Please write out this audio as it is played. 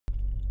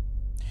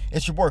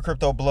It's your boy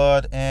Crypto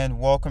Blood, and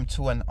welcome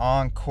to an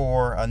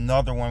encore,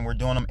 another one. We're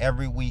doing them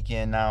every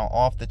weekend now,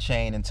 off the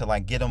chain until I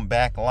get them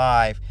back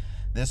live.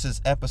 This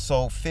is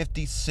episode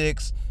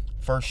 56,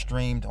 first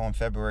streamed on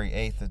February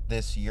 8th of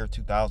this year,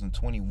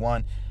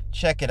 2021.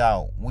 Check it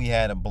out. We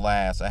had a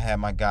blast. I had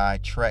my guy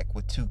Trekk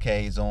with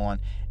 2Ks on,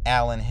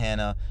 Alan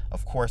Hena,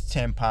 of course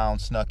 10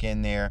 pounds snuck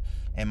in there,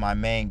 and my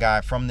main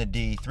guy from the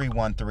D,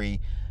 313,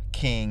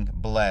 King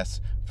Bless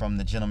from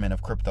the Gentlemen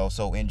of Crypto.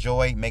 So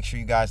enjoy. Make sure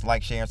you guys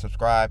like, share, and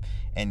subscribe,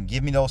 and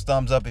give me those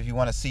thumbs up if you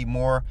want to see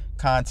more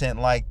content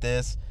like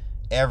this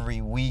every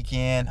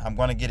weekend. I'm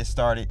going to get it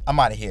started. I'm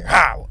out of here.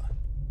 Holla!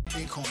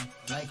 Bitcoin,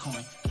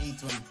 Litecoin,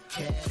 Ethereum,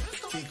 cash.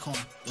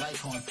 Bitcoin,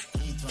 Litecoin,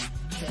 Ethereum,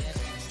 cash.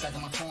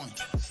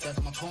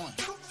 Stacking my coin.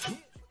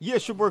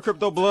 Yes, your boy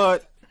Crypto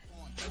Blood.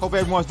 Hope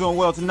everyone's doing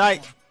well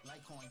tonight.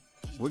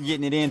 We're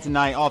getting it in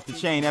tonight, off the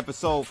chain,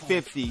 episode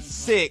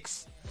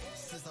 56.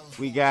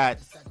 We got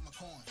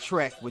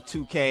Trekk with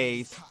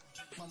 2Ks,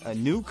 a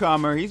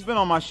newcomer. He's been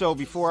on my show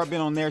before. I've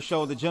been on their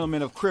show, the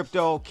Gentlemen of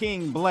Crypto.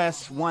 King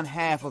Bless, one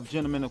half of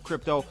Gentlemen of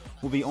Crypto,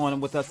 will be on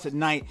with us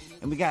tonight.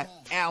 And we got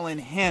Alan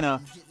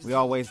Hena. We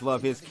always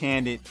love his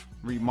candid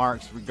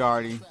remarks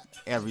regarding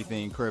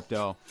everything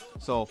crypto.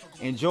 So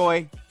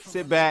enjoy,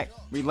 sit back,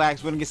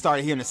 relax. We're gonna get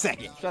started here in a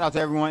second. Shout out to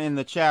everyone in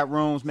the chat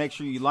rooms. Make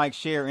sure you like,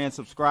 share, and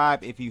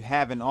subscribe if you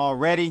haven't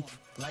already.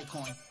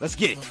 Let's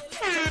get it.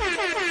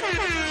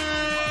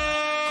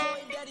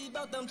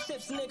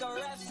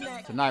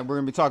 Tonight we're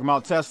gonna be talking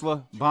about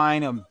Tesla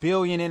buying $1.5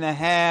 billion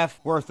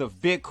worth of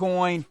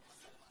Bitcoin.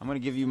 I'm gonna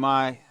give you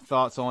my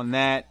thoughts on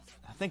that.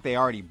 I think they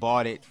already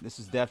bought it. This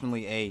is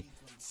definitely a,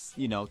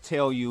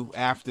 tell you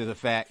after the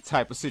fact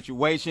type of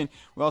situation.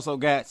 We also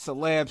got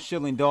Celebs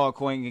shilling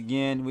Dogecoin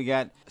again. We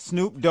got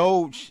Snoop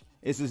Dogg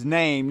is his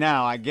name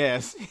now, I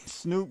guess.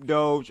 Snoop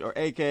Dogg, or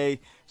aka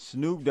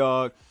Snoop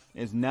Dogg,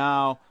 is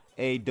now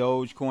a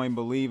Dogecoin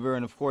believer.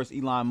 And of course,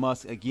 Elon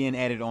Musk again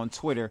added on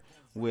Twitter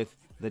with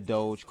the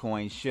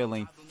Dogecoin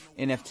shilling.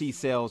 NFT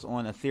sales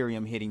on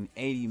Ethereum hitting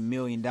 $80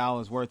 million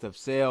worth of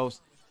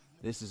sales.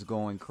 This is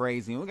going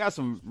crazy. And we got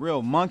some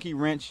real monkey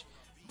wrench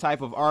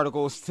type of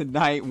articles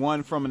tonight.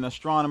 One from an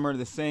astronomer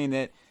that's saying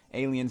that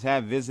aliens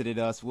have visited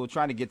us. We'll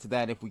try to get to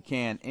that if we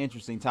can.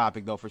 Interesting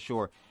topic though, for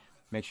sure.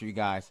 Make sure you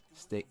guys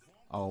stick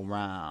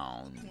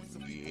around.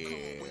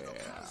 Yeah.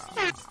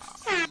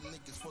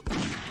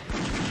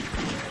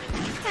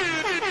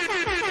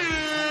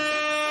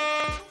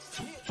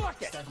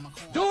 Fuck it.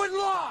 Do it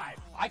live.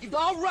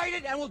 I'll write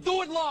it and we'll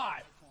do it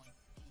live.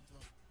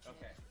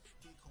 Okay.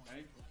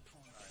 Ready?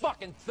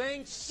 Fucking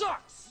thing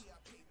sucks.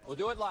 We'll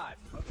do it live.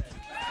 Okay.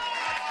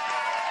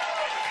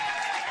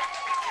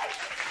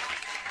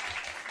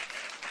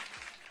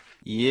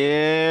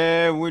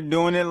 Yeah, we're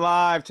doing it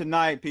live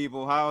tonight,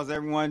 people. How's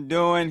everyone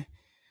doing?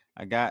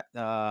 I got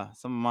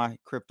some of my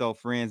crypto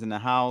friends in the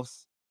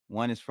house.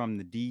 One is from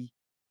the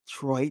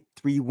Detroit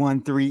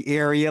 313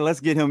 area. Let's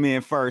get him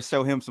in first.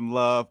 Show him some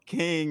love.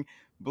 King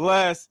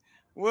Bless.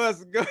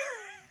 What's good?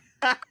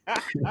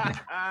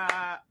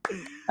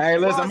 Hey,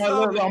 listen, I'm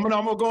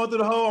gonna go through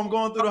the hole. I'm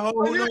going through the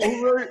hole.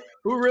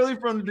 Who really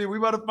from the D? We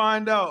about to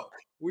find out.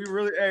 We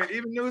really,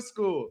 even new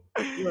school.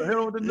 Hit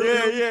him with the new.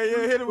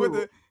 Yeah. Hit him with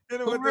the.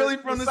 Who really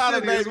from the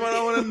city is what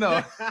I want to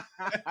know.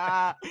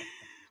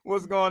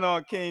 What's going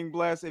on, King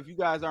Bless? If you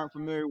guys aren't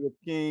familiar with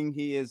King,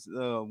 he is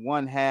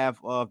one half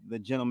of the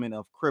Gentlemen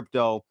of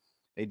Crypto.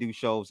 They do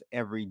shows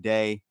every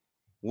day.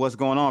 What's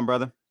going on,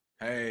 brother?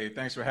 Hey,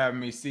 thanks for having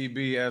me,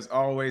 CB. As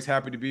always,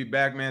 happy to be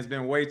back, man. It's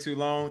been way too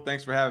long.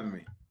 Thanks for having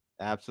me.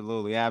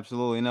 Absolutely.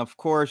 And of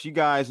course, you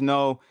guys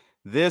know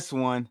this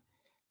one,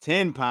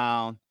 10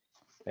 pound.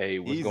 Hey,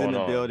 what's He's going in the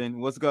on? building.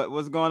 What's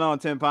going on,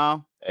 10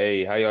 pound?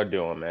 Hey, how y'all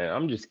doing, man?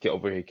 I'm just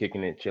over here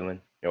kicking it, chilling.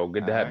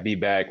 Good to be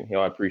back.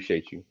 I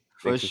appreciate you.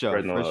 For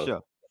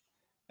sure.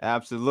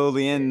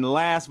 Absolutely. And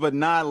last but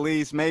not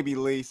least, maybe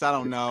least, I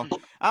don't know.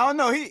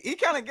 He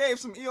kind of gave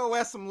some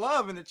EOS some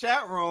love in the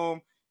chat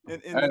room in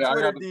the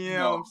Twitter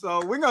DM.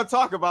 So we're gonna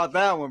talk about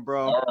that one,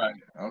 bro. All right.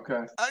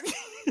 Okay.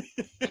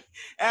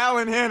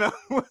 Alan Hena,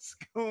 what's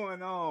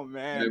going on,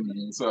 man? Hey,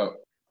 man, what's up?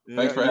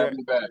 Thanks for having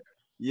me back.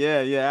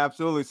 Yeah,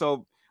 absolutely.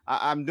 So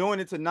I'm doing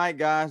it tonight,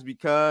 guys,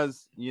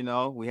 because we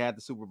had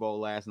the Super Bowl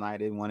last night. I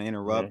didn't want to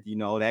interrupt,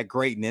 that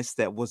greatness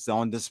that was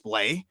on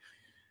display.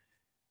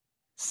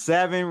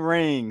 7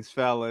 rings,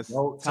 fellas.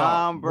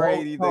 Tom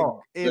Brady,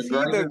 is he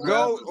the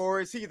GOAT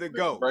or is he the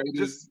GOAT?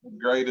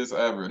 Greatest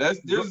ever.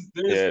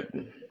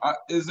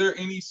 Is there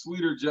any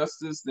sweeter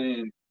justice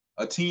than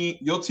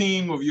your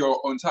team of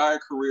your entire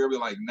career be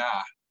like,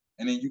 nah,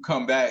 and then you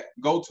come back,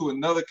 go to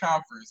another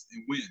conference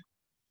and win?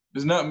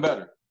 There's nothing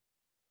better.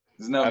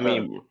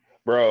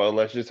 Bro,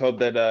 let's just hope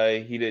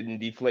that he didn't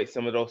deflate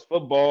some of those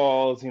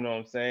footballs. You know what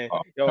I'm saying?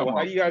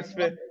 How you guys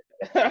feel?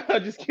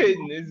 I'm just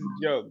kidding. This is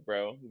a joke,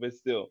 bro. But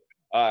still,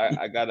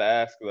 I gotta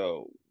ask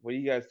though, what do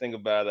you guys think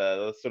about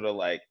those sort of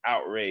like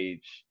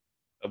outrage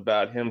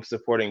about him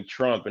supporting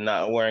Trump and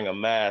not wearing a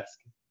mask?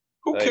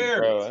 Who cares?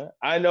 Bro,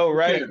 I know,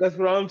 right? That's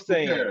what I'm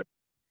saying.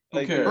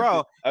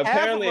 Bro,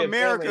 apparently half of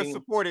America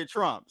supported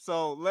Trump.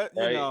 So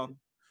you know.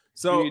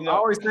 So I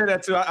always say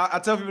that too. I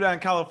tell people that in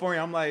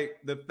California, I'm like,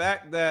 the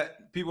fact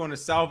that people in the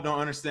South don't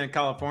understand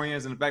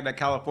Californians, and the fact that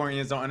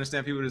Californians don't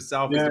understand people in the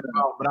South is the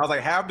problem. But I was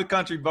like, half the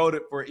country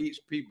voted for each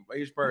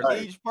person.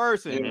 Right. Each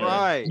person,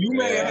 right? You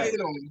may hate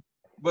them,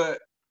 but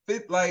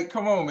like,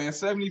 come on, man,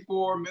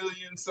 74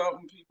 million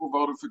something people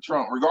voted for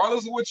Trump,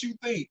 regardless of what you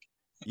think.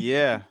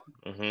 Yeah.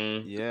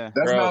 Yeah.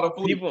 That's not a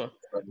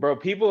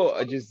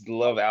people just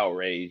love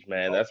outrage,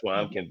 man. That's why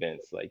I'm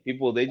convinced. Like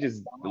people, they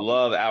just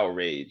love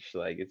outrage.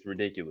 Like it's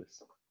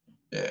ridiculous.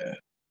 Yeah.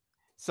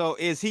 So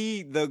is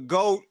he the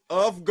GOAT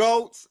of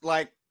GOATs?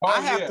 Like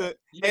I have to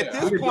at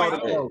this point.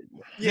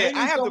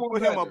 I have to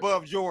put him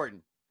above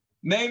Jordan.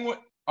 Name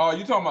what? Oh,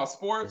 you talking about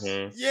sports?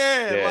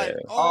 Yeah. Like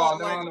I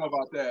don't know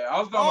about that. I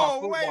was talking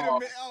about football. Wait a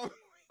minute.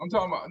 I'm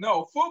talking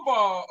about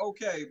football.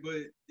 Okay,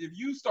 but if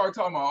you start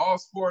talking about all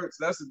sports,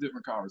 that's a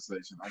different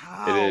conversation.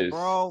 It is,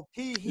 bro.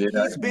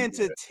 He's been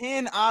to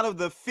 10 out of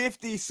the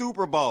 50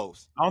 Super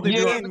Bowls. I don't think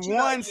he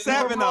won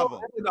 7 of them.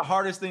 That's the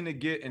hardest thing to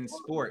get in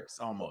sports,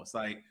 almost.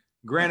 Like,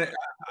 granted,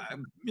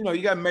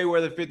 you got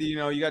Mayweather 50.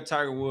 You got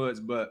Tiger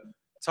Woods, but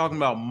talking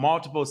about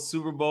multiple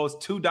Super Bowls,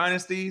 2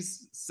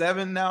 dynasties,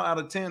 7 now out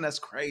of 10. That's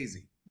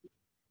crazy.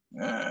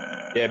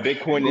 Yeah,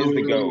 Bitcoin is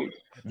the GOAT.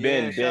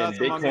 Ben,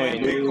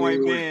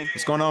 Bitcoin Ben.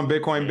 What's going on,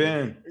 Bitcoin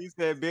Ben? He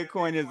said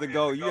Bitcoin is the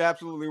GOAT. You're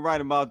absolutely right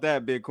about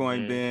that,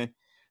 Bitcoin Ben.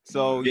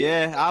 So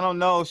I don't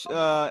know,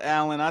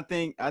 Alan. I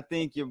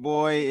think your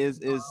boy is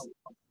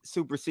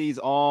supersedes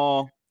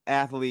all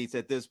athletes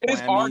at this point.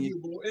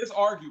 It's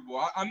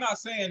arguable. I'm not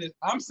saying it.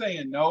 I'm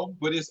saying no,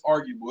 but it's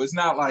arguable. It's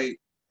not like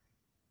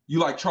you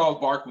like Charles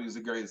Barkley is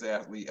the greatest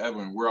athlete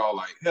ever, and we're all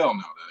like, hell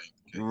no, that ain't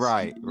the case.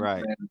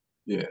 Right.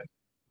 Yeah.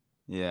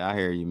 Yeah, I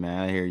hear you,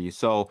 man. I hear you.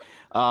 So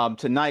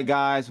tonight,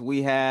 guys,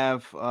 we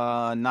have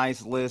a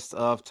nice list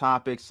of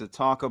topics to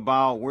talk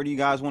about. Where do you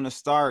guys want to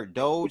start?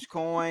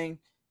 Dogecoin,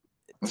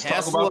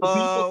 Tesla?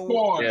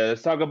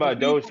 Let's talk about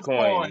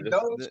Dogecoin.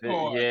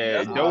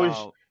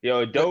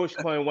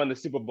 Dogecoin won the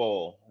Super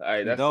Bowl. All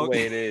right, that's the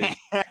way it is.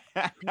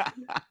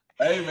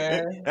 Hey,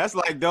 man. That's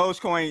like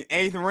Dogecoin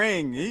 8th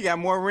ring. He got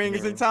more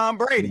rings than Tom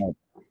Brady.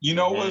 You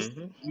know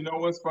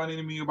what's funny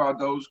to me about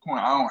Dogecoin?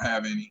 I don't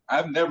have any.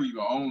 I've never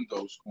even owned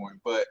Dogecoin,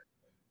 but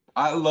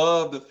I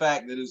love the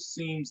fact that it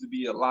seems to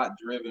be a lot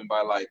driven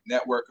by like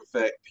network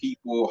effect,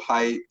 people,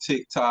 hype,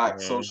 TikTok,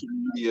 social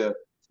media.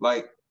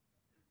 Like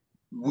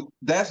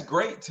that's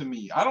great to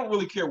me. I don't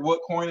really care what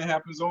coin it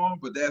happens on,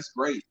 but that's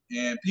great.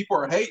 And people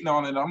are hating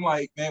on it. I'm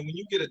like, man, when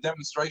you get a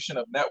demonstration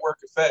of network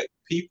effect,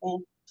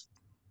 people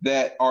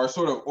that are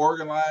sort of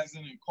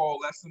organizing and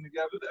coalescing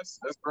together, that's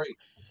great.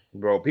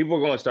 Bro, people are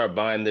going to start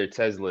buying their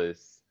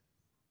Teslas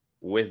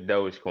with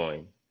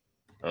Dogecoin.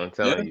 I'm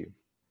telling you.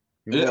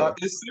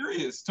 It's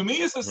serious. To me,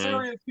 it's a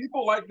serious.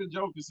 People like the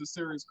joke. It's a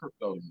serious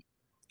crypto to me.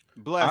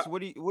 Bless,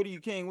 what do you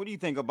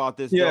think about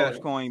this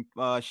Dogecoin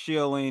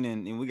shilling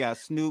and we got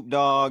Snoop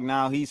Dogg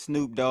now? He's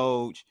Snoop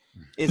Doge.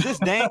 Is this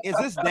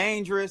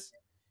dangerous?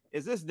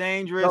 Is this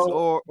dangerous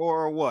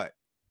or what?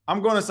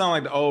 I'm going to sound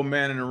like the old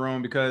man in the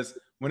room because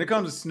when it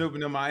comes to Snoop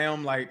and them, I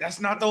am like, that's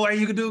not the way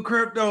you can do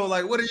crypto.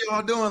 Like, what are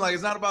y'all doing? Like,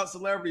 it's not about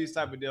celebrities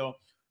type of deal.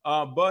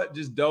 But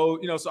just Doge,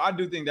 so I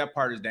do think that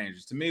part is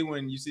dangerous. To me,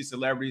 when you see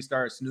celebrities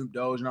start Snoop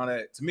Doge and all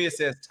that, to me, it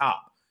says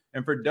top.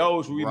 And for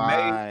Doge, we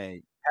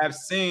may have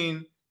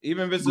seen,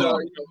 even if it's a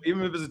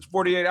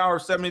 48-hour,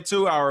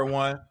 72-hour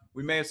one,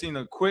 we may have seen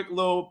a quick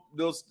little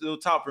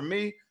top. For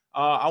me,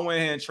 I went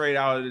ahead and trade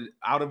out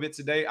of it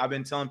today. I've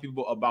been telling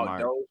people about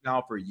Doge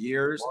now for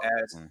years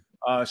as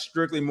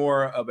strictly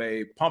more of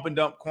a pump and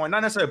dump coin,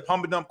 not necessarily a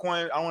pump and dump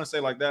coin. I don't want to say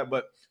like that,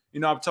 but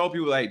I've told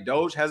people like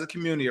Doge has a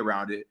community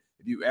around it.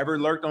 If you ever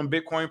lurked on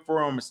Bitcoin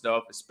forum and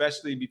stuff,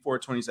 especially before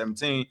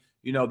 2017,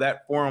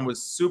 that forum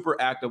was super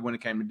active when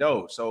it came to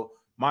Doge. So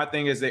my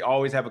thing is they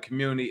always have a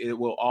community. It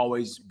will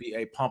always be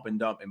a pump and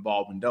dump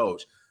involved in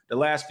Doge. The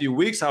last few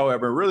weeks,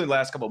 however, really the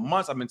last couple of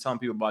months, I've been telling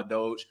people about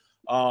Doge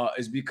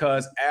is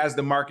because as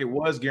the market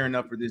was gearing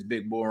up for this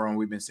big bull run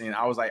we've been seeing,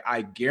 I was like,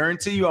 I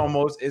guarantee you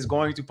almost it's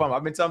going to pump.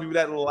 I've been telling people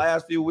that the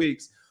last few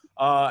weeks.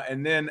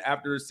 And then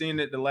after seeing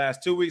it the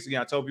last 2 weeks, again,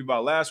 I told people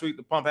about last week,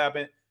 the pump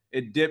happened.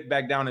 It dipped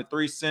back down to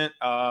 3 cents.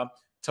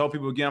 Told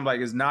people again, I'm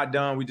like, it's not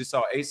done. We just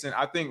saw 8 cents.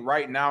 I think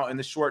right now in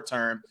the short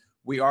term,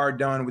 we are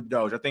done with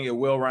Doge. I think it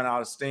will run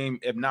out of steam.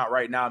 If not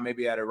right now,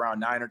 maybe at around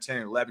 9 or 10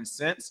 or 11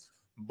 cents.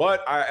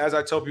 But as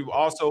I told people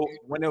also,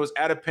 when it was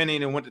at a penny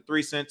and it went to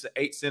 3 cents to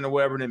 8 cents or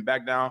whatever, and then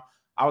back down,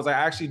 I was like, I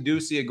actually do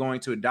see it going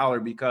to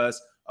 $1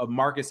 because of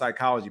market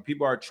psychology.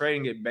 People are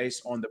trading it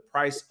based on the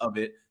price of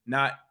it,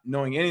 not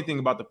knowing anything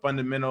about the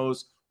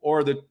fundamentals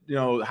or the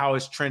how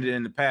it's trended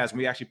in the past.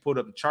 We actually pulled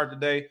up the chart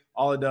today.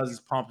 All it does is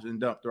pump and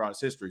dump throughout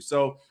its history.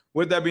 So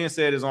with that being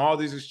said, is on all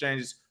these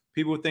exchanges,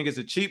 people think it's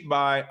a cheap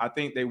buy. I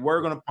think they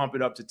were going to pump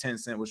it up to 10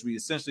 cents, which we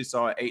essentially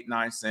saw at 8,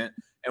 9 cents.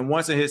 And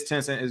once it hits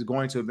 10 cents, it's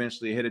going to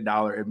eventually hit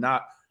 $1. If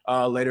not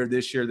later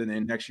this year,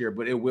 then next year,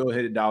 but it will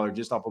hit $1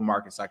 just off of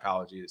market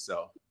psychology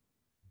itself.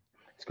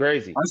 It's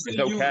crazy. I see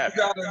you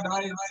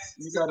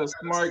got a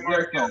smart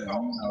guest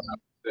on.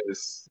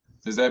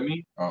 Is that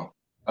me? Oh.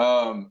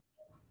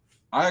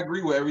 I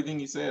agree with everything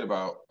he said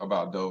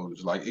about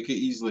Doge. Like it could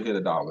easily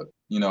hit $1.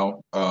 You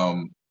know,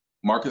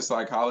 market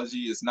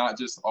psychology is not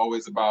just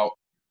always about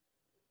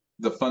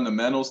the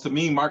fundamentals. To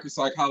me, market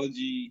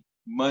psychology,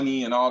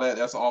 money, and all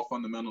that's all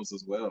fundamentals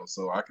as well.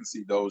 So I can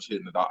see Doge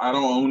hitting $1. I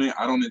don't own it.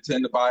 I don't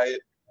intend to buy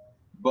it,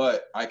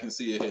 but I can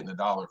see it hitting $1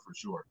 for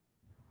sure.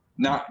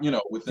 Not, you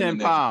know, within 10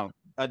 the next pounds,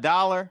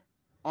 $1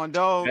 on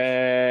Doge.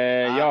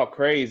 Y'all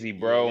crazy,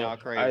 bro. Yeah, y'all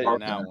crazy on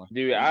that one.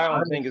 Dude, I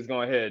don't think it's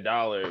gonna hit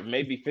 $1,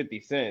 maybe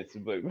 50 cents,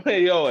 but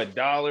yo,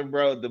 $1,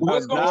 bro.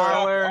 What's going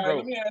on?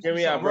 Bro, hear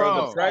me out,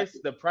 bro.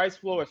 The price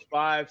floor is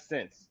 5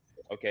 cents.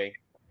 Okay,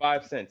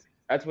 5 cents.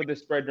 That's what they're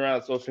spreading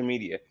around social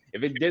media.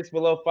 If it dips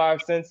below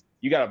 5 cents,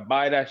 you gotta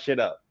buy that shit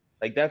up.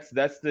 Like that's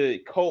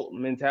the cult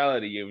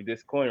mentality of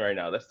this coin right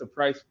now. That's the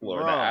price floor.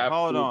 Bro, the absolute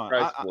hold on.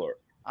 price floor.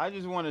 I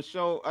just want to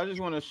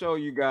show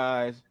you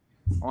guys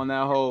on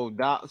that whole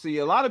see,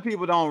 a lot of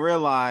people don't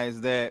realize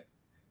that.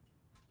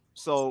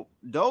 So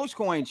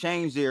Dogecoin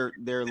changed their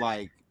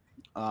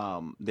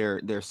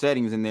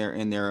settings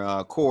in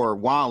their core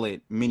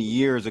wallet many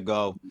years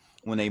ago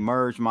when they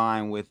merged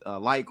mine with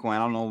Litecoin. I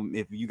don't know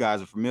if you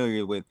guys are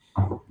familiar with,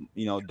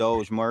 you know,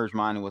 Doge merged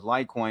mining with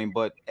Litecoin,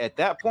 but at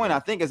that point, I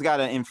think it's got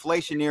an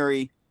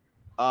inflationary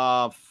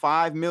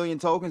 5 million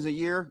tokens a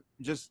year,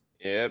 just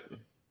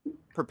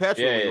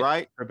perpetually,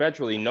 right?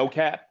 Perpetually, no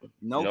cap,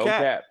 no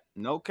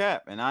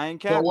cap, and I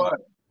ain't capping. So what?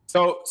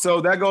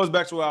 So that goes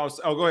back to what I was.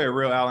 Oh, go ahead,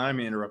 real Alan. I didn't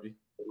mean to interrupt you.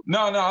 No,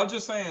 I was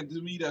just saying.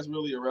 To me, that's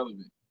really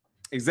irrelevant.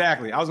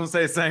 Exactly. I was gonna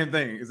say the same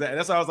thing.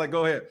 That's why I was like,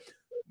 go ahead.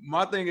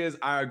 My thing is,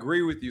 I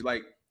agree with you.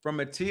 Like from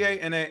a TA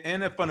and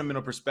a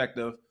fundamental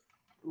perspective,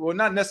 well,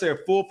 not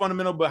necessarily a full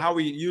fundamental, but how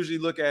we usually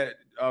look at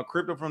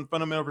crypto from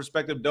fundamental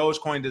perspective,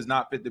 Dogecoin does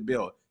not fit the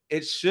bill.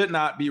 It should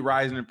not be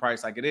rising in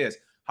price like it is.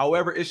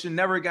 However, it should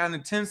never have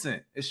gotten to 10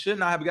 cents. It should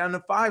not have gotten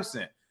to 5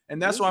 cents.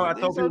 And that's why I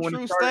told people when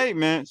these are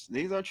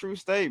true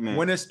statements.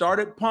 When it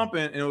started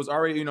pumping and it was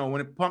already, you know,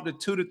 when it pumped to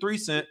 2 to 3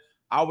 cents,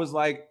 I was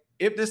like,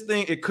 if this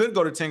thing, it could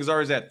go to 10 because it's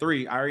already at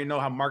 3. I already know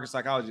how market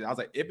psychology is. I was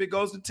like, if it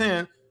goes to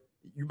 10,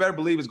 you better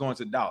believe it's going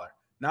to $1.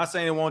 Not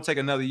saying it won't take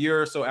another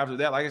year or so after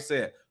that. Like I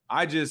said,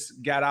 I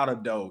just got out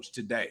of Doge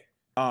today.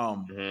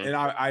 And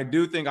I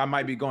do think I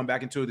might be going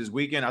back into it this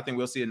weekend. I think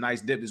we'll see a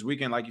nice dip this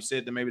weekend, like you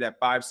said, to maybe that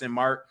 5 cent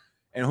mark.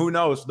 And who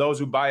knows, those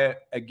who buy it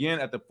again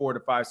at the 4 to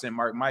 5 cent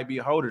mark might be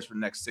holders for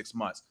the next 6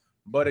 months.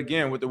 But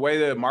again, with the way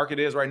the market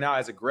is right now,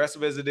 as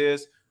aggressive as it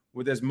is,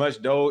 with as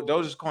much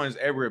Dogecoin as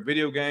everywhere,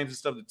 video games and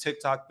stuff, the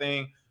TikTok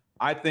thing,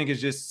 I think it's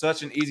just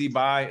such an easy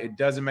buy. It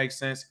doesn't make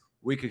sense.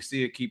 We could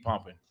see it keep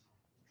pumping.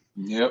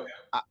 Yep.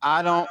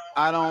 I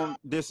don't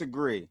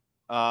disagree.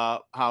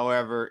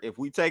 However, if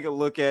we take a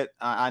look at,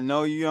 I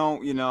know you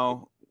don't, you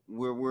know,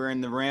 we're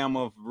in the realm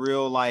of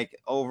real like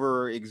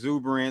over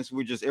exuberance.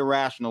 We're just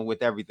irrational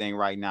with everything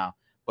right now.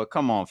 But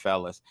come on,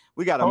 fellas,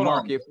 we got a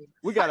market.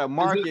 We got a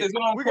market.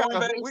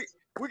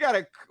 We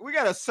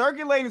got a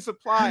circulating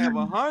supply of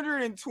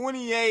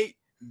 128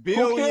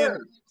 billion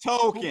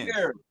tokens.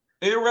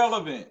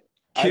 Irrelevant.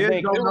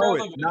 Kids don't know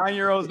it.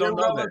 9-year-olds don't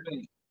know that.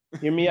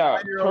 Hear me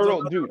out,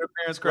 Turtle, dude.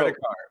 Parents' credit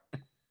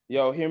card.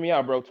 Yo, hear me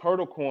out, bro.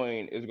 Turtle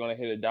coin is gonna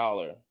hit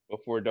 $1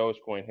 before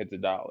Dogecoin hits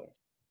 $1.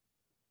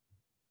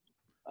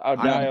 I'll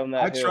die on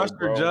that. I trust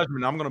your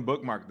judgment. I'm gonna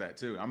bookmark that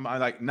too. I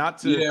like not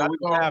to. Yeah, we're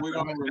gonna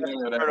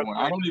remember that one.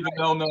 I don't even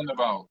know nothing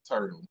about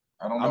Turtle.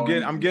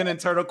 I'm getting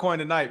Turtle coin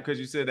tonight because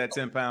you said that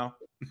 10 pound.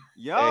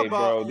 Hey,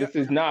 bro, this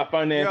is not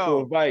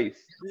financial advice.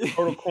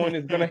 Turtle coin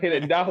is gonna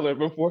hit $1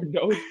 before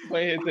Dogecoin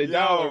hits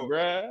 $1,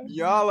 bro.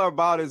 Y'all are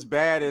about as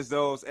bad as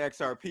those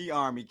XRP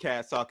army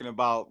cats talking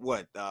about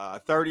what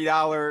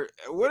 $30.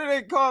 What do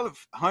they call it?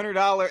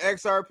 $100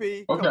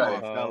 XRP. Okay, come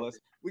on, fellas.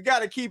 We got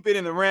to keep it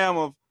in the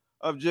realm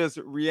of just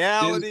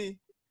reality.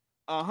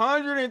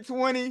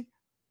 128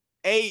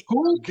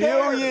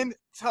 billion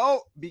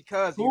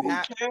because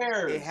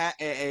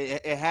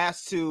it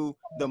has to,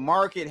 the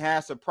market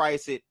has to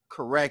price it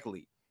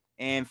correctly,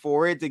 and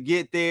for it to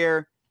get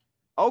there,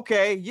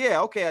 okay,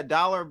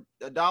 $1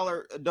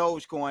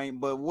 Dogecoin,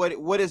 but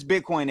what is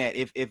Bitcoin at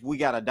if we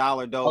got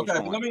 $1 Dogecoin?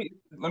 Okay,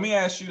 let me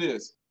ask you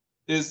this: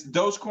 is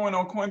Dogecoin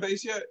on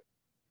Coinbase yet?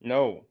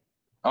 No.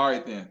 All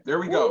right, then there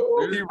we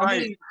go. You're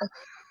right.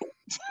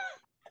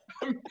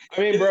 I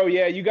mean, bro,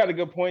 yeah, you got a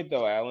good point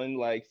though, Alan.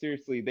 Like,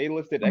 seriously, they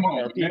listed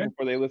XRP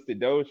before they listed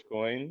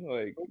Dogecoin.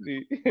 Like,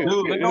 dude,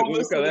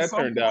 look how that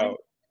turned out.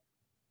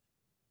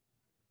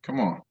 Come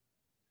on.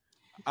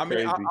 I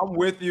mean, I'm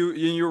with you,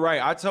 and you're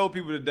right. I told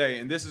people today,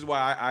 and this is why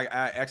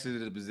I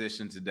exited the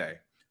position today.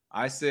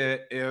 I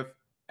said if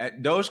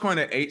at Dogecoin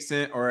at 8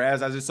 cents, or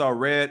as I just saw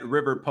Red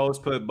River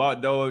Post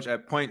bought Doge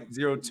at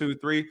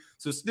 0.023.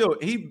 So still,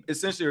 he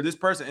essentially, or this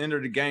person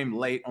entered the game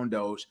late on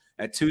Doge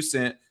at 2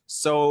 cents,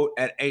 sold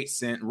at 8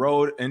 cents,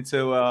 rolled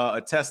into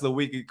a Tesla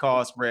weekly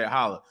call spread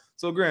holla.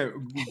 So great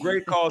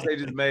calls they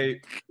just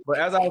made. But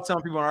as I was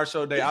telling people on our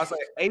show today, I was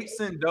like, 8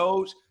 cent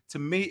Doge to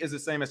me is the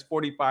same as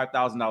 $45,000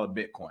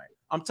 Bitcoin.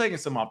 I'm taking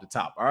some off the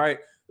top. All right.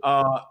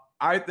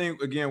 I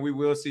think, again, we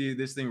will see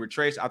this thing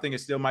retrace. I think it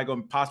still might go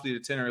possibly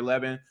to 10 or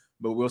 11,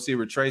 but we'll see it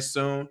retrace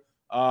soon.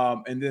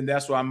 And then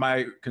that's why I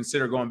might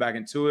consider going back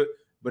into it.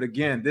 But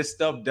again, this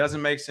stuff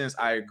doesn't make sense.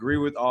 I agree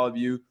with all of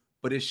you,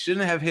 but it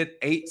shouldn't have hit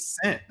 8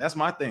 cents. That's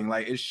my thing.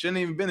 Like, it shouldn't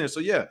even been there. So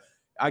yeah,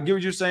 I get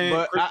what you're saying.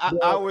 But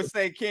I would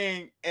say,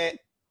 King, at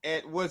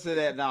what's it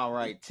at now,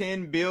 right?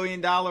 $10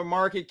 billion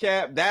market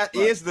cap. That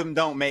is the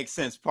don't make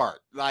sense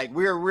part. Like,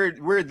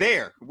 we're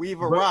there.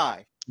 We've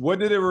arrived. What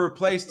did it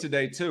replace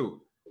today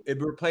too? It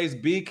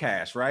replaced B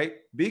Cash, right?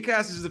 B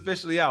Cash is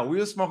officially out. We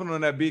were smoking on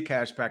that B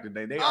Cash pack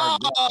today. They are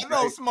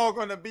no smoke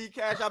on the B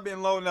Cash. I've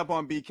been loading up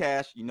on B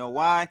Cash. You know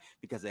why?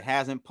 Because it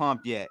hasn't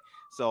pumped yet.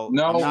 So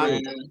I'm not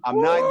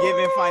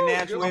giving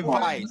financial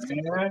advice.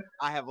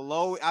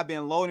 I've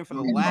been loading for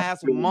the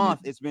last month.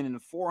 It's been in the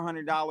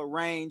 $400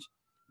 range.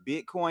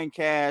 Bitcoin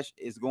Cash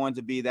is going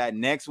to be that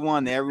next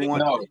one that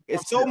everyone.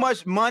 It's so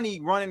much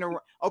money running around.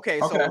 Okay,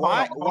 so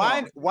why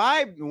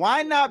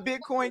not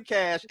Bitcoin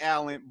Cash,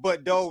 Alan,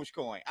 but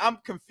Dogecoin? I'm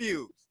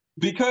confused.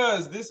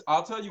 Because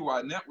I'll tell you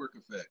why. Network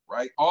effect,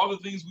 right? All the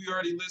things we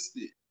already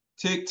listed: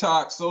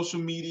 TikTok, social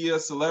media,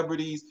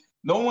 celebrities.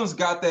 No one's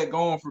got that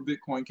going for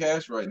Bitcoin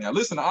Cash right now.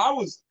 Listen, I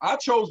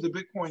chose the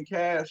Bitcoin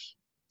Cash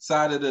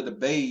side of the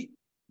debate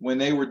when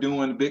they were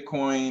doing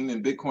Bitcoin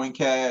and Bitcoin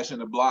Cash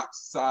and the block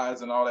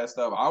size and all that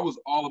stuff. I was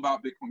all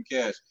about Bitcoin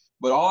Cash.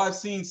 But all I've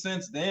seen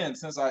since then,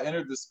 since I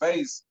entered the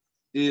space,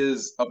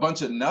 is a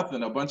bunch of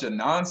nothing, a bunch of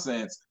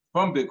nonsense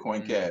from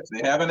Bitcoin Cash.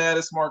 They haven't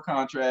added smart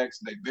contracts.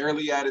 They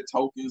barely added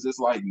tokens. It's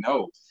like,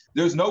 no,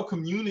 there's no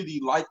community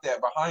like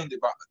that behind it.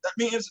 That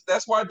means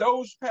that's why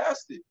Doge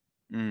passed it.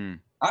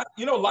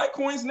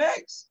 Litecoin's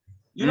next.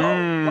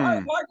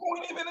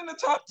 Litecoin even in the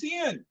top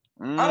 10.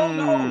 I don't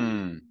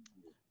know.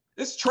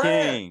 It's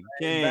trash.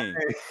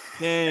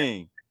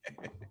 King.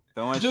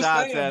 Throwing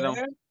shots at him.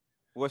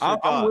 What's your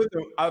thought? With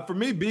him. For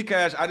me, B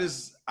Cash, I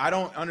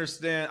don't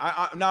understand.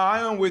 I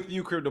am with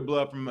you, Crypto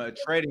Blood, from a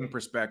trading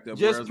perspective.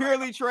 Just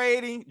purely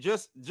trading,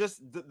 just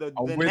the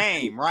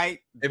name, right?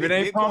 If it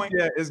ain't pumped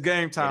yet, it's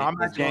game time.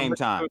 It's game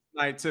time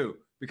tonight too,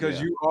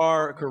 because you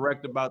are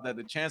correct about that.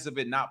 The chance of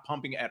it not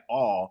pumping at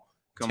all,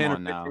 10 or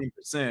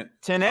 15%,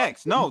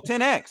 10x, no,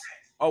 10x.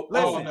 Oh,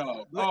 listen.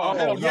 Hell no,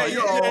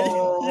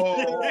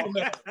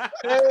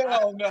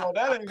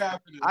 that ain't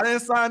happening. I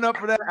didn't sign up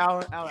for that,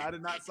 Alan. I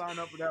did not sign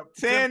up for that.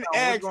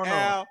 10x,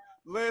 Al.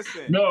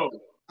 Listen.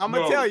 I'm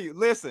gonna tell you.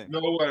 Listen.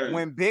 No way.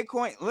 When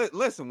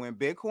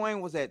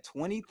Bitcoin was at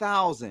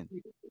 20,000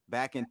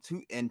 back in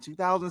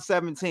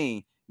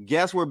 2017,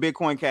 guess where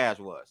Bitcoin Cash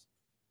was?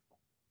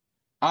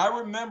 I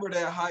remember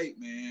that hype,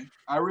 man.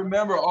 I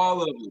remember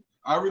all of it.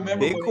 I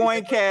remember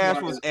Bitcoin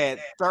Cash was at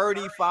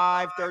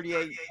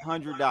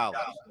 $3,800.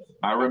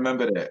 I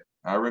remember that.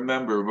 I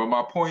remember. But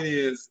my point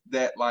is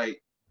that,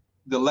 like,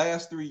 the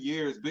last 3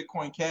 years,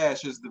 Bitcoin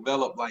Cash has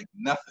developed like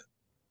nothing.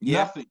 Yeah.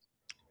 Nothing.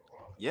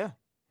 Yeah.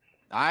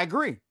 I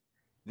agree.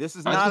 This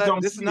is not a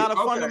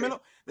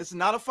fundamental. This is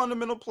not a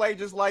fundamental play,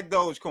 just like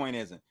Dogecoin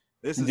isn't.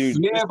 This is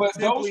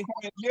Dogecoin.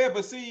 Yeah,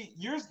 but see,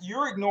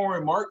 you're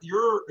ignoring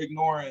you're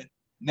ignoring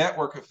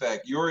network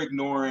effect. You're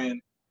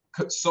ignoring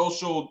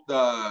social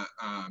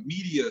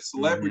media,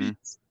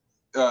 celebrities.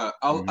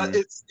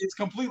 It's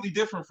completely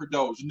different for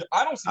Doge.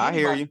 I don't see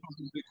anybody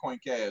pumping Bitcoin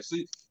Cash. So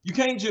you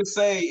can't just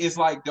say it's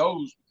like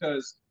Doge,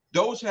 because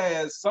Doge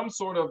has some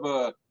sort of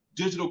a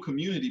digital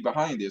community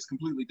behind it. It's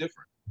completely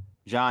different.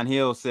 John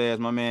Hill says,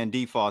 my man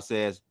Default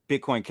says,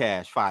 Bitcoin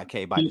Cash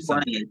 5K by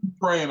December. Keep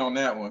praying on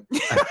that one.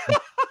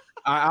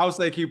 I would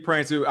say keep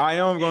praying too. I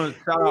am going to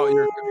shout out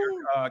your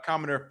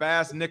commenter,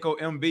 Fast Nickel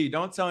MB.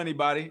 Don't tell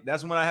anybody.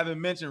 That's one I haven't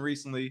mentioned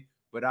recently,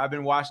 but I've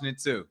been watching it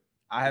too.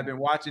 I have been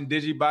watching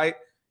DigiByte.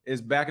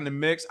 It's back in the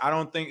mix. I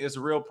don't think it's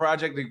a real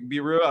project, to be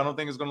real. I don't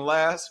think it's going to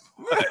last.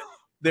 But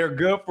they're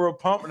good for a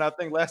pump, and I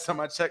think last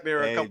time I checked, they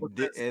were a couple.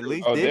 At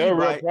least they're a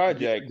real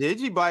project.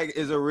 DigiByte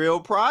is a real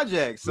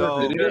project, so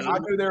I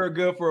knew they were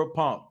good for a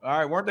pump. All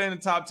right, weren't they in the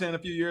top 10 a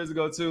few years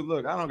ago too?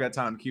 Look, I don't got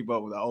time to keep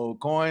up with the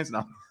old coins.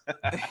 No.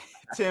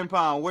 10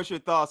 pound. What's your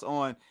thoughts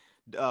on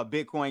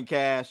Bitcoin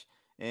Cash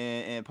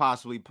and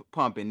possibly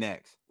pumping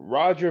next?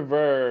 Roger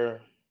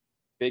Ver,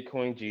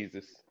 Bitcoin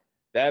Jesus.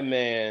 That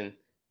man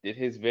did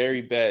his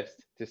very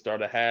best to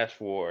start a hash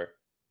war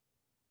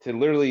to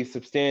literally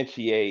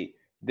substantiate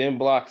them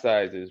block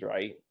sizes,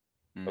 right?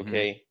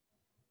 Okay.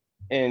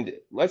 And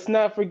let's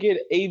not forget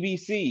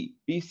ABC,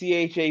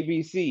 BCH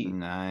ABC.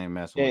 Nah, I ain't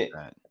messing with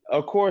that.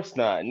 Of course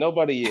not.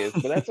 Nobody is.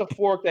 But that's a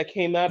fork that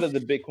came out of the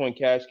Bitcoin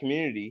Cash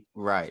community.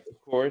 Right.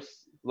 Of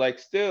course. Like,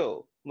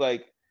 still,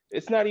 like,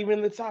 it's not even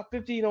in the top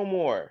 50 no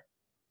more.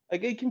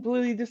 Like, it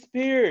completely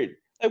disappeared.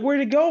 Like,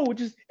 where'd it go?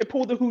 It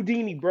pulled the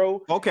Houdini,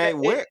 bro. Okay,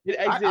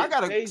 I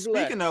gotta.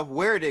 Speaking of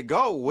where'd it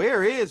go,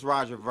 where is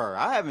Roger Ver?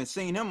 I haven't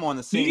seen him on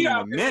the scene in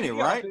a minute,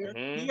 right?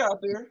 He out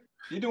there.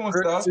 He doing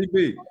stuff.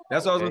 CP.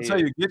 That's what I was gonna tell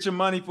you. Get your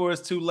money for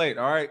it's too late.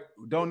 All right.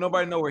 Don't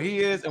nobody know where he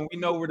is, and we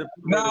know where the.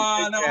 No.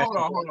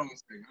 Hold on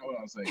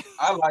a second.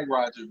 I like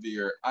Roger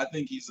Ver. I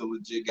think he's a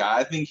legit guy.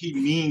 I think he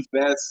means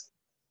best.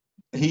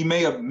 He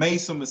may have made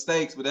some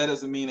mistakes, but that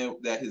doesn't mean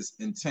that his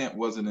intent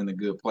wasn't in a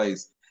good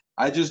place.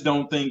 I just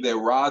don't think that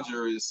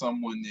Roger is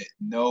someone that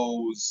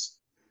knows.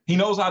 he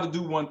knows how to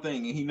do one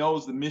thing, and he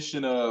knows the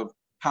mission of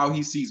how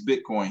he sees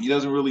Bitcoin. He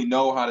doesn't really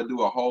know how to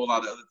do a whole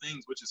lot of other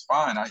things, which is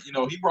fine.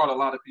 He brought a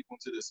lot of people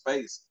into this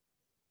space.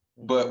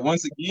 But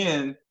once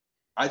again,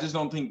 I just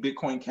don't think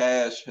Bitcoin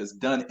Cash has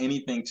done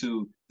anything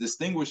to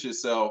distinguish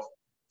itself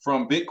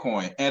from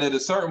Bitcoin. And at a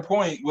certain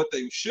point, what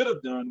they should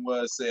have done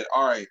was said,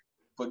 all right,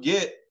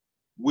 forget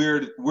we're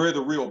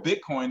the real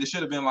Bitcoin. It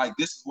should have been like,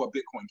 this is what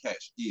Bitcoin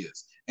Cash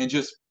is. And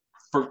just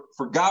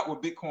forgot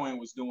what Bitcoin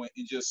was doing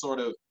and just sort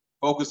of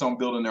focused on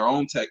building their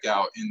own tech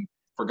out and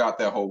forgot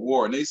that whole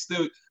war. And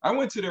I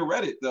went to their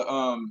Reddit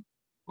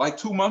like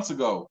 2 months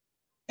ago,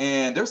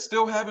 and they're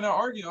still having an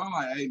argument. I'm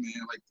like, hey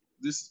man, like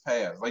this is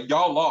past. Like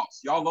y'all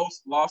lost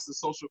the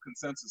social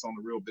consensus on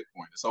the real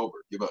Bitcoin. It's over.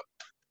 Give up.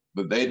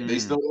 But they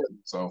still there.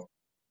 So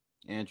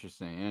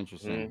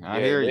interesting. I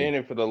hear you. In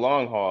it for the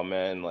long haul,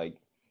 man. Like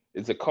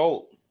it's a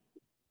cult.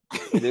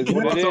 It is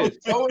what it is.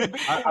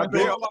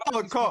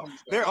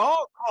 They're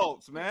all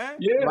cults, man.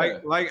 Yeah.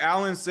 Like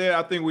Alan said,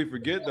 I think we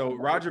forget though.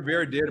 Roger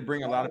Ver did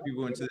bring a lot of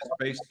people into this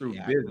space through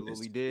business.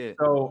 Absolutely did.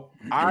 So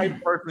I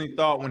personally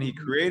thought when he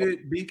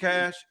created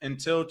Bcash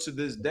until to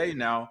this day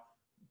now,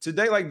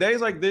 today, like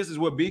days like this is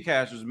what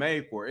Bcash was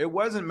made for. It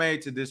wasn't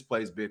made to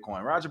displace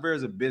Bitcoin. Roger Ver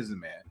is a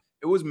businessman.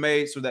 It was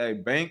made so that a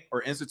bank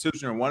or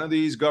institution or one of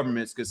these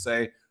governments could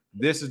say,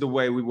 this is the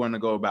way we want to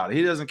go about it.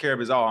 He doesn't care if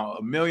it's all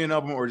a million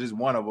of them or just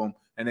one of them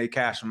and they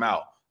cash them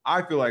out.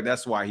 I feel like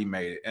that's why he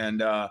made it.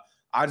 And I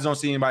just don't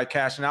see anybody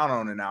cashing out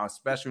on it now,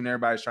 especially when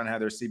everybody's trying to have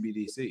their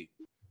CBDC.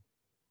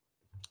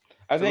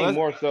 I think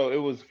more so it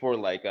was for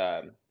like,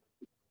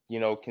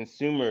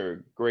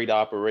 consumer grade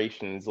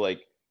operations like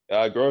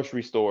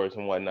grocery stores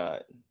and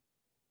whatnot.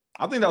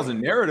 I think that was a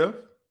narrative.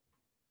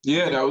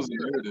 Yeah, that was a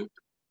narrative.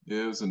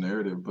 Yeah, it was a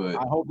narrative, but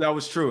I hope that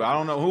was true. I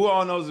don't know who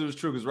all knows it was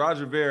true because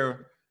Roger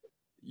Ver,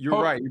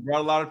 you're right. He brought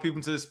a lot of people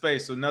into the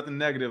space, so nothing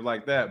negative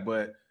like that.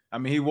 But I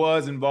mean, he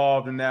was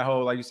involved in that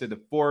whole, like you said,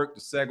 the fork,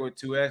 the Segway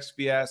 2X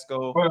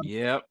fiasco.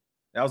 Yep.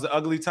 That was an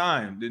ugly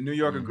time. The New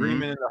York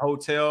agreement in the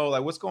hotel.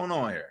 Like, what's going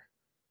on here?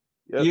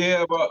 Yep.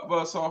 Yeah,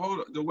 but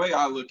so the way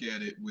I look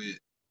at it with,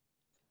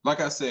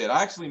 like I said,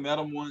 I actually met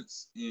him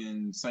once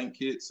in St.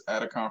 Kitts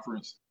at a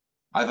conference.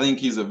 I think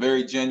he's a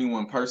very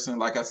genuine person.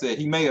 Like I said,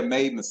 he may have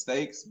made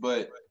mistakes,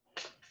 but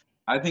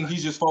I think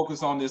he's just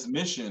focused on this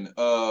mission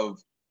of,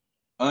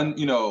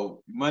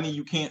 money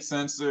you can't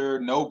censor,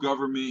 no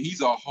government.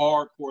 He's a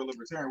hardcore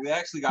libertarian. We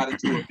actually got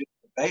into a big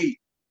debate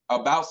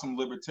about some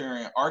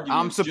libertarian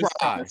arguments.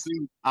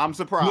 I'm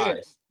surprised. Yeah.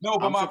 No,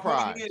 but my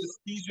point is,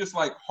 he's just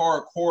like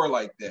hardcore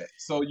like that.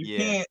 So you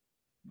can't,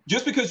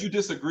 just because you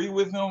disagree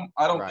with him,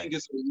 I don't think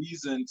it's a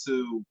reason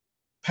to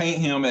paint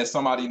him as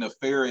somebody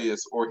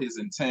nefarious or his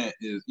intent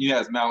is he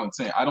has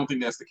malintent. I don't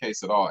think that's the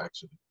case at all,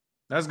 actually.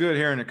 That's good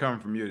hearing it coming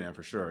from you then,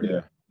 for sure.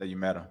 Yeah, that you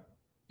met him.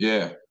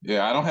 Yeah.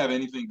 I don't have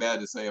anything bad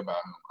to say about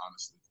him,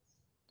 honestly.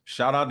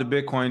 Shout out to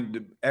Bitcoin,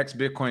 the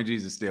ex-Bitcoin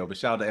Jesus still, but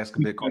shout out to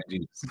ex-Bitcoin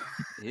Jesus.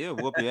 He'll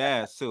whoop your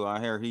ass too.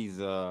 I hear he's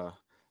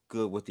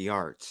good with the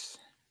arts.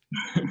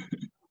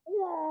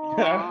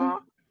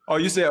 Oh,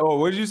 you said,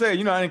 what did you say? I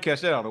didn't catch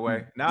that all the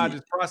way. Now I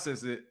just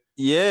process it.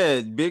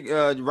 Yeah, big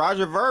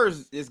Roger Ver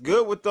is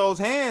good with those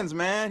hands,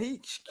 man.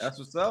 That's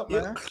what's up,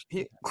 man.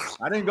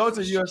 I didn't go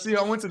to UFC.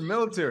 I went to the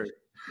military.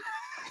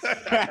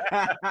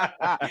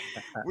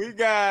 We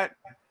got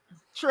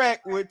Trekk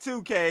with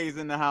 2 Ks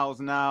in the house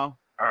now.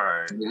 All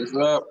right. What's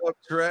up,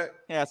 Trekk?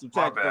 Had some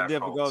technical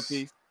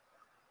difficulties.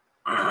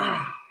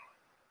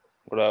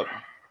 What up?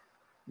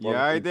 You all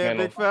right there,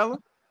 big fella?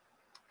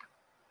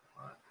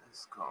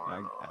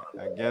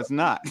 I guess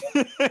not.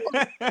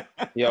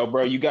 Yo,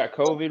 bro, you got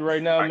COVID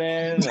right now,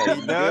 man? Like,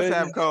 he does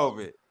have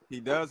COVID.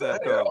 What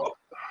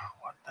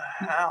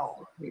the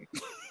hell?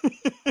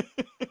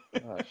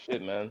 Oh,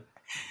 shit, man.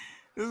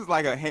 This is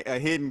like a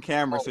hidden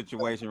camera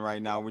situation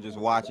right now. We're just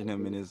watching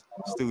him in his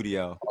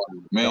studio.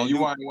 Man, you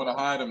might want to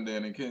hide him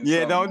then.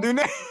 Don't do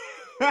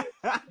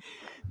that.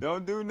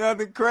 Don't do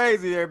nothing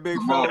crazy there, big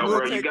fella.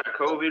 Bro, you got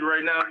COVID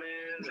right now, man.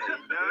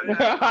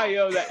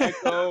 Yo, the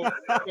echo.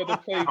 Yo, the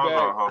playback.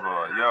 Hold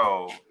on.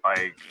 Yo,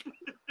 like.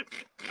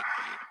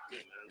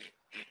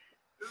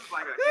 This is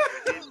like a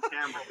hidden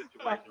camera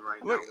situation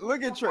right now.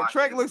 Look at Trekk.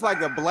 Trekk looks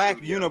like a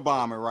black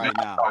Unabomber right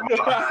now.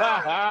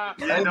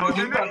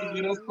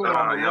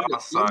 Y'all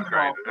suck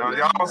right now.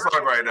 Y'all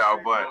suck right now,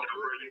 but.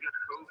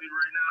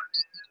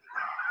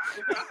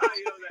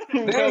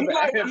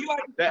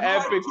 The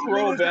epic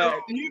throwback.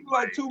 He's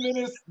like 2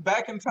 minutes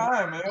back in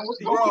time, man.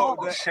 What's going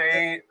on?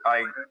 Shane,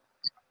 like,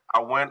 I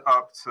went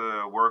up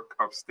to work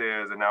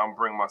upstairs and now I'm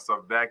bringing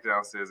myself back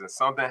downstairs and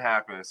something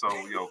happened. So,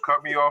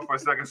 cut me off for a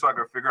second so I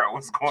can figure out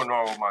what's going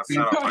on with my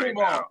setup right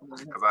now.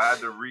 Because I had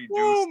to redo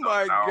Oh stuff.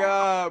 my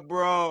God,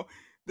 bro.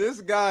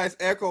 This guy's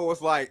echo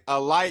was like a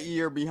light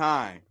year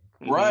behind.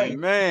 Right.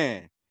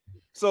 Man.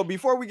 So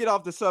before we get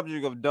off the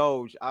subject of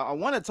Doge, I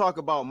want to talk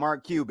about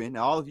Mark Cuban.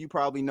 Now, all of you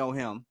probably know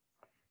him.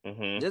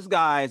 This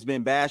guy has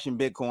been bashing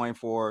Bitcoin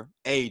for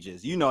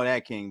ages. You know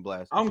that, King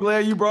Bless. I'm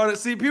glad you brought it.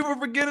 See, people are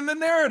forgetting the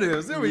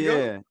narratives. There we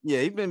go.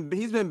 Yeah,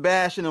 he's been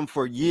bashing them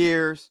for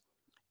years.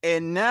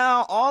 And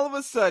now all of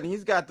a sudden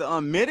he's got the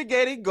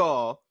unmitigated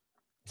gall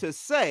to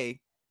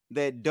say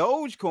that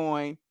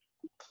Dogecoin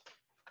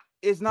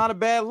is not a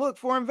bad look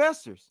for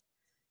investors.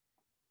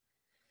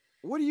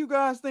 What do you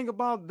guys think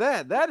about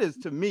that? That is,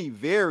 to me,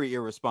 very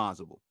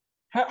irresponsible.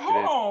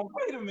 Hold on,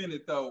 wait a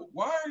minute though.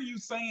 Why are you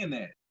saying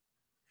that?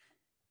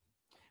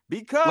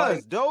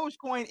 Because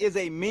Dogecoin is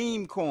a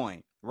meme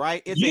coin,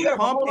 right? It's a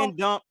pump and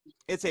dump.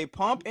 It's a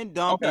pump and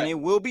dump, and it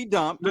will be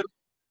dumped.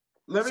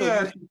 Let me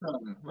ask you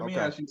something. Let me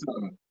ask you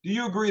something. Do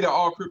you agree that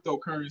all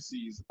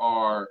cryptocurrencies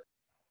are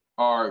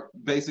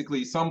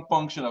basically some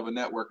function of a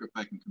network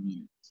effect in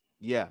communities?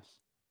 Yes.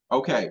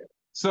 Okay.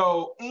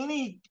 So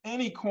any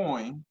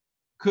coin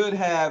could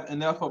have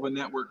enough of a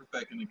network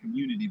effect in the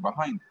community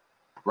behind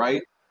it,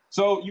 right?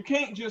 So you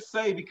can't just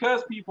say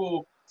because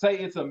people say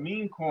it's a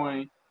meme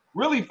coin,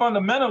 really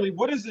fundamentally,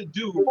 what does it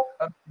do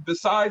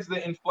besides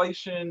the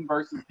inflation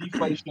versus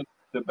deflation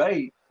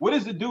debate? What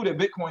does it do that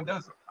Bitcoin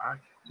doesn't?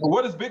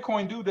 What does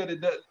Bitcoin do that it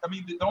does? I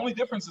mean, the only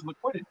difference is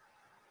liquidity.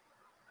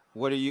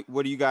 What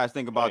do you guys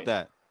think about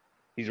that?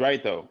 He's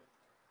right though.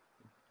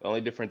 The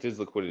only difference is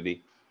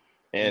liquidity,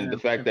 and the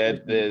fact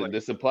that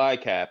the supply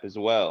cap as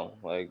well.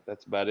 Like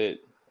that's about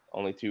it.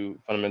 Only two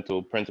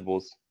fundamental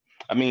principles.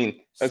 I mean,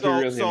 let's be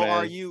real here,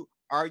 man.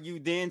 Are you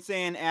then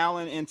saying,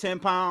 Alan and 10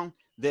 Pound,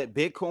 that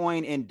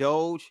Bitcoin and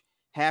Doge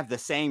have the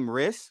same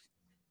risk?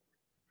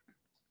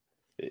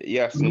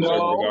 Yes, in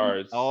certain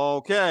regards.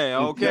 Okay.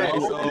 In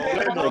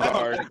certain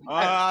regards.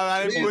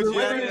 I didn't put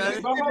you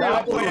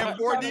I'm playing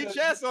 4D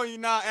chess on you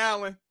now,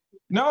 Alan.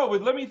 No,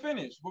 but let me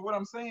finish. But what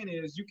I'm saying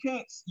is you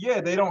can't,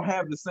 they don't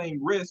have the same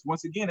risk.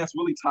 Once again, that's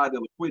really tied to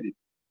liquidity.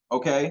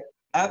 Okay.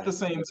 At the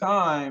same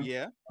time,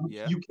 you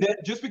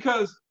just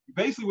because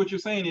basically what you're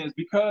saying is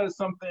because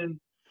something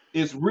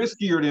is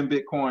riskier than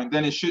Bitcoin,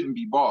 then it shouldn't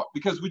be bought.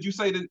 Because would you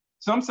say that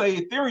some say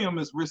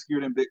Ethereum is riskier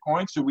than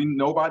Bitcoin? Should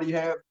nobody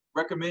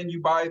recommend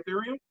you buy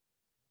Ethereum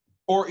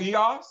or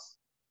EOS?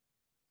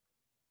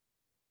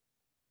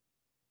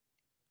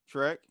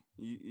 Trekk,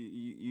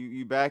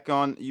 you back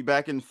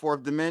in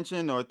fourth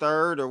dimension or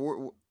third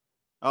or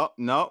oh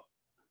no,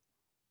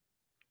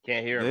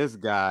 can't hear him. This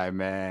guy,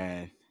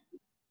 man.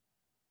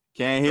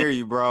 Can't hear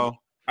you, bro. All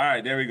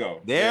right, there we go.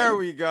 There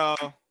we go.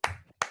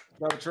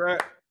 What's up,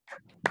 Trekk?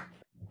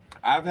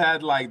 I've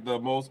had like the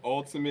most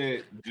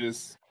ultimate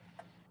just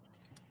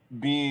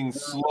being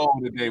slow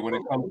today when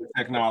it comes to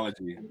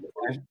technology.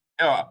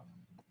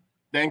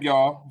 Thank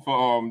y'all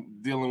for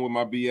dealing with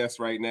my BS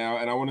right now.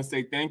 And I want to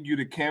say thank you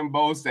to Ken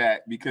Bosat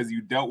because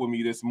you dealt with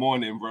me this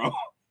morning, bro.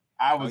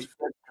 I was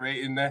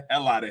frustrating the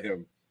hell out of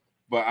him.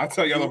 But I'll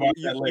tell y'all about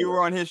that later. You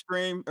were on his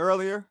stream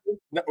earlier?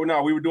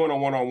 No, we were doing a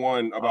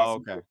one-on-one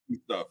about some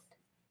stuff.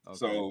 Okay.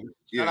 So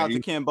shout out to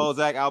Ken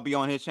Bozak. I'll be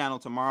on his channel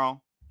tomorrow.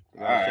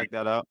 Check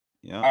that out.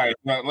 Yeah. All right.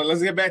 Now,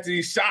 let's get back to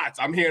these shots.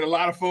 I'm hearing a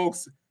lot of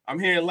folks. I'm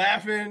hearing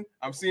laughing.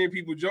 I'm seeing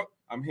people joke.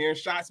 I'm hearing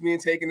shots being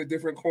taken to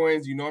different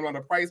coins. You know, I'm not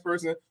a price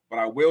person, but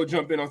I will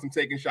jump in on some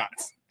taking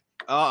shots.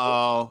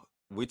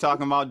 We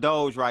talking about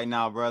Doge right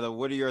now, brother.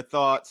 What are your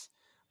thoughts?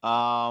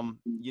 Now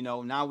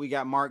we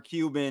got Mark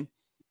Cuban.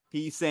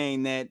 He's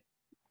saying that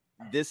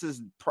this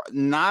is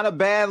not a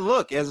bad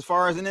look as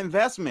far as an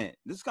investment.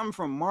 This is coming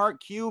from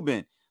Mark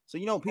Cuban. So,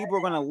 people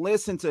are going to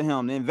listen to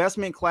him. The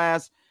investment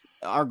class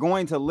are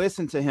going to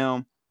listen to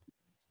him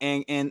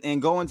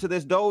and go into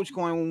this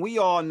Dogecoin when we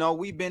all know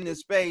we've been in this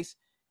space.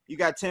 You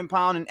got 10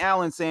 Pound and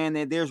Allen saying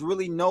that there's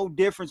really no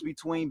difference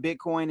between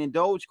Bitcoin and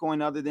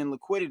Dogecoin other than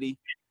liquidity.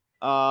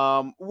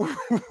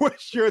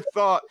 What's your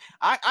thought?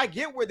 I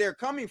get where they're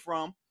coming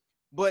from,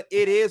 but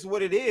it is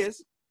what it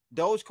is.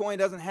 Dogecoin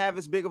doesn't have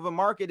as big of a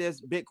market as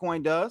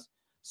Bitcoin does.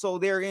 So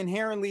there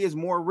inherently is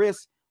more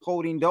risk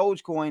holding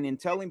Dogecoin, and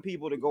telling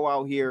people to go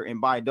out here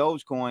and buy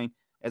Dogecoin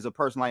as a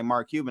person like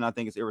Mark Cuban, I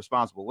think it's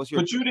irresponsible. What's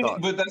your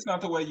thought? But that's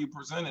not the way you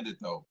presented it,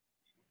 though.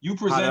 You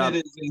presented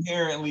it as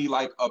inherently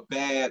like a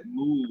bad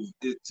move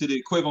to the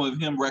equivalent of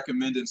him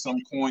recommending some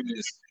coin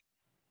that's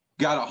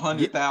got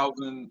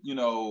 100,000,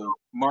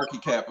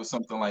 market cap or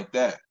something like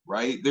that,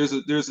 right? There's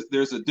a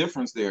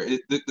difference there.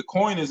 The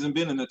coin hasn't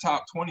been in the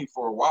top 20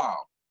 for a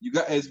while.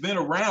 It's been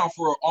around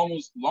for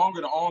almost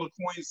longer than all the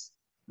coins.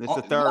 It's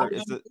the third.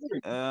 It's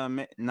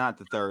not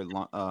the third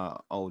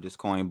oldest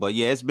coin, but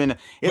yeah, it's been.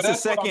 It's the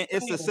second.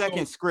 It's the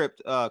second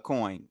script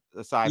coin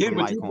aside from Litecoin.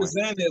 Yeah, but you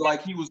presented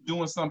like he was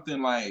doing something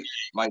like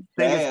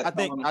bad.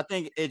 I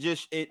think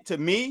it to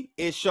me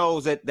it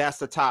shows that that's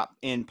the top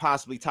and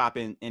possibly top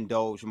in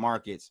Doge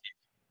markets.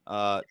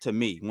 To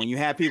me, when you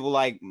have people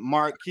like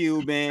Mark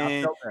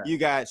Cuban, you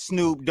got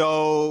Snoop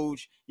Dogg,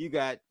 you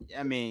got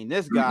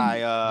this guy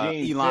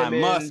Elon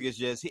Musk is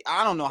just.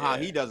 I don't know how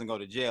he doesn't go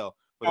to jail.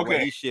 But the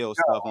way he shills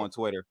stuff on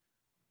Twitter.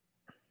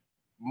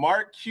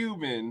 Mark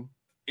Cuban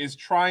is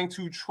trying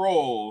to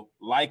troll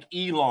like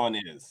Elon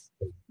is.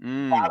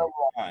 Bottom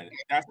line.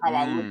 That's how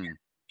I look at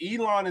it.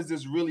 Elon is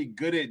just really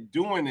good at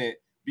doing it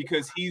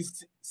because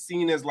he's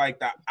seen as like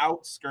the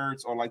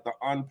outskirts or like the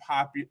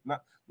unpopular.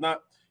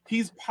 Not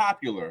he's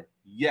popular,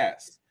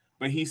 yes,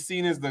 but he's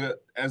seen as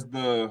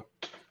the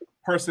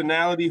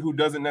personality who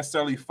doesn't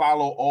necessarily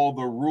follow all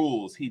the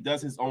rules. He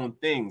does his own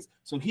things.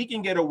 So he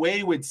can get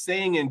away with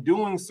saying and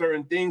doing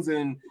certain things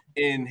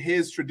in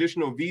his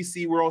traditional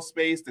VC world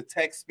space, the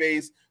tech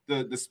space,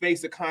 the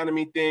space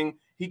economy thing.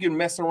 He can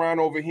mess around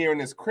over here in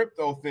this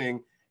crypto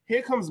thing.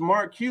 Here comes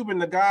Mark Cuban,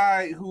 the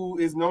guy who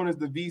is known as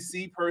the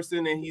VC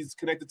person, and he's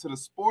connected to the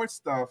sports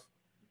stuff.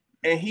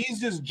 And he's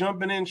just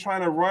jumping in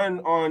trying to run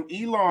on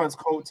Elon's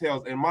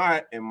coattails, in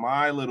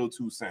my little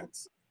 2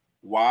 cents.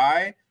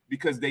 Why?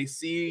 Because they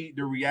see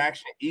the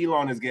reaction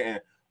Elon is getting.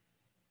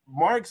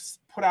 Mark's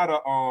put out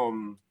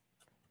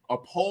a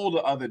poll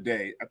the other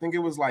day. I think it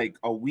was like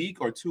a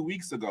week or 2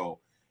 weeks ago.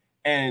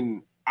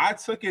 And I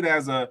took it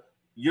as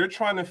you're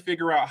trying to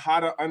figure out how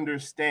to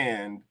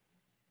understand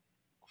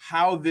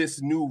how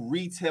this new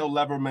retail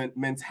level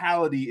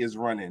mentality is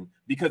running,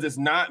 because it's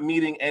not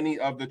meeting any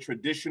of the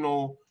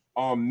traditional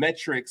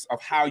metrics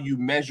of how you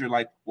measure,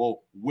 like,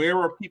 well, where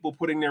are people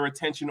putting their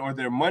attention or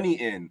their money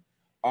in?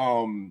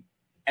 And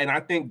I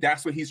think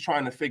that's what he's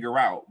trying to figure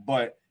out.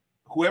 But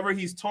whoever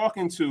he's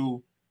talking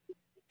to,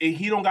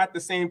 he don't got the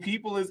same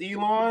people as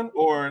Elon,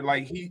 or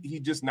like he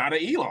just not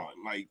an Elon.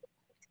 Like,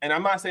 and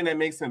I'm not saying that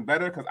makes him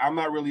better, because I'm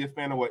not really a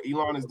fan of what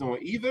Elon is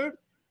doing either.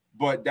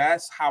 But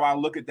that's how I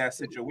look at that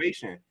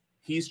situation.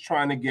 He's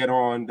trying to get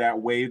on that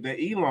wave that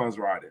Elon's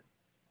riding.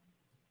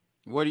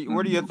 What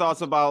are your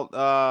thoughts about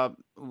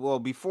well,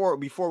 before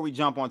we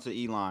jump onto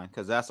Elon,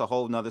 because that's a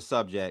whole nother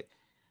subject,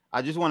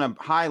 I just want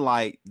to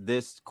highlight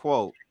this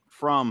quote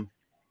from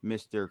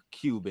Mr.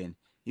 Cuban.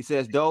 He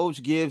says,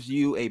 Doge gives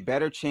you a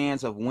better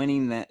chance of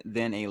winning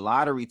than a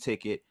lottery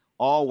ticket,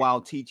 all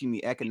while teaching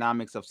the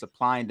economics of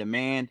supply and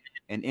demand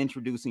and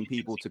introducing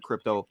people to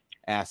crypto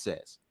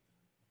assets.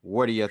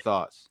 What are your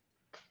thoughts?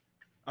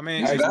 I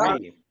mean,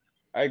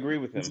 I agree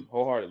with him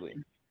wholeheartedly.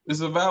 It's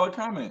a valid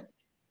comment.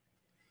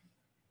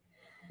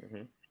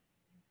 Mm-hmm.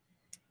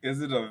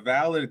 Is it a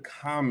valid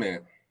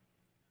comment?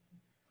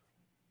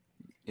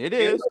 It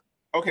is.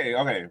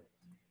 Okay.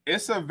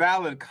 It's a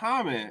valid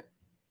comment,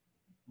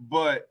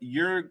 but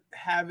you're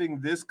having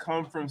this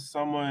come from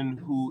someone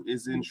who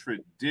is in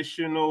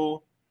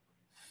traditional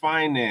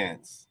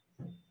finance.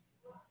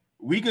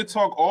 We could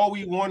talk all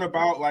we want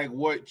about like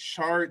what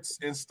charts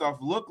and stuff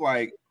look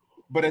like,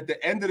 but at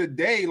the end of the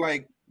day,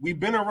 like, we've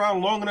been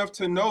around long enough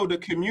to know the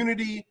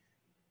community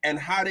and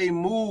how they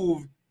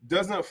move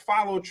doesn't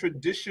follow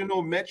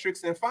traditional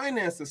metrics and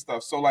finance and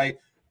stuff. So like,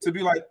 to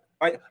be like,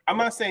 I'm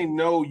not saying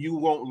no, you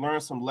won't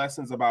learn some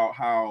lessons about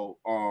how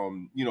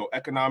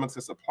economics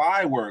and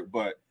supply work,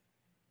 but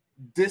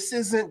this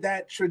isn't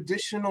that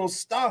traditional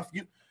stuff.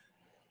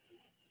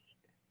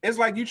 It's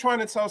like you trying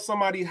to tell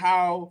somebody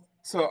how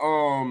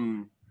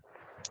to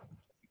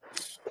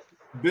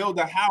build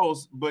a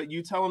house, but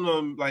you telling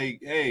them like,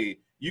 hey,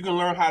 you can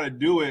learn how to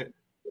do it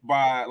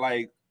by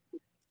like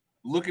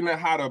looking at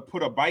how to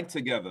put a bike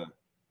together.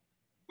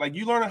 Like,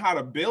 you learn how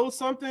to build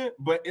something,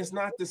 but it's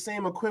not the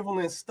same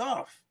equivalent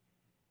stuff.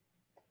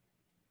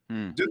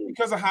 Just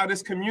because of how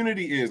this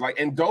community is, like,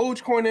 and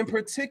Dogecoin in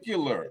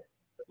particular.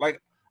 Like,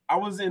 I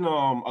was in a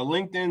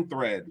LinkedIn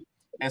thread,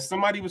 and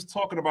somebody was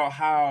talking about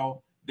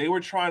how they were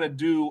trying to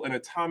do an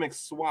atomic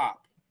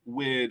swap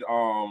with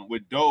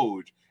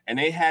Doge, and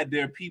they had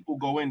their people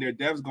go in, their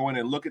devs go in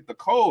and look at the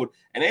code,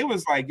 and they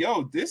was like,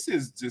 yo, this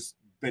is just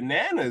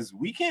bananas.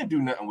 We can't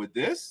do nothing with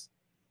this.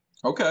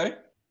 Okay.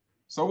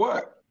 So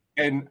what?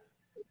 And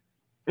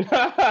so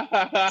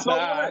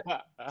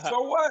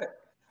what?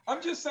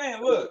 I'm just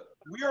saying, look,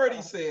 we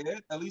already said,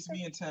 at least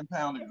me and 10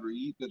 Pound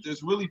agreed, that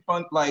there's really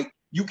fun, like,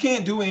 you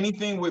can't do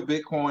anything with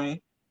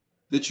Bitcoin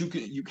that you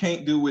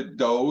can't do with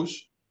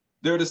Doge.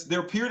 They're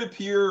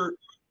peer-to-peer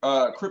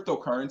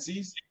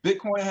cryptocurrencies.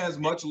 Bitcoin has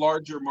much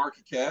larger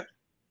market cap,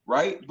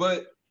 right?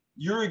 But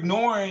you're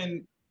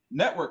ignoring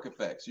network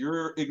effects.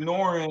 You're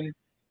ignoring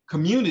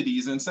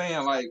communities and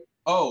saying like,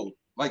 oh,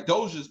 like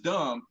Doge is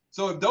dumb.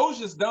 So if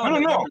Doge is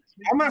dumb, no.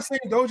 I'm not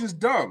saying Doge is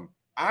dumb.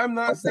 I'm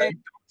not saying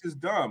Doge is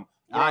dumb.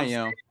 What I'm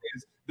saying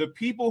is the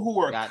people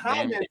who are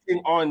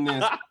commenting on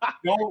this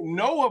don't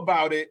know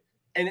about it,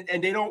 and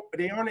they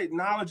aren't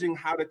acknowledging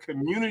how the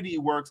community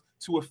works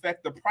to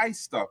affect the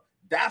price stuff.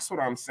 That's what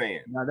I'm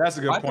saying. Now, that's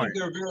a good point. I think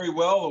they're very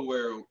well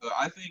aware.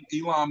 I think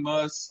Elon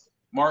Musk,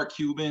 Mark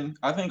Cuban,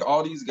 I think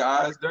all these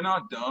guys, they're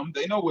not dumb.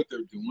 They know what they're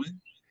doing.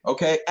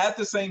 Okay. At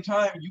the same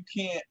time, you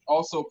can't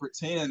also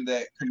pretend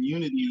that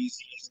communities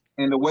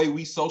and the way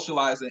we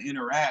socialize and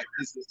interact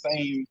is the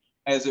same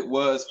as it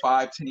was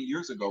 5-10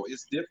 years ago.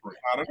 It's different.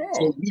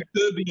 So we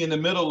could be in the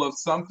middle of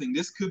something.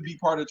 This could be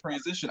part of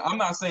transition. I'm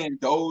not saying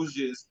Doge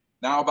is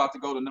now about to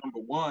go to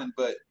 #1,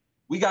 but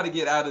we got to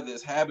get out of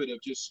this habit of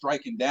just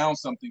striking down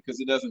something because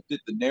it doesn't fit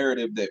the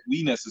narrative that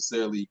we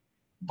necessarily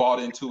bought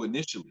into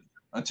initially.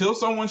 Until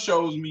someone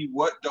shows me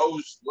what's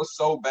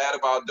so bad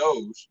about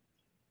Doge,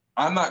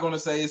 I'm not going to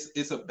say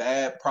it's a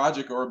bad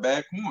project or a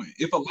bad coin.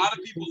 If a lot of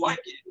people like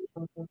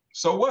it,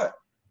 so what?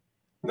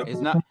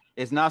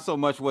 It's not so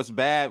much what's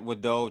bad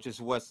with Doge,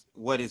 it's what's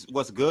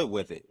good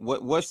with it.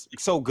 What's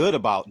so good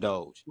about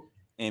Doge?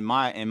 in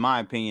my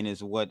opinion,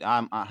 is what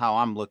how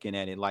I'm looking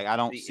at it. Like, I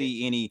don't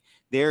see any.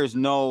 There's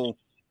no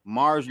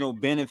marginal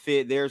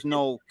benefit. There's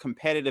no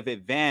competitive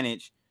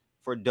advantage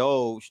for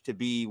Doge to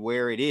be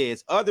where it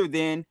is, other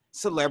than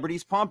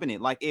celebrities pumping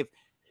it. Like,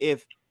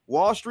 if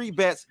Wall Street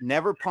Bets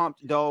never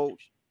pumped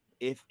Doge,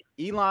 if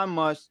Elon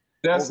Musk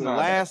over the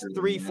last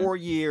 3-4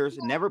 years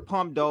never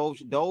pumped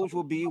Doge, Doge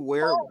will be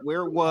where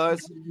it was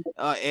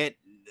at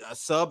a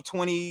sub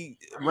 20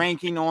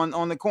 ranking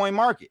on the coin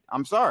market.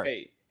 I'm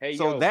sorry. Hey,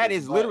 so that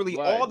is literally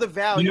all the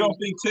value. You don't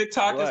think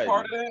TikTok is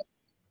part of that?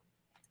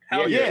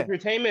 Hell yeah,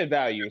 entertainment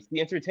value. It's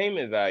the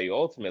entertainment value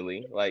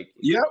ultimately. Like,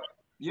 yep,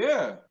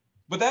 yeah.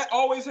 But that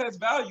always has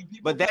value.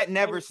 People, but that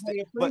never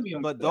stick.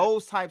 But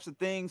those types of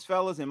things,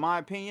 fellas, in my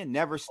opinion,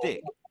 never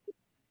stick.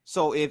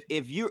 So if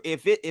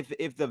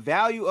the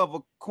value of a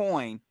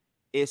coin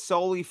is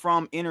solely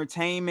from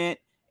entertainment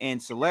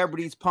and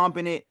celebrities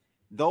pumping it,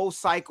 those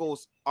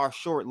cycles are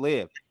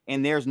short-lived,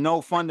 and there's no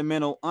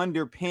fundamental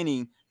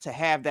underpinning to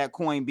have that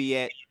coin be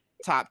at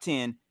top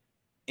 10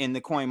 in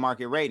the coin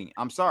market rating.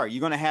 I'm sorry,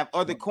 you're going to have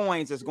other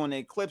coins that's going to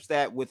eclipse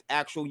that with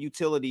actual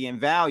utility and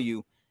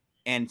value.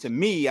 And to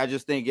me, I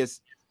just think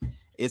it's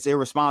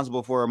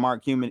irresponsible for a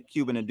Mark Cuban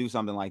to do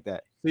something like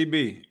that.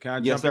 CB, can I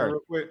jump in real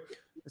quick?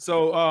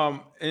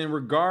 So in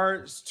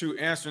regards to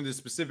answering this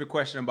specific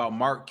question about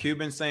Mark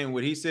Cuban saying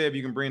what he said, if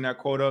you can bring that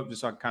quote up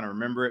just so I can kind of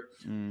remember it.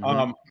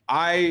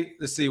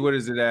 Let's see, what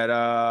is it at?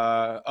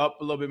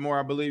 Up a little bit more,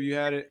 I believe you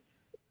had it.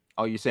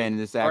 Oh, you're saying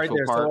this actual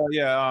part? So,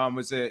 yeah,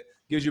 it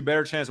gives you a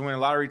better chance to win a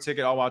lottery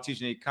ticket, all while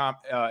teaching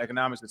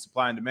economics and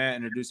supply and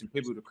demand, introducing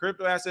people to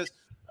crypto assets.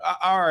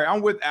 All right,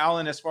 I'm with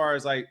Alan as far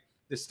as like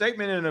the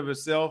statement in and of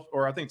itself,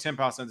 or I think 10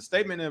 pounds. The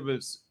statement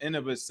in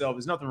of itself,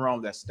 there's nothing wrong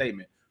with that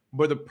statement.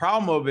 But the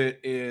problem of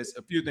it is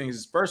a few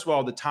things. First of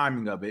all, the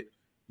timing of it.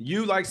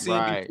 You, like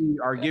CNBC,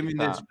 are giving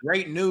this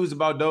great news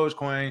about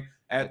Dogecoin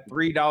at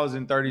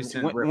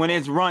 $3.30 when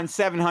it's run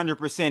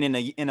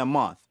 700% in a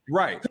month.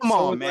 Right. Come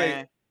on, man.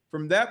 Like,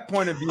 from that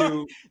point of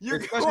view,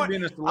 especially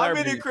being a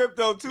celebrity, I'm in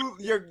crypto too.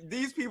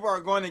 These people are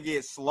going to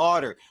get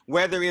slaughtered.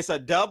 Whether it's a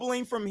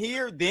doubling from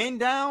here, then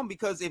down,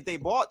 because if they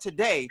bought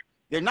today,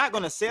 they're not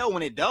going to sell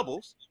when it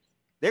doubles.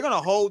 They're going to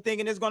hold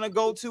thinking it's going to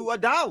go to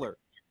 $1.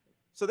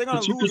 So they're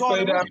going to lose all.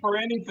 You could say that for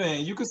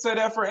anything. You could say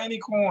that for any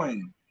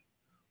coin.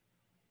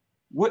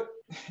 What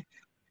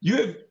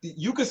you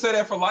could say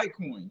that for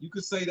Litecoin. You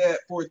could say that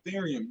for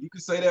Ethereum. You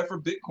could say that for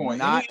Bitcoin.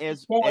 Not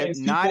as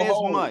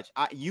much.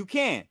 You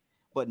can,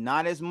 but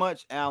not as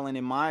much, Alan,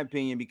 in my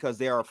opinion, because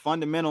there are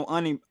fundamental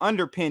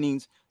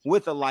underpinnings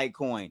with a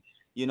Litecoin.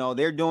 You know,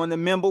 they're doing the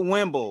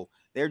Mimble-Wimble.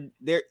 They're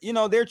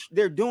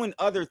doing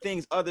other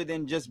things other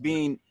than just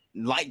being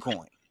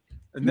Litecoin.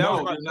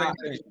 No, they're not.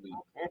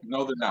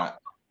 No, they're not.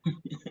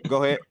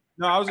 Go ahead.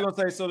 No, I was going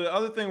to say, so the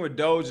other thing with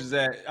Doge is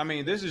that, I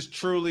mean, Doge is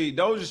truly,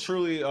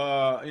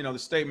 the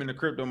statement in the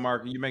crypto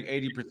market, you make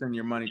 80% of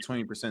your money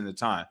 20% of the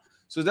time.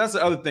 So that's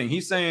the other thing.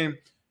 He's saying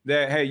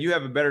that, hey, you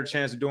have a better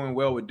chance of doing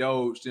well with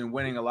Doge than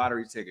winning a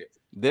lottery ticket.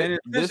 This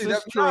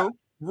is true.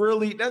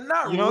 That's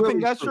not. You don't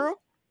think that's true?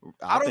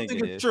 I don't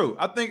think it's true.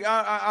 I think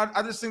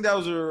I just think that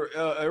was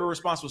a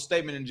irresponsible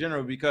statement in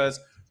general, because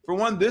for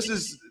one, this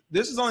is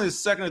only the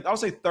second, I would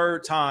say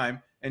third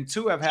time, and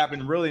two have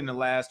happened really in the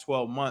last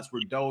 12 months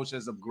where Doge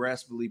has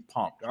aggressively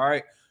pumped. All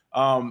right.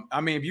 I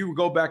mean, if you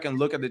go back and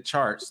look at the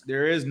charts,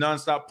 there is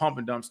nonstop pump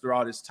and dumps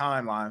throughout this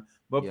timeline.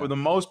 But for the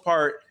most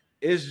part,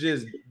 it's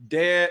just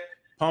dead,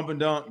 pump and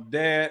dump,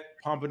 dead,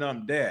 pump and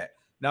dump, dead.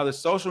 Now, the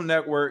social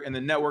network and the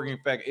networking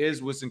effect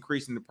is what's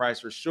increasing the price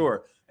for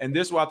sure. And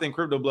this is what I think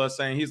Crypto Blood's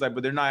saying. He's like,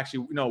 but they're not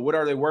actually, what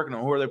are they working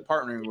on? Who are they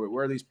partnering with?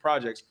 Where are these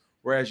projects?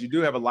 Whereas you do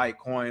have a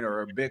Litecoin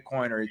or a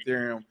Bitcoin or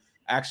Ethereum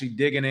actually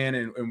digging in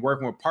and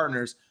working with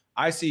partners.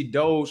 I see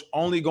Doge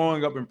only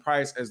going up in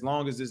price as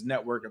long as this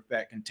network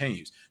effect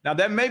continues. Now,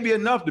 that may be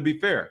enough, to be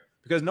fair,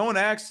 because no one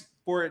asked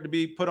for it to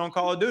be put on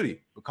Call of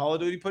Duty, but Call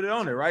of Duty put it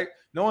on there, right?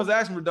 No one's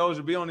asking for Doge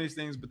to be on these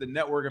things, but the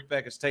network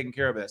effect is taking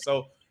care of that.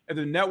 So if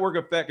the network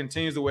effect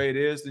continues the way it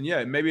is, then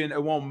yeah, maybe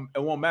it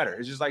won't matter.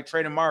 It's just like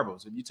trading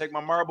marbles. If you take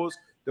my marbles,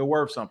 they're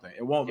worth something.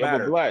 It won't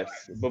matter. But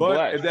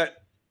if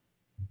that,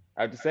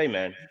 I have to say,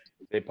 man,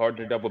 they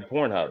partnered up with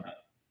Pornhub.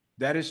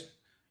 That is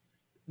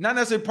not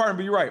necessarily partner,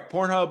 but you're right.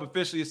 Pornhub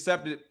officially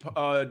accepted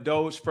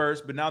Doge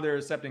first, but now they're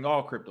accepting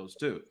all cryptos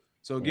too.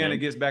 So again, it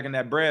gets back in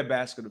that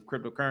breadbasket of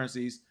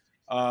cryptocurrencies.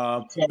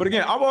 But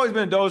again, I've always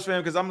been a Doge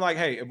fan because I'm like,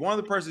 hey, if one of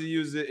the persons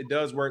uses it, it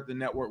does work, the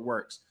network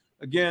works.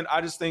 Again,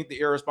 I just think the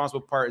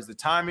irresponsible part is the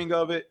timing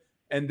of it.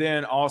 And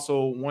then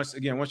also, once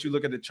you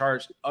look at the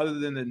charts, other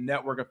than the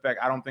network effect,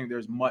 I don't think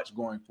there's much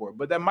going for it.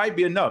 But that might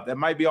be enough. That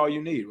might be all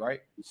you need,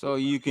 right? So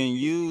you can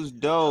use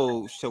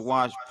Doge to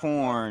watch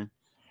porn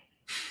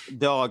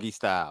doggy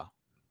style.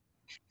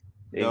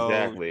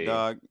 Exactly.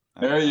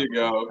 There you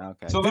go.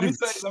 Okay. So let me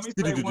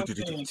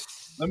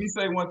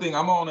say one thing.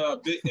 I'm on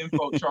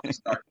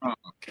bitinfocharts.com.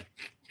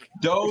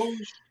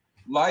 Doge,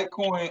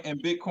 Litecoin,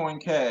 and Bitcoin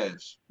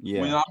Cash.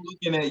 Yeah. When I'm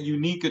looking at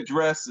unique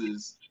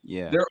addresses,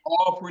 they're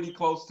all pretty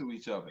close to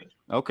each other.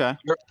 Okay.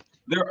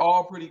 they're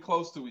all pretty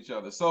close to each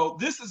other. So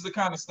this is the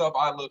kind of stuff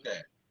I look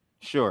at.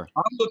 Sure.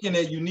 I'm looking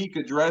at unique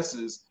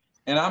addresses,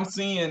 and I'm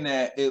seeing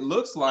that it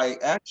looks like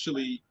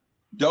actually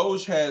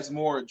Doge has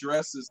more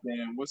addresses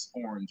than what's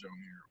orange on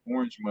here.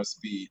 Orange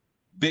must be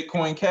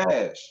Bitcoin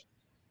Cash.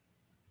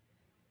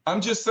 I'm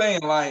just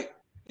saying, like,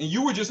 and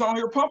you were just on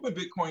here pumping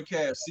Bitcoin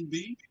Cash,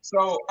 CB.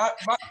 So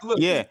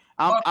listen,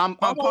 I'm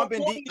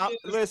pumping.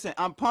 Listen,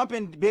 I'm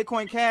pumping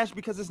Bitcoin Cash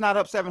because it's not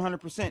up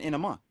 700% in a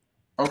month.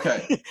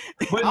 Okay,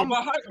 I'm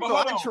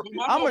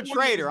a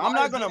trader. I'm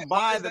not gonna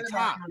buy the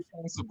top.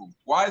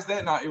 Why is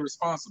that not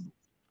irresponsible?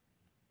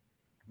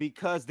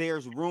 Because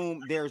there's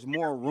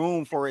more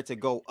room for it to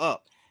go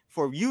up.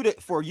 For you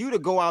to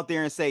go out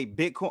there and say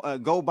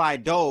Bitcoin, go buy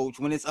Doge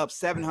when it's up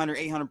 700,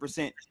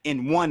 800%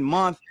 in 1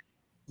 month.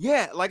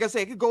 Yeah, like I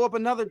said, it could go up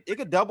it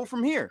could double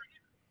from here.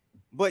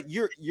 But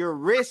your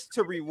risk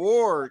to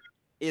reward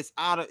is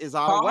out of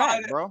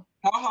whack, bro.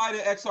 How high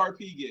did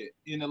XRP get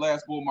in the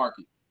last bull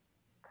market?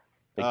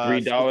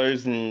 Like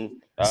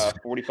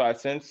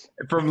 $3.45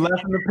 from less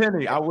than a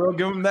penny. I will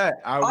give him that.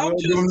 I'm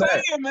just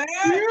saying, man.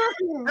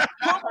 Come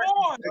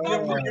on,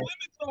 stop putting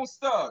limits on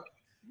stuff.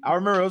 I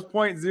remember it was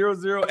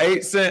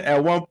 0.008 cent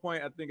at one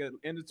point. I think at the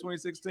end of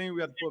 2016,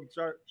 we had to pull up the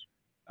chart.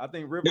 I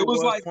think Ripple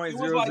was like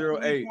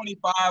 0.008.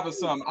 25 or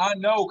something. I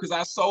know because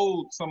I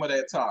sold some of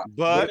that top.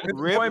 But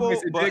Ripple,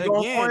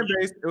 again,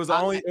 it was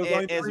only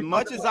as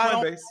much as I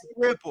don't like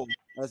Ripple,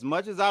 as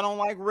much as I don't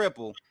like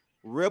Ripple.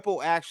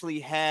 Ripple actually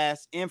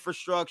has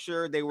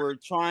infrastructure. They were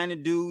trying to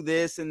do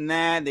this and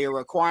that. They were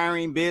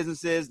acquiring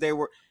businesses. They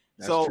were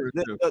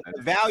the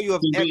value of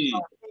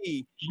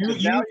XRP.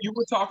 You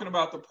were talking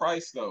about the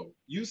price though.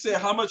 You said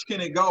how much can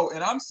it go,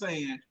 and I'm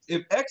saying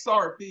if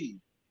XRP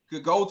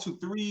could go to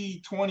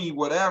 320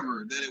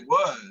 whatever that it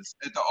was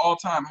at the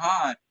all-time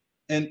high,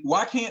 and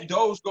why can't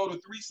Doge go to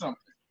 3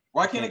 something?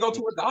 Why can't it go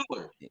to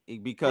 $1?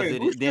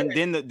 Because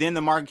then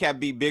the market cap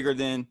be bigger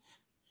than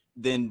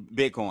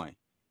Bitcoin.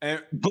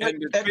 But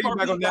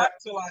XRP got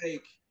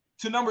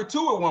to number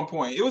 2 at one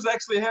point. It was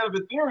actually ahead of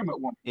Ethereum at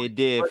one point. It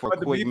did for a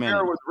quick minute.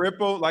 Fair with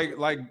Ripple, like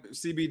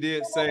CB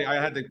did say, I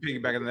had to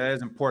piggyback on that. That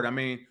is important. I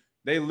mean,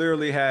 they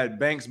literally had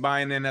banks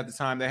buying in at the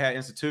time. They had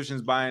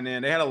institutions buying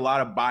in. They had a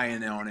lot of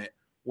buy-in on it.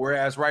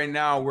 Whereas right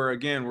now,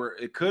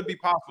 it could be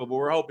possible, but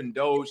we're hoping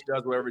Doge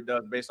does whatever it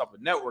does based off a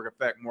network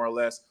effect, more or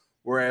less.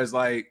 Whereas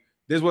like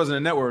this wasn't a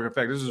network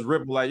effect. This was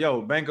Ripple, like,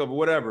 yo, bank up or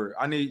whatever.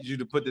 I need you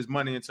to put this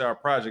money into our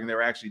project, and they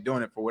were actually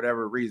doing it for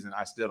whatever reason.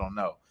 I still don't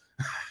know.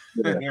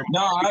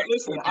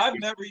 Listen, I've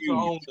never even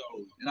owned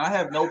Doge, and I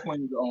have no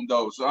plans to own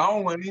Doge. So I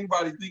don't want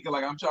anybody thinking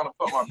like I'm trying to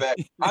fuck my back.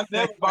 I've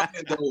never bought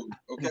that Doge.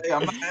 Okay,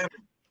 I'm not having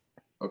it.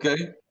 Okay.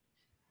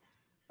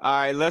 All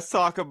right, let's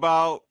talk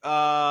about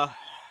Elon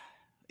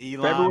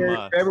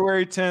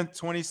February 10th,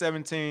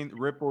 2017.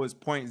 Ripple is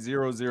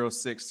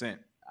 0.006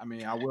 cent. I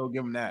mean, I will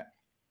give him that.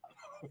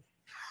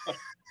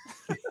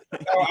 I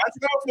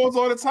tell folks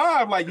all the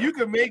time, like, you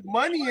can make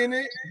money in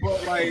it,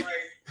 but like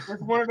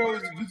it's one of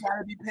those you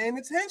gotta be paying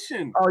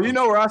attention. Oh, you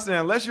know where I stand.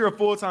 Unless you're a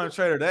full-time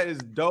trader, that is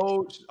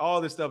Doge.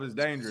 All this stuff is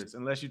dangerous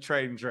unless you're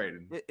trading.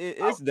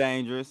 It's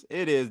dangerous.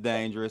 It is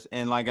dangerous.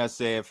 And like I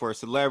said, for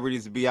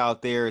celebrities to be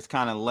out there, it's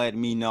kind of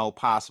letting me know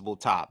possible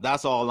top.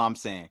 That's all I'm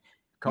saying.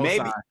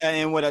 Maybe,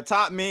 and what a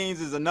top means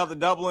is another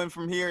doubling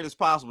from here. It's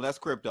possible. That's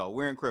crypto.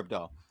 We're in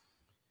crypto.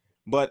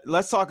 But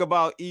let's talk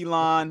about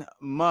Elon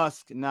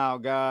Musk now,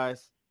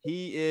 guys.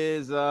 He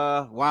is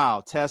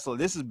wow, Tesla.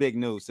 This is big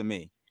news to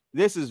me.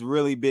 This is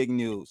really big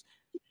news.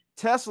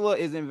 Tesla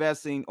is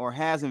investing or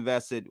has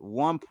invested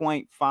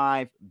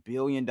 $1.5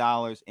 billion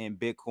in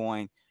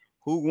Bitcoin.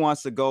 Who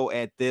wants to go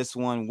at this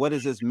one? What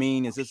does this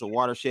mean? Is this a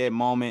watershed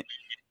moment?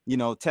 You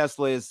know,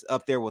 Tesla is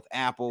up there with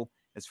Apple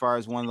as far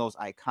as one of those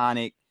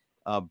iconic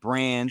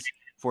brands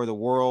for the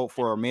world,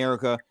 for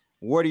America.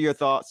 What are your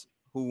thoughts?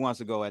 Who wants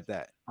to go at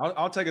that?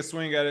 I'll take a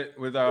swing at it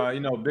with,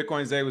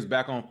 Bitcoin Zay was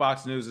back on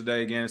Fox News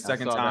today again,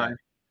 second time.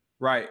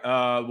 Right.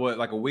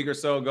 Like a week or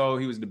so ago,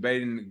 he was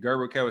debating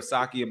Gerber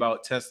Kawasaki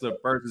about Tesla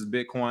versus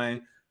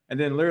Bitcoin. And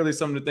then literally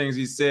some of the things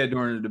he said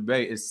during the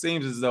debate, it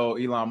seems as though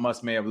Elon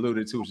Musk may have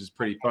alluded to, which is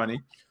pretty funny.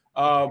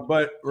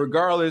 But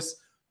regardless,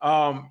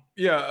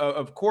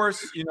 of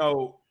course,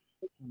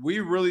 we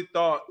really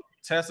thought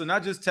Tesla,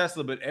 not just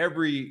Tesla, but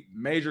every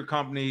major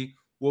company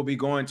will be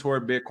going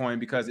toward Bitcoin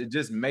because it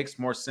just makes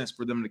more sense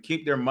for them to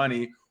keep their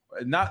money,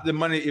 not the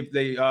money if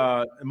they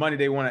money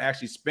they want to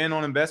actually spend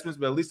on investments,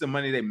 but at least the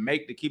money they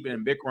make to keep it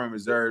in Bitcoin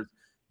reserves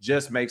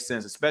just makes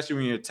sense, especially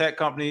when you're a tech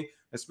company,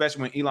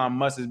 especially when Elon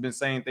Musk has been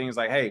saying things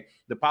like, hey,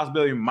 the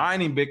possibility of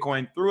mining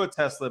Bitcoin through a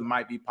Tesla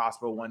might be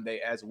possible one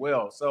day as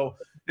well. So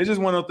it's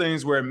just one of those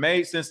things where it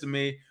made sense to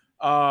me.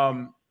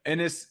 And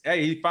it's,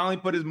 hey, he finally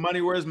put his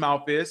money where his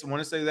mouth is. I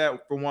want to say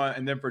that for one.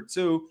 And then for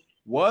two,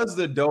 was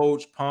the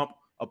Doge pump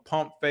a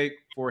pump fake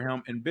for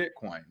him in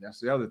Bitcoin?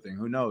 That's the other thing.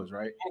 Who knows,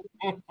 right?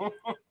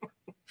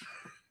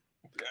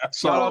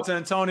 Shout out to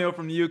Antonio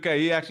from the UK.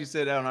 He actually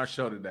said that on our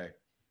show today.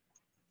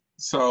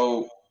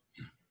 So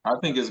I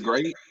think it's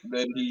great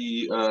that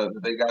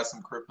they got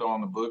some crypto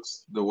on the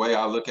books. The way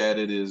I look at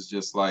it is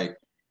just like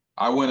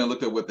I went and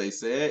looked at what they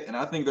said, and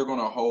I think they're going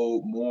to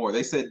hold more.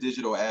 They said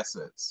digital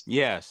assets.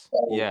 Yes,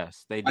 So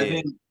yes, they did. I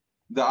think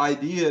the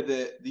idea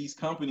that these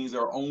companies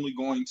are only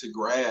going to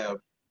grab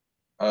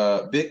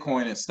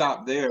Bitcoin and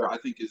stop there, I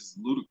think is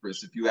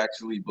ludicrous if you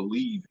actually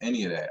believe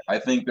any of that. I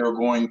think they're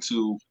going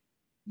to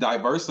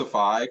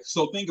diversify.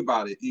 So think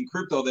about it. In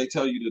crypto, they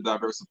tell you to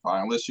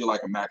diversify unless you're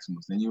like a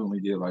maximalist, then you only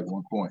get like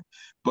one coin.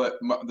 But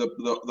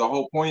the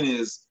whole point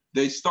is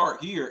they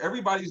start here.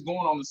 Everybody's going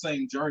on the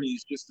same journey.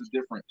 It's just a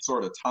different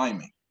sort of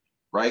timing,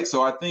 right?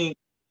 So I think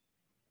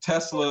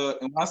Tesla,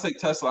 and when I say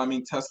Tesla, I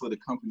mean Tesla, the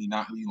company,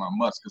 not Elon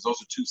Musk, because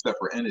those are two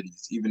separate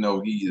entities, even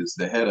though he is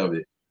the head of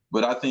it.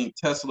 But I think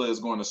Tesla is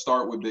going to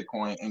start with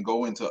Bitcoin and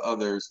go into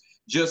others,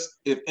 just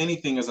if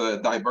anything, as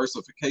a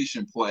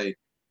diversification play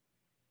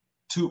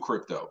to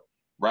crypto,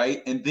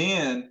 right? And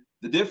then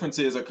the difference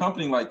is a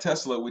company like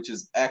Tesla, which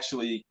is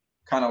actually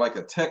kind of like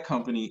a tech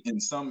company in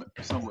some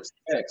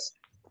respects,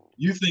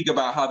 you think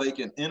about how they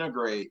can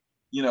integrate,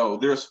 you know,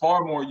 there's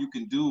far more you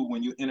can do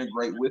when you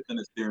integrate with an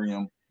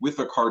Ethereum, with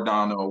a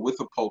Cardano, with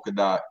a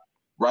Polkadot,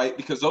 right?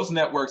 Because those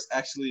networks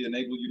actually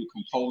enable you to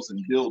compose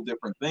and build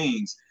different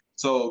things.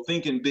 So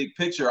thinking big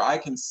picture, I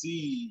can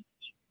see,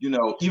 you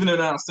know, even though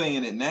they're not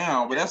saying it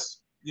now, but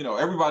that's, you know,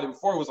 everybody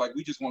before was like,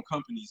 we just want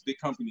companies, big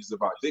companies to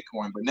buy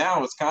Bitcoin. But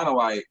now it's kind of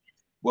like,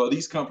 well,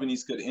 these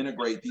companies could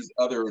integrate these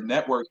other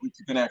networks which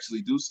you can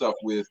actually do stuff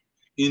with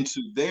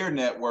into their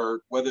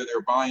network, whether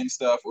they're buying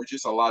stuff or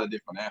just a lot of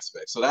different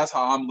aspects. So that's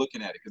how I'm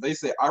looking at it. Because they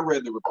said, I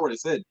read the report, it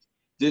said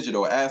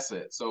digital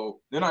assets. So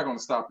they're not going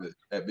to stop it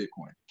at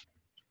Bitcoin.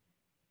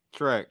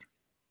 Trekk.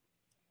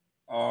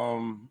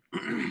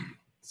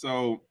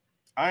 So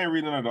I ain't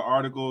reading none of the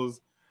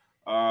articles.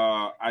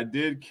 I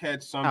did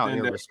catch something.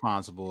 How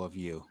irresponsible of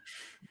you.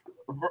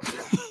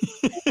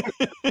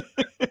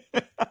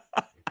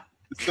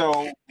 So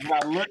when I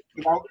looked,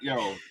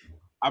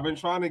 I've been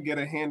trying to get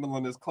a handle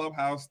on this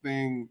Clubhouse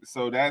thing,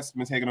 so that's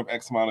been taking up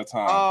X amount of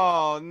time.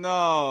 Oh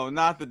no,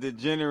 not the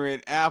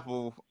degenerate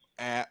Apple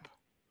app.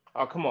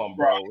 Oh, come on,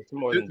 bro. It's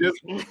more than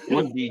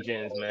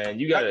DJs, man.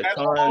 You got a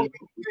ton.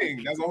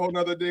 That's a whole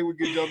nother thing we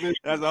can jump in.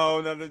 That's a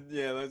whole nother,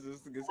 yeah, let's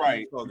just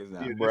right. focus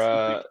now. Yeah,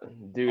 bruh,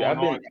 dude, I've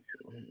been,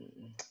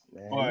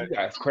 man, you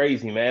guys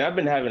crazy, man. I've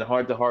been having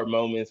heart-to-heart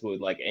moments with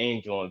like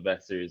angel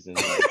investors and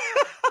like,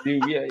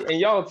 dude, yeah, and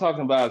y'all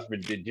talking about us for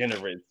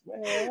degenerates,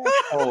 man.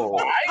 Oh,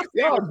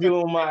 y'all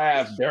doing my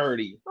app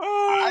dirty.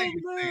 I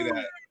didn't say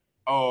that.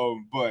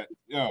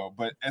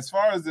 But as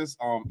far as this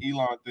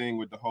Elon thing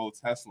with the whole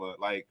Tesla,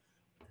 like,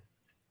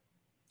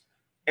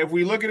 if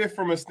we look at it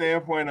from a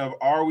standpoint of,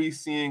 are we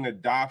seeing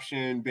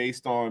adoption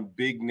based on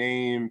big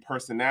name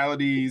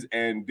personalities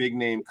and big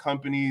name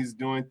companies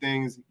doing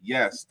things?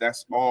 Yes,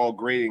 that's all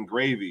great and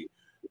gravy.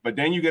 But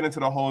then you get into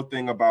the whole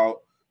thing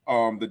about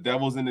the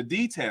devil's in the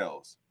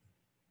details.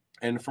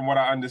 And from what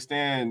I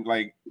understand,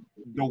 like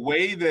the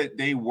way that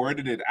they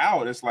worded it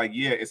out, it's like,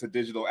 yeah, it's a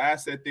digital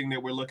asset thing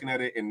that we're looking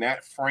at it in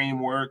that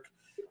framework.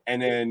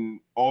 And then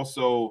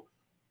also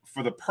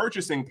for the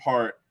purchasing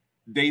part,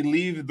 they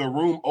leave the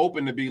room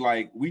open to be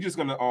like, we just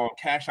gonna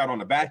cash out on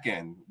the back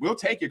end. We'll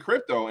take your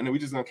crypto and then we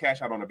just gonna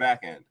cash out on the back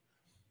end.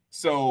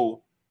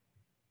 So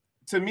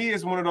to me,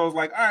 it's one of those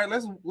like, all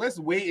right, let's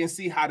wait and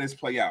see how this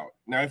play out.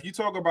 Now, if you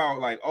talk about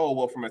like, oh,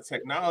 well, from a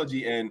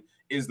technology end,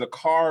 is the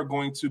car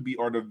going to be,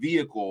 or the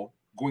vehicle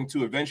going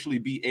to eventually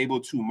be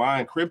able to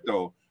mine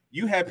crypto?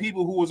 You have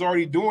people who was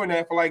already doing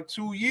that for like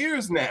 2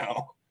 years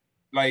now,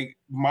 like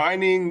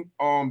mining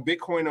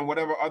Bitcoin and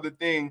whatever other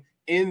thing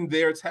in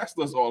their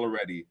Teslas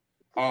already.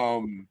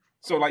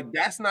 So like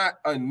that's not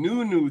a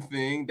new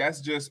thing.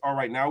 That's just, all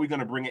right, now we're going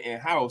to bring it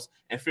in-house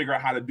and figure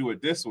out how to do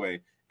it this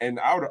way. And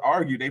I would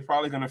argue they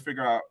probably going to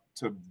figure out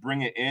to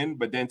bring it in,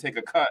 but then take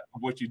a cut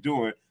of what you're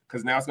doing,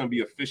 because now it's going to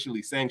be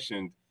officially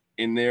sanctioned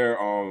in their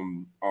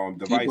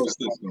devices.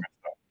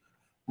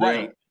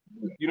 Right.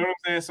 You know what I'm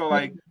saying? So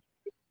like,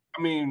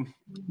 I mean,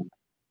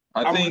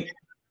 I think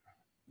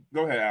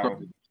go ahead,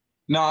 Alan.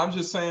 No, I'm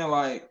just saying,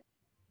 like,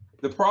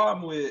 the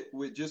problem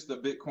with just the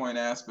Bitcoin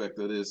aspect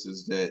of this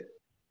is that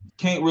you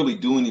can't really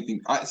do anything.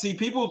 I see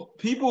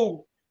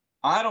people,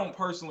 I don't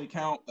personally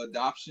count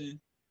adoption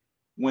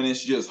when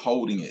it's just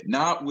holding it,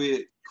 not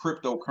with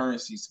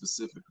cryptocurrency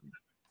specifically,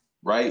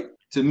 right?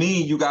 To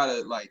me, you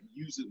gotta like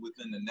use it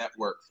within the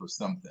network for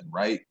something,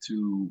 right?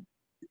 To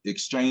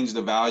exchange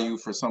the value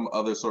for some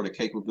other sort of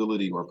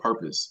capability or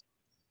purpose.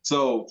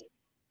 So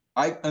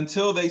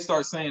until they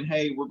start saying,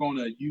 hey, we're going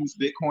to use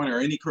Bitcoin or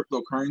any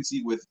cryptocurrency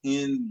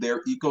within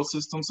their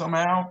ecosystem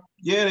somehow,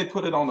 yeah, they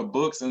put it on the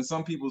books, and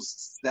some people,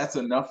 that's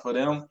enough for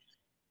them.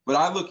 But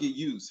I look at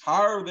use.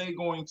 How are they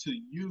going to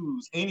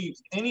use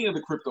any of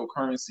the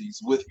cryptocurrencies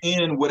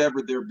within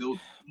whatever they're building?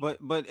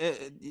 But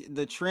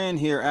the trend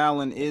here,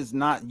 Alan, is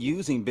not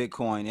using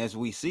Bitcoin. As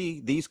we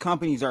see, these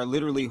companies are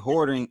literally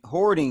hoarding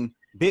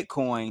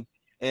Bitcoin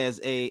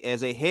as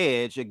a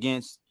hedge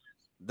against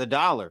the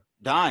dollar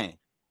dying.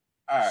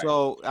 Right.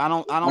 So I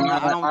don't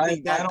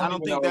think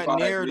that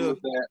narrative.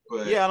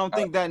 I don't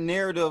think that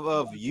narrative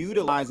of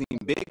utilizing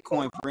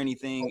Bitcoin for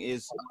anything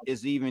is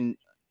even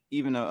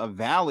even a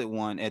valid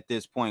one at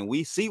this point.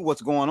 We see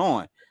what's going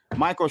on.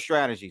 Micro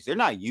strategies, they're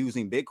not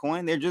using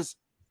Bitcoin, they're just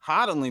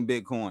hodling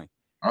Bitcoin.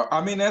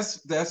 I mean,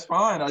 that's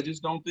fine. I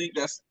just don't think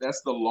that's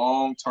the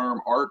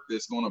long-term arc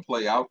that's going to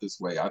play out this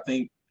way. I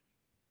think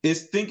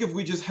if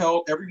we just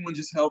everyone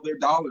just held their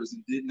dollars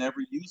and didn't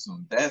ever use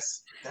them.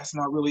 That's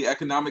not really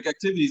economic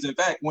activities. In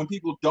fact, when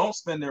people don't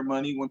spend their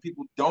money, when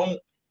people don't,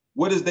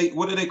 what do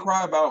they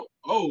cry about?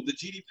 Oh, the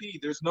GDP,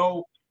 there's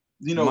no,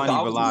 money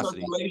dollars velocity.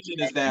 in circulation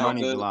is down.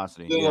 Money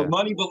velocity. The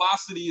money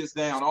velocity is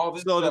down. All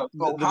this stuff.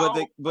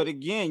 But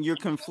again, you're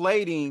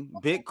conflating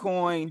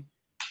Bitcoin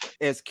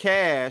as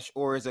cash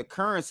or as a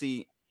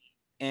currency,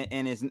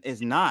 and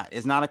it's not.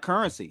 It's not a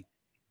currency.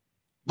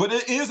 But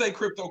it is a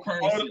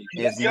cryptocurrency.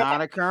 It's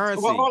not a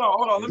currency. Well,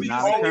 hold on. Let me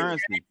just say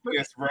currency.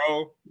 Yes,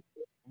 bro.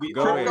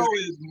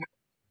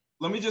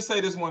 Let me just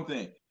say this one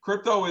thing.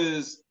 Crypto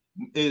is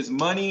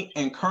money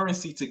and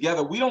currency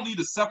together. We don't need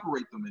to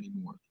separate them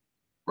anymore,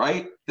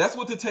 right? That's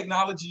what the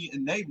technology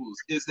enables,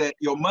 is that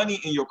your money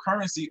and your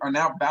currency are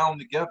now bound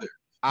together.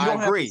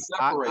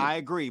 I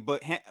agree.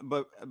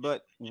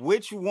 But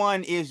which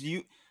one is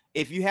you?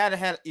 If you had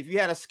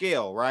a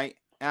scale, right,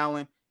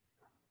 Alan?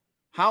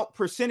 How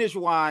percentage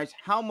wise,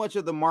 how much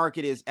of the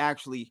market is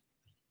actually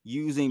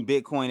using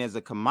Bitcoin as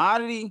a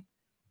commodity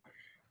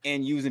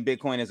and using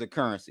Bitcoin as a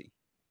currency?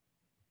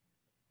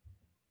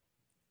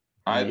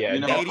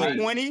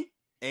 80-20,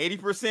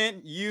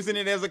 80% using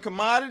it as a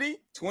commodity,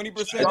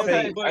 20%.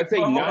 I'd say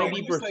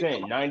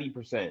 90%,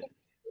 90%.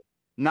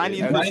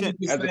 90%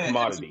 as a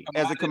commodity.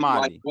 As a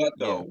commodity. Like what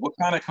though? Yeah. What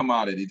kind of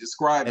commodity?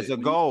 Describe as it. As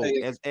a gold,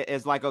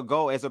 as like a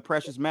gold, as a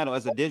precious metal,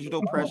 as a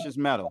digital precious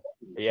metal.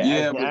 Yeah,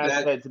 as an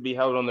asset to be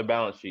held on the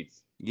balance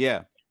sheets.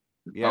 Yeah.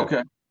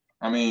 Okay.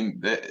 I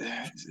mean,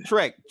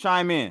 Trekk,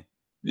 chime in.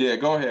 Yeah,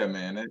 go ahead,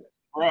 man.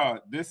 Bro,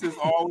 this has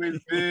always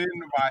been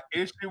my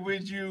issue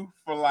with you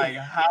for like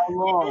how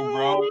long,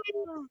 bro?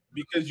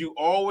 Because you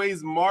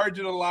always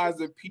marginalize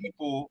the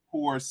people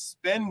who are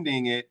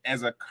spending it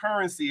as a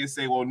currency and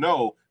say, well,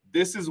 no,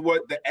 this is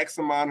what the X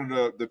amount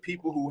of the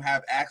people who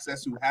have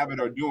access, who have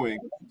it, are doing.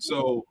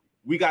 So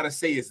we got to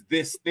say it's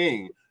this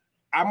thing.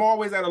 I'm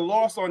always at a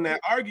loss on that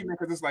argument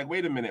because it's like,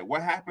 wait a minute,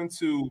 what happened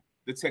to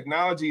the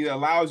technology that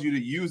allows you to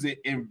use it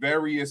in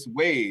various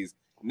ways?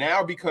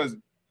 Now, because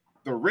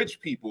the rich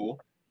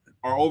people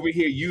are over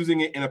here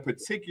using it in a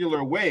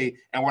particular way.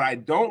 And what I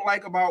don't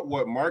like about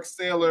what Mark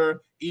Saylor,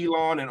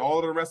 Elon, and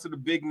all the rest of the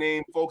big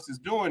name folks is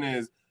doing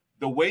is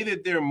the way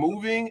that they're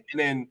moving. And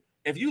then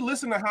if you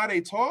listen to how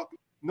they talk,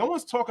 no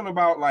one's talking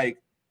about like,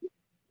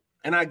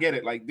 and I get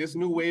it, like this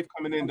new wave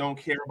coming in don't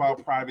care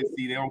about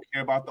privacy. They don't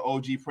care about the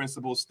OG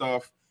principle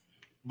stuff.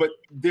 But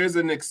there's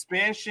an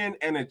expansion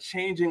and a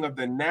changing of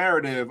the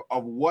narrative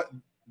of what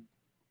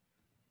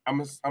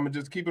I'm gonna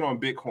just keep it on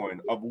Bitcoin,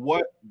 of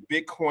what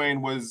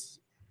Bitcoin was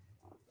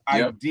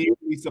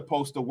ideally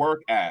supposed to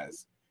work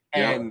as.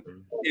 And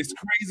it's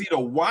crazy to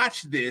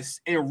watch this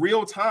in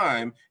real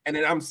time. And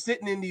then I'm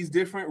sitting in these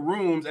different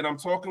rooms and I'm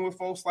talking with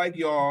folks like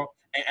y'all.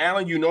 And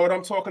Alan, you know what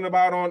I'm talking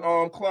about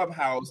on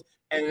Clubhouse.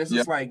 And it's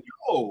just like,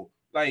 yo,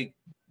 like,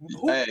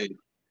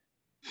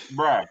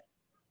 bruh.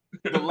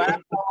 The last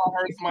time I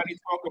heard somebody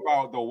talk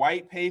about the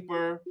white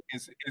paper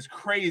is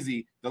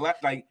crazy.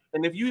 And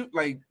if you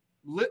like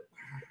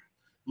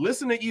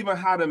listen to even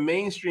how the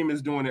mainstream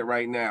is doing it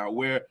right now,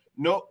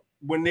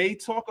 when they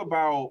talk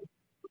about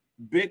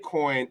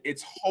Bitcoin,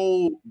 it's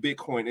whole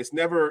Bitcoin. It's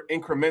never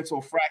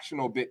incremental,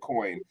 fractional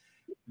Bitcoin.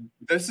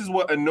 This is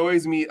what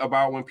annoys me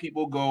about when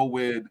people go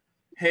with,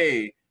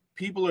 hey,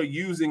 people are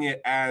using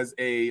it as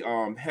a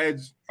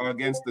hedge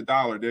against the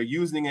dollar. They're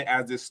using it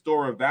as a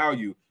store of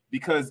value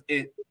because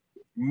it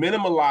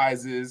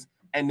minimalizes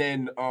and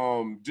then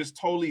just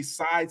totally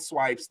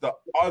sideswipes the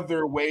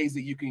other ways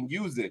that you can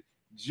use it.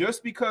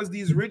 Just because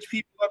these rich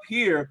people up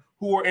here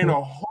who are in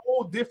a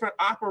whole different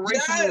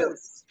operation,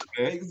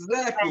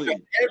 exactly, from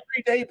an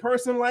everyday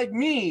person like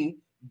me,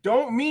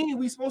 don't mean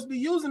we supposed to be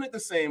using it the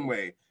same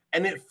way.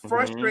 And it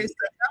frustrates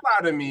the hell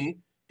out of me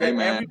that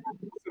everyone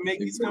wants to make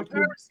these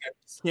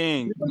comparisons.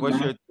 King,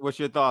 what's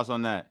your thoughts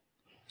on that?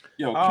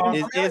 Yo,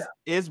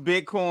 is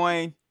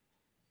Bitcoin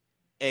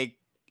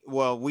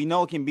well, we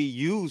know it can be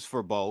used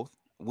for both.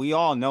 We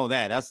all know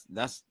that.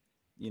 That's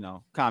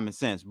common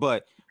sense.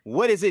 But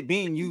what is it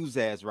being used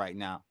as right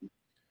now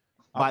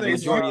by the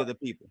majority of the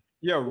people?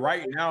 Yeah,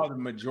 right now the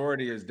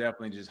majority is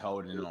definitely just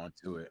holding on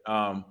to it.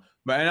 And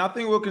I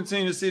think we'll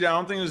continue to see that. I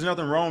don't think there's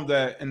nothing wrong with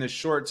that in the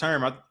short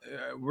term.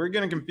 We're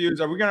getting confused.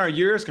 We're getting our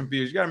years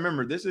confused. You got to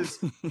remember, this is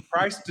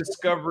price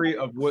discovery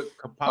of what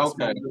could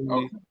possibly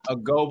be a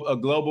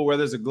global,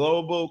 whether it's a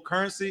global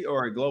currency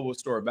or a global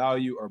store of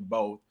value or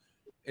both.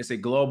 It's a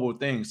global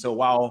thing. So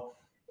while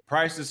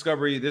price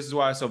discovery, this is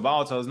why it's so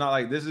volatile. It's not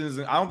like this is,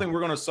 I don't think we're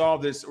going to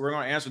solve this. We're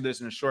going to answer this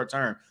in the short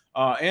term.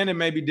 And it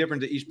may be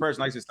different to each person.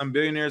 Like I said, some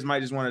billionaires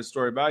might just want a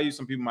store of value.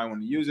 Some people might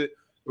want to use it.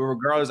 But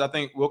regardless, I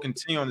think we'll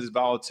continue on this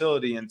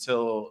volatility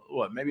until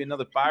maybe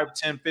another 5,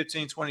 10,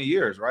 15, 20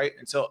 years, right?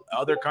 Until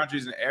other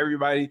countries and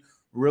everybody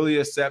really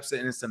accepts it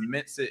and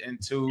cements it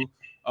into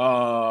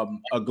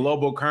a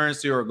global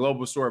currency or a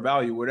global store of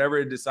value, whatever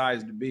it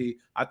decides to be.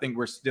 I think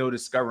we're still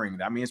discovering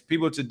that. I mean, it's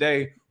people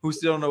today who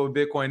still don't know what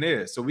Bitcoin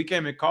is, so we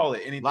can't even call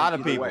it anything. A lot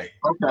of people. Way.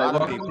 Okay, a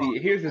lot of people. See,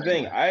 here's the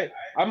thing.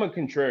 I'm a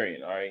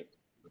contrarian. All right.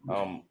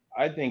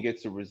 I think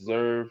it's a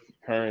reserve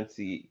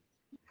currency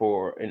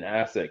for an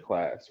asset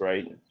class,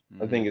 right?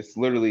 I think it's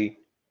literally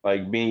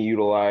like being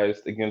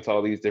utilized against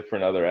all these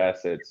different other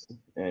assets.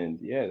 And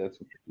yeah, that's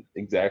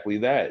exactly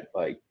that.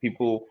 Like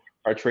people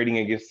are trading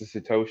against the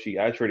Satoshi.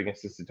 I trade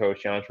against the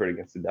Satoshi. I don't trade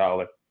against the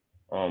dollar.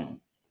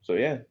 So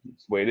yeah,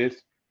 it's the way it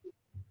is.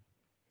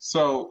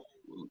 So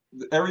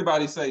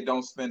everybody say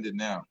don't spend it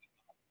now.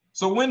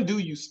 So when do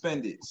you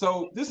spend it?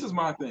 So this is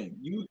my thing.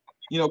 You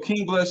know,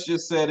 King Bless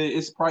just said it.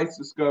 It's price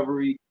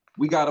discovery.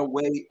 We gotta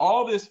wait.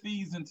 All this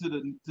feeds into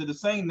the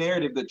same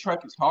narrative that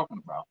Trekk is talking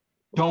about.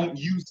 Don't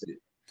use it.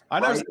 I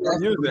never said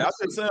use it. I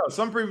said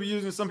some people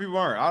use it, some people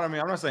aren't. I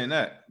mean, I'm not saying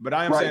that, but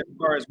I am saying as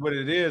far as what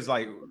it is,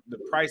 like the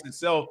price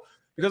itself.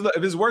 Because look,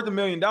 if it's worth $1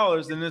 million,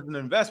 then it's an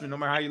investment, no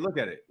matter how you look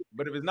at it.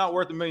 But if it's not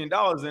worth $1 million,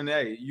 then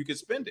hey, you can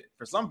spend it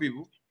for some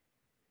people.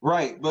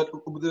 Right, but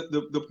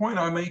the point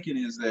I'm making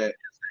is that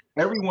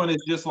everyone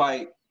is just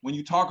like, when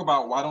you talk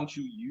about why don't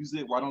you use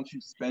it, why don't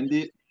you spend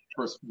it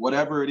for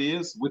whatever it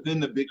is within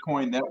the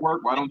Bitcoin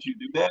network, why don't you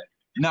do that?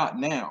 Not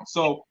now.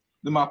 So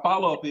then my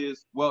follow-up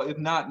is, well, if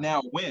not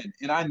now, when?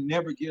 And I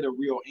never get a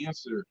real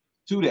answer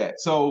to that.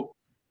 So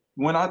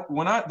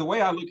the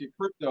way I look at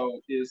crypto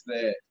is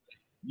that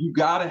you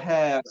gotta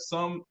have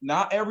some,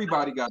 not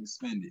everybody gotta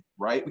spend it,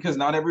 right? Because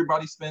not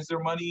everybody spends their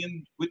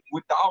money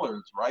with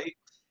dollars, right?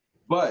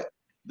 But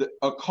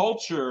a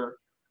culture,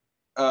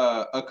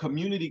 a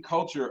community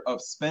culture of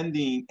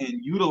spending and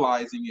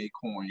utilizing a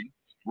coin,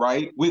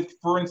 right?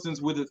 For instance,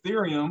 with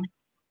Ethereum,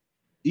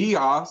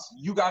 EOS,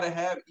 you got to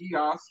have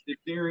EOS,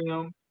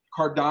 Ethereum,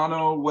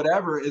 Cardano,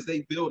 whatever, as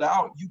they build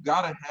out, you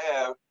got to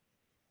have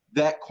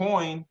that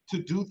coin to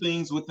do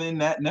things within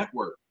that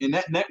network. And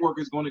that network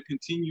is going to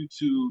continue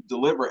to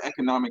deliver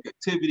economic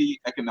activity,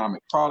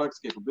 economic products,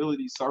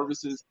 capabilities,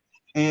 services.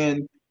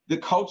 And the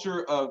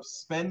culture of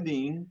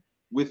spending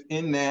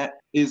within that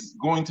is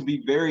going to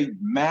be very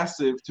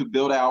massive to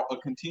build out a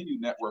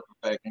continued network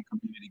effect and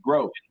community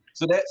growth.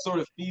 So that sort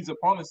of feeds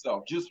upon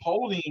itself. Just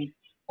holding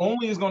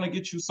only is going to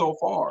get you so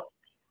far.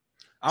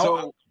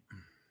 So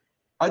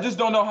I just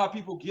don't know how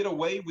people get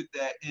away with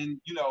that.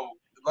 And, you know,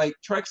 like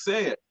Trekk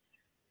said,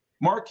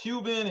 Mark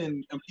Cuban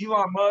and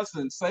Elon Musk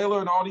and Saylor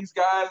and all these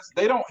guys,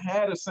 they don't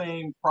have the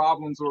same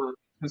problems or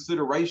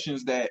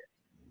considerations that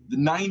the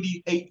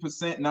 98%,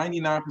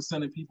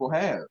 99% of people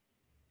have.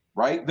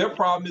 Right? Their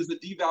problem is the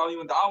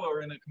devaluing dollar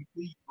and a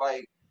complete,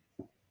 like,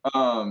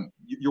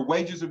 your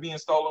wages are being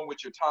stolen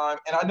with your time.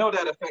 And I know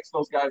that affects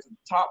those guys at the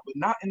top, but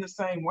not in the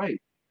same way.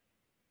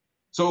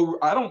 So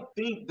I don't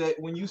think that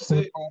when you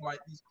sit on like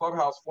these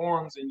clubhouse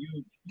forums and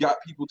you got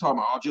people talking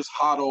about, I'll just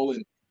hodl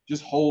and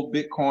just hold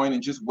Bitcoin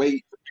and just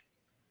wait.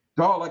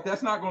 Dog, like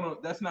that's not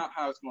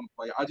how it's gonna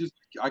play. I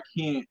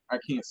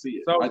can't see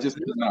it. So I just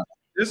not.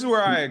 This is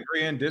where I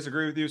agree and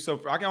disagree with you.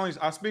 So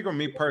I speak on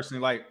me personally,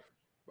 like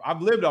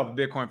I've lived off of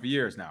Bitcoin for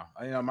years now.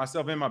 You know,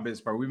 myself and my business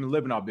partner, we've been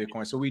living off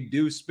Bitcoin, so we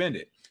do spend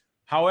it.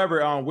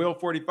 However, on Will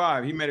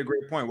 45, he made a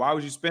great point. Why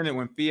would you spend it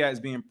when fiat is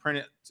being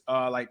printed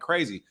like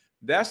crazy?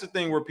 That's the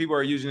thing where people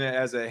are using it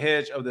as a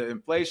hedge of the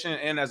inflation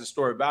and as a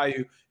store of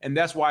value. And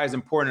that's why it's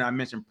important I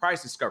mentioned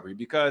price discovery,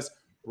 because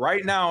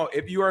right now,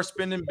 if you are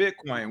spending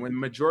Bitcoin when the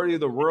majority of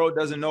the world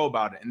doesn't know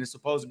about it, and it's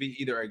supposed to be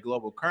either a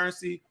global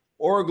currency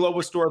or a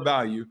global store of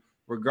value,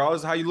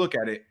 regardless of how you look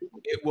at it,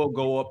 it will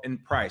go up in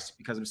price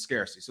because of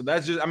scarcity. So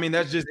that's just, I mean,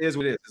 that just is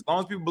what it is. As long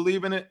as people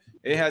believe in it,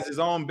 it has its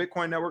own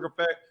Bitcoin network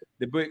effect,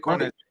 the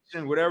Bitcoin,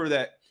 whatever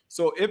that.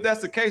 So if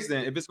that's the case,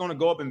 then if it's going to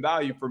go up in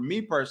value, for me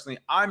personally,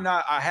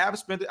 I have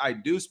spent it. I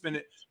do spend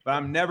it,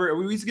 but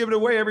we used to give it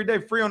away every day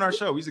free on our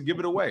show. We used to give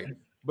it away.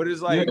 But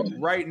it's like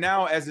right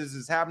now, as this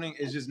is happening,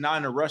 it's just not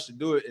in a rush to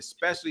do it,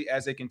 especially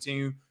as they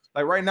continue.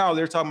 Like right now,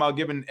 they're talking about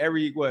giving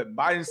what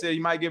Biden said,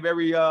 you might give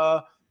every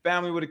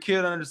family with a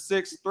kid under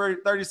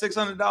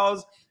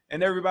 $3,600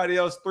 and everybody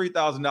else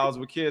 $3,000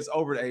 with kids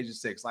over the age of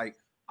 6. Like,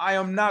 I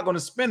am not going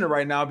to spend it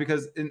right now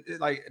because,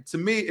 to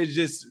me, it's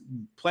just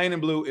plain and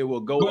blue. It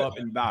will go up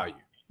in value.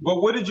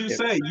 But what did you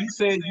say? You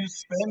said you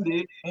spend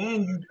it,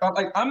 and you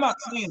like. I'm not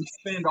saying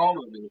spend all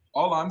of it.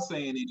 All I'm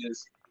saying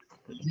is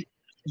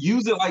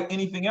use it like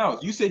anything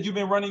else. You said you've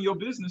been running your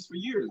business for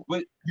years,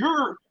 but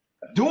you're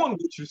doing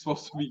what you're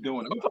supposed to be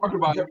doing. I'm talking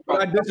about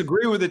everybody. I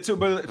disagree with it too,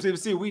 but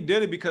see, we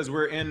did it because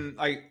we're in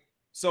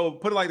so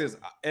put it like this.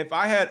 If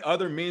I had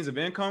other means of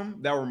income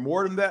that were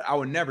more than that, I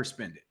would never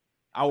spend it.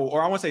 I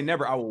won't say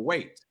never, I will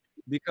wait.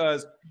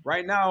 Because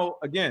right now,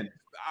 again,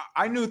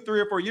 I knew 3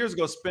 or 4 years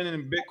ago spending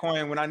in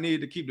Bitcoin when I needed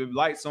to keep the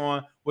lights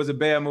on was a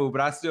bad move, but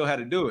I still had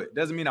to do it.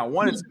 Doesn't mean I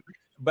wanted to,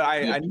 but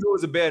I knew it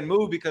was a bad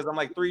move because I'm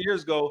like 3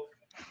 years ago,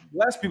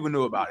 less people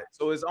knew about it.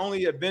 So it's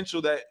only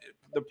eventual that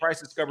the price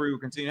discovery will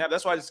continue to have.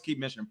 That's why I just keep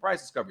mentioning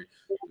price discovery.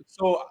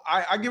 So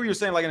I get what you're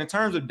saying. Like in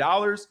terms of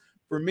dollars,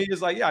 for me,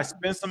 it's like, yeah, I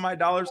spend some of my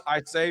dollars.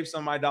 I save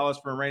some of my dollars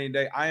for a rainy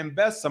day. I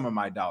invest some of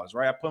my dollars,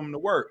 right? I put them to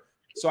work.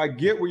 So I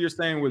get what you're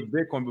saying with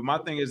Bitcoin, but my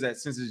thing is that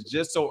since it's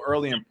just so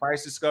early in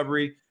price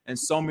discovery and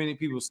so many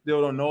people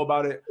still don't know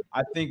about it,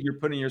 I think you're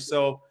putting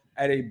yourself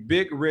at a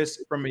big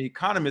risk from an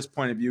economist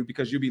point of view,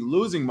 because you'll be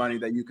losing money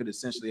that you could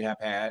essentially have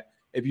had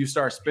if you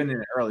start spending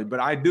it early. But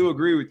I do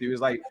agree with you.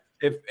 It's like,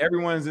 if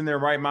everyone's in their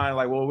right mind,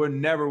 like, well, we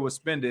never will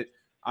spend it.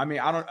 I mean,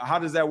 how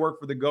does that work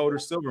for the gold or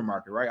silver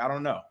market, right? I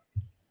don't know.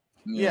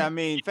 Yeah, I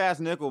mean, Fast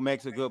Nickel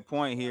makes a good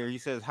point here. He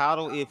says,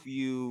 hodl if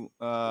you,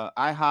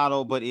 I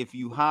hodl, but if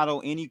you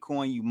hodl any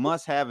coin, you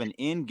must have an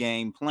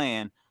in-game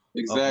plan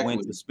of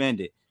when to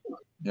spend it.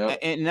 Yep.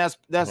 And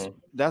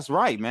that's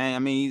right, man. I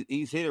mean,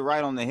 he's hit it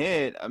right on the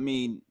head. I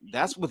mean,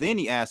 that's with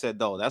any asset,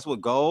 though. That's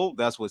with gold.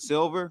 That's with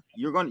silver.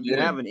 You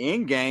have an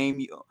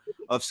in-game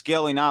of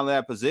scaling out of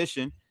that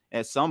position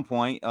at some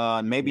point.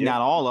 Maybe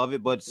not all of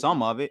it, but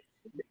some of it.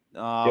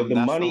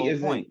 The money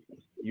isn't.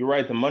 You're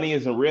right. The money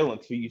isn't real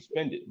until you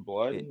spend it,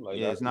 blood. Like,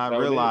 yeah, it's not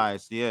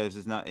realized. Yeah,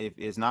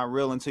 it's not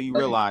real until you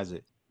realize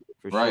it.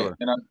 For sure.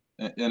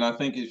 And I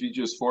think if you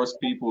just force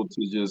people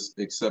to just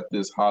accept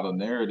this HODL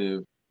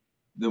narrative,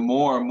 the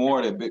more and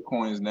more that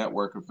Bitcoin's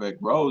network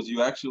effect grows,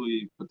 you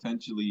actually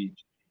potentially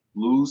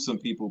lose some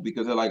people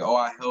because they're like, oh,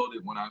 I held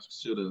it when I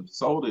should have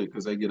sold it,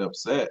 because they get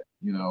upset,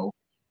 you know,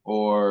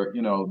 or,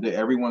 you know,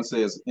 everyone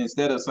says,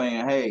 instead of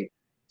saying, hey,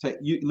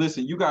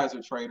 listen, you guys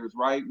are traders,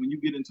 right? When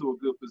you get into a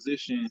good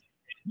position,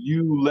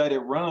 you let it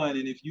run.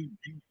 And if you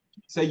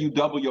say you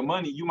double your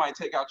money, you might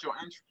take out your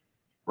entry,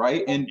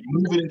 right? And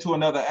move it into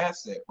another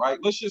asset, right?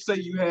 Let's just say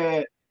you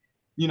had,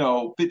 you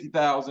know,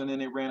 50,000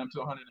 and it ran up to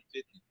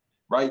 150,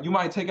 right? You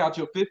might take out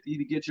your 50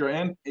 to get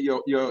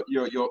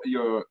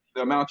the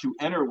amount you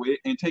enter with,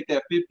 and take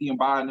that 50 and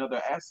buy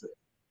another asset,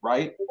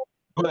 right?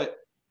 But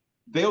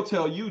they'll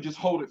tell you just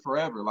hold it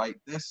forever. Like,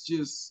 that's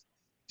just,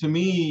 to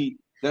me,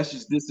 that's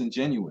just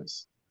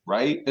disingenuous,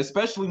 right?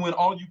 Especially when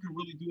all you can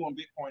really do on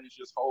Bitcoin is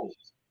just hold.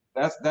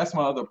 That's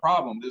my other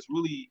problem. There's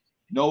really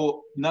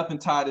nothing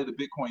tied to the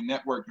Bitcoin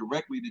network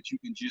directly that you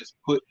can just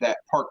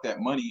park that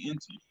money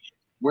into.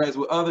 Whereas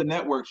with other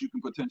networks, you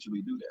can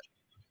potentially do that.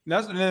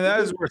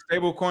 That is where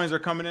stable coins are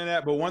coming in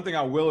at. But one thing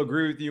I will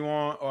agree with you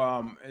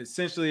on,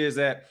 essentially, is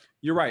that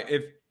you're right.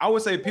 If I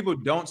would say people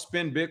don't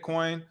spend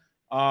Bitcoin,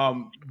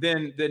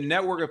 then the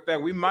network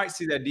effect, we might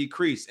see that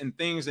decrease in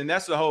things. And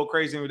that's the whole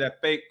crazy thing with that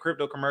fake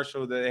crypto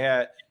commercial that they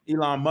had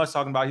Elon Musk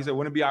talking about. He said,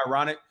 wouldn't it be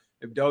ironic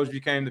if Doge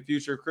became the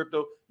future of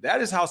crypto? That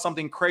is how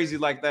something crazy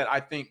like that, I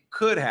think,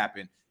 could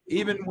happen.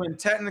 Even when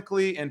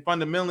technically and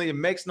fundamentally it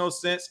makes no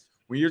sense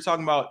when you're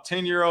talking about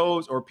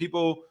 10-year-olds or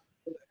people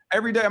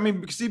every day. I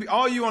mean, see,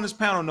 all you on this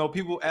panel know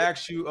people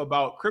ask you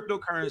about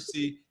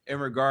cryptocurrency in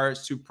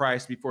regards to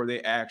price before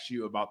they ask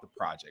you about the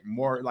project.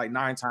 More like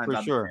 9 times.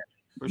 For sure.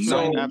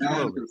 So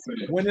absolutely.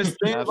 When it's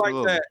things like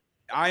that,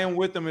 I am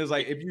with them. Is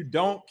like, if you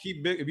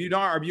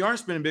aren't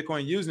spending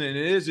Bitcoin using it, and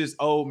it is just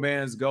old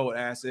man's gold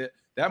asset,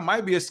 that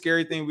might be a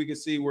scary thing we could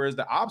see. Whereas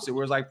the opposite,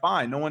 where it's like,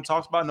 fine, no one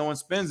talks about it, no one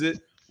spends it.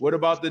 What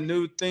about the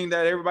new thing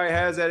that everybody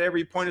has at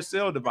every point of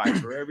sale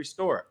device or every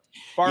store?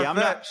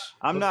 Far-fetched,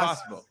 I'm not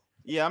possible.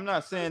 Yeah, I'm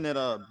not saying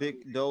that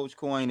big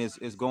Dogecoin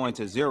is going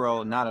to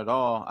zero, not at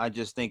all. I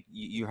just think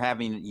you're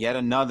having yet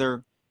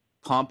another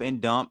pump and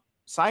dump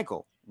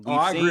cycle.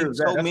 We've seen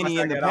so many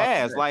in the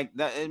past. Like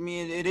that, I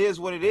mean, it is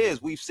what it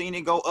is. We've seen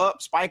it go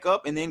up, spike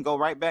up, and then go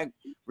right back,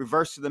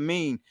 reverse to the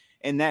mean.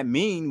 And that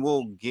mean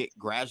will get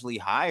gradually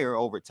higher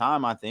over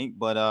time, I think.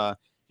 But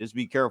just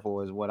be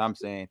careful is what I'm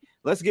saying.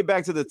 Let's get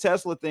back to the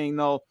Tesla thing,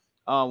 though.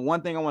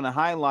 One thing I want to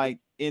highlight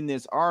in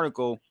this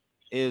article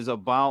is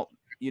about,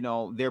 you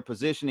know, their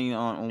positioning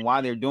on why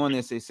they're doing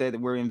this. They said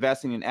that we're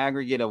investing an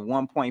aggregate of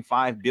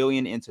 1.5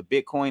 billion into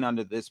Bitcoin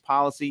under this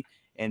policy,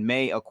 and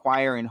may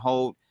acquire and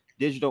hold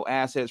digital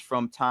assets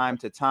from time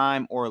to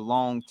time or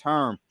long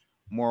term.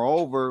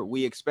 Moreover,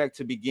 we expect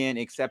to begin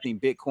accepting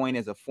Bitcoin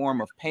as a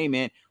form of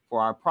payment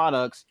for our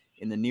products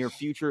in the near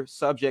future,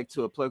 subject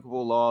to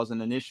applicable laws,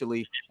 and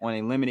initially on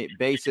a limited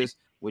basis,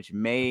 which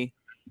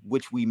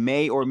we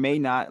may or may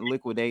not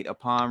liquidate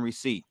upon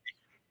receipt.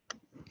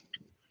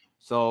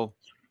 So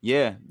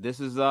yeah, this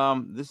is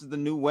the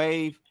new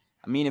wave.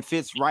 I mean, it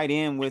fits right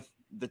in with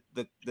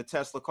the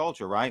Tesla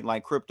culture, right?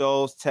 Like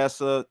cryptos,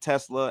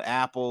 Tesla,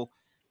 Apple,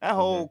 that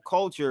whole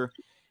culture.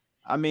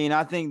 I mean,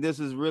 I think this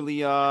is really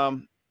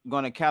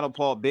going to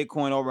catapult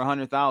Bitcoin over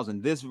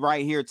 100,000. This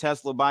right here,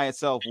 Tesla by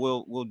itself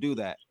will do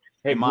that.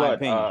 Hey,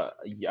 Blood,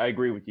 I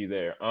agree with you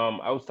there.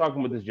 I was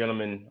talking with this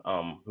gentleman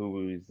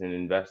who is an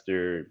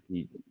investor.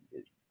 He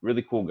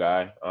really cool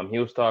guy. He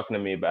was talking to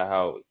me about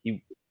how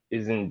he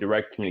is in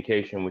direct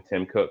communication with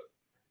Tim Cook,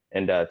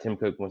 and Tim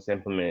Cook wants to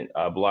implement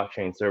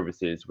blockchain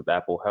services with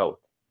Apple Health,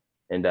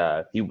 and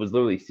he was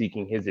literally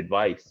seeking his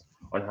advice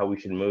on how we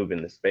should move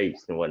in the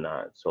space and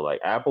whatnot. So like,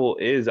 Apple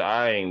is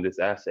eyeing this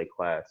asset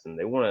class, and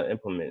they want to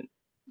implement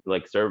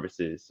like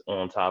services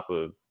on top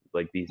of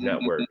like these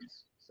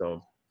networks.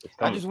 So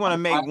I just want to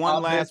make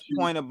one last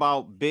point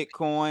about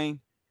Bitcoin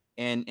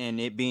and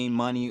it being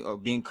money or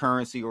being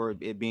currency or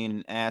it being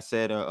an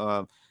asset.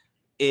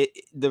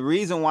 The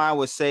reason why I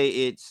would say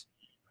it's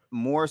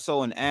more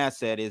so an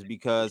asset is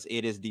because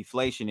it is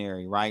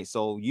deflationary, right?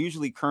 So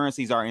usually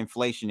currencies are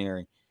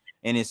inflationary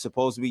and it's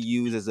supposed to be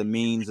used as a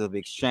means of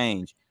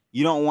exchange.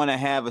 You don't want to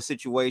have a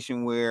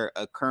situation where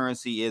a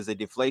currency is a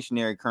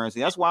deflationary currency.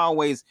 That's why I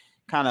always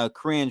kind of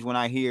cringe when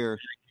I hear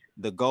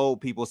the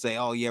gold people say,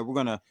 "Oh yeah, we're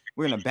gonna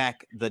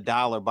back the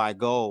dollar by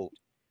gold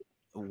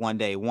one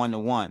day,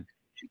 1-to-1."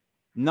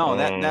 No,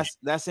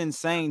 that's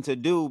insane to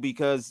do,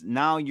 because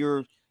now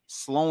you're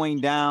slowing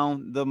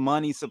down the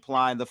money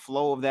supply, the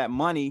flow of that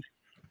money.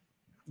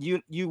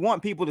 You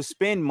want people to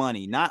spend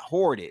money, not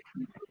hoard it,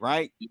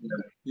 right?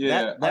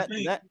 Yeah,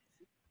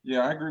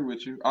 I agree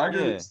with you. I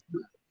agree.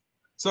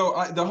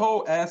 So the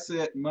whole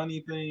asset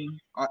money thing,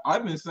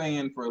 I've been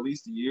saying for at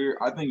least a year,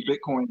 I think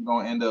Bitcoin is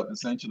going to end up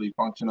essentially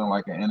functioning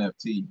like an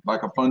NFT,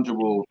 like a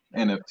fungible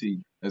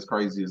NFT, as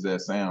crazy as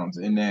that sounds,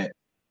 in that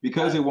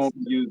because it won't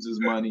be used as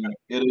money,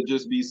 it'll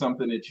just be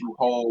something that you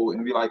hold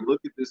and be like,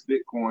 look at this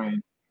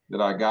Bitcoin that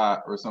I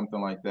got, or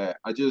something like that.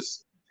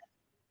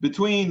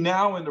 Between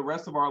now and the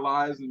rest of our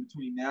lives, and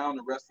between now and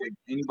the rest of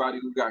anybody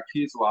who got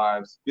kids'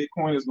 lives,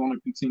 Bitcoin is going to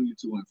continue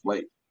to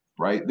inflate.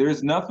 Right?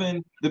 There's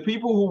nothing. The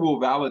people who will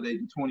validate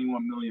the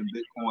 21 million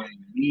Bitcoin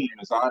meme,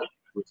 as I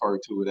refer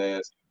to it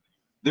as,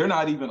 they're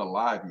not even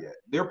alive yet.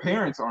 Their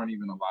parents aren't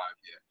even alive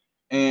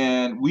yet.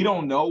 And we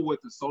don't know what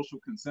the social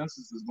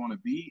consensus is going to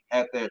be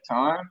at that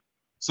time.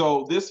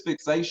 So this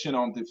fixation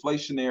on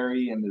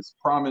deflationary and this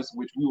promise,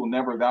 which we will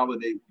never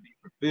validate, will be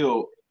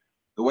fulfilled.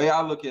 The way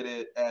I look at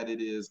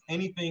it is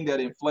anything that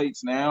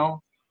inflates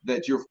now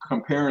that you're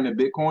comparing to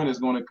Bitcoin is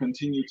going to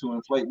continue to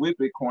inflate with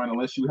Bitcoin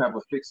unless you have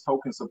a fixed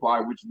token supply,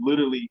 which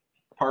literally,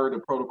 per the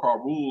protocol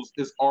rules,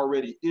 is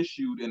already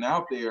issued and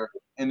out there,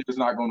 and there's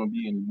not going to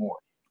be any more.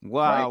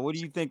 Wow. Right? What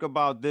do you think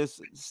about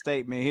this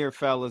statement here,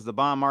 fellas? The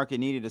bond market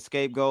needed a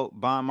scapegoat.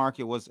 Bond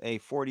market was a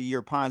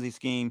 40-year Ponzi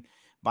scheme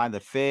by the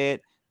Fed.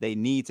 They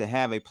need to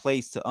have a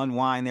place to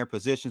unwind their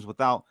positions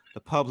without the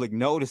public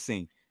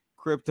noticing.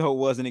 Crypto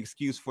was an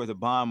excuse for the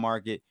bond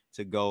market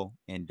to go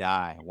and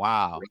die.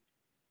 Wow.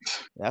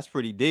 That's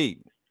pretty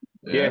deep.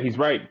 Yeah, he's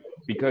right,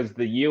 because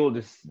the yield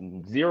is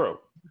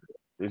zero.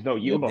 There's no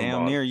yield on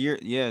damn bonds.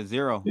 near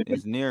zero.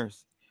 It's near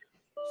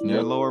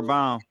lower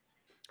bound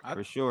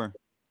for sure.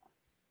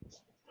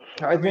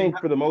 I think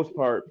for the most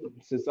part,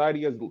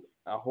 society as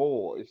a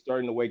whole is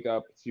starting to wake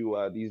up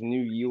to these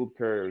new yield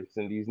curves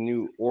and these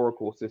new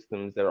oracle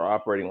systems that are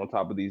operating on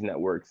top of these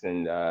networks,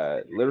 and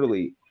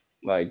literally,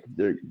 like,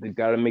 they've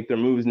got to make their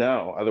moves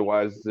now.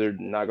 Otherwise, they're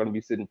not going to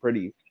be sitting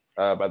pretty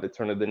by the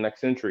turn of the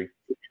next century.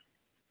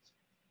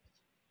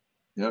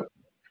 Yep.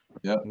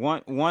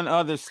 One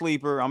other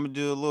sleeper. I'm gonna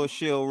do a little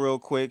shill real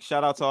quick.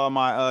 Shout out to all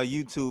my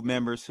YouTube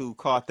members who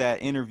caught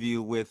that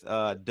interview with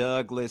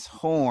Douglas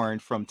Horn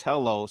from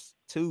Telos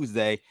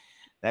Tuesday.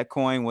 That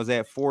coin was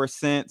at 4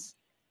 cents.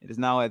 It is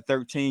now at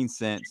 13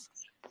 cents.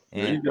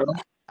 And there you go.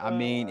 I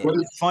mean,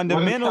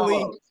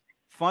 fundamentally,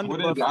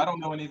 I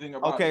don't know anything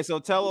about. Okay, so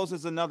Telos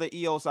is another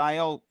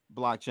EOS.io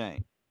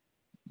blockchain,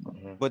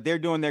 but they're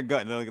doing their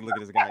gut. Look at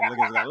this guy. Look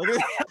at this guy. Look at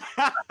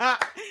this.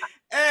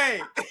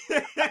 Hey.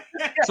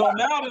 So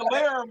now the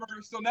Larimer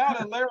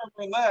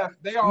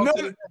left. They all no.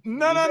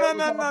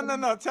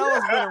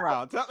 Telos been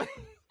around.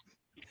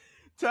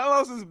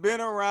 Telos has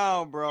been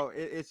around, bro.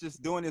 It's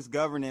just doing this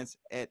governance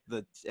at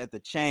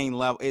the chain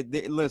level.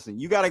 Listen,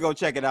 you got to go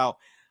check it out.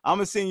 I'm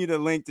gonna send you the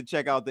link to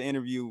check out the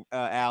interview,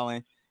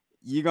 Alan.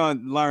 You're gonna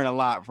learn a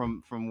lot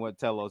from what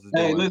Telos is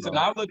doing. Hey, listen,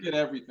 bro. I look at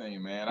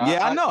everything, man.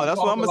 I know. That's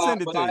what I'm gonna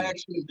send it to you. I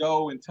actually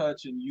go and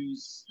touch and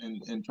use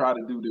and try to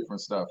do different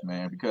stuff,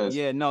 man. Because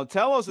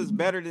Telos is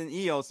better than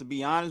EOS, to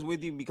be honest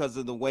with you, because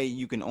of the way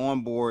you can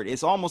onboard.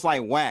 It's almost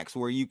like Wax,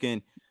 where you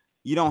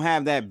don't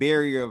have that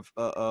barrier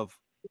of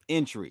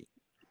entry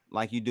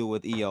like you do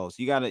with EOS.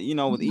 You gotta,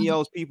 with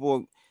EOS,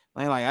 people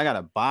like I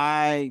gotta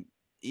buy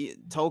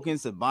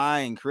tokens to buy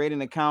and create an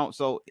account.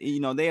 So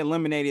they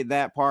eliminated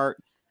that part.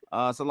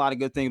 It's a lot of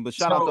good things, but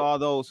shout out to all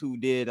those who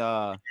did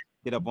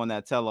get up on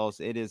that Telos.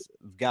 It is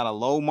got a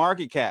low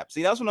market cap.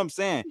 See, that's what I'm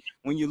saying.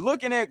 When you're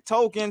looking at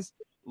tokens,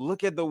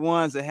 look at the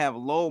ones that have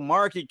low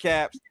market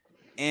caps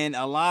and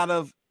a lot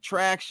of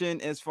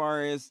traction as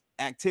far as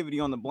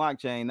activity on the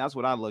blockchain. That's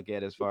what I look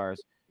at as far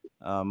as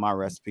my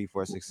recipe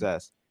for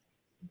success.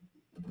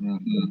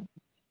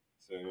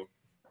 So,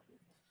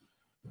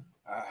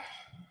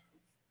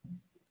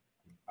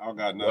 I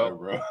got nothing,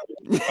 bro.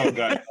 I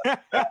got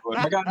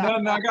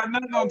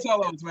nothing on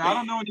Telos, man. I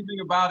don't know anything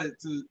about it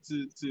to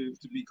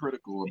be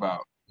critical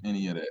about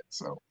any of that.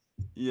 So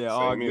yeah,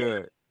 all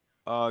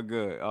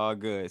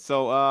good.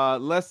 So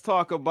let's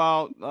talk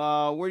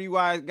about where you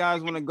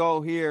guys want to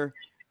go here.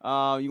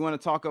 You want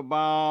to talk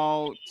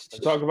about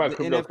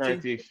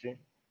cryptocurrency exchange?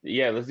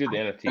 Yeah, let's do the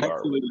NFT.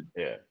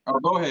 Yeah. Oh,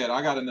 go ahead.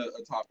 I got a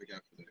topic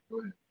after that.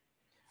 Go ahead.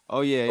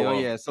 Oh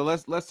yeah. So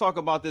let's talk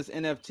about this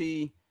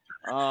NFT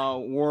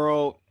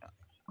world.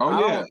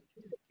 That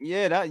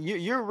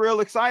you're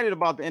real excited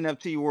about the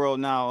NFT world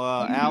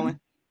now, Alan.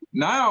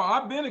 Now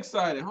I've been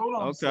excited. Hold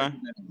on. Okay.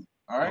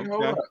 All right,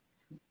 hold up.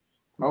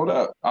 Hold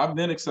up. I've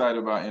been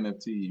excited about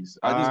NFTs.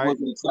 I just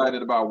wasn't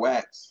excited about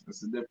wax.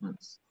 That's the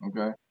difference.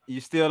 Okay. You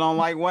still don't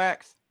like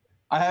wax?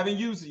 I haven't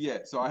used it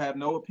yet, so I have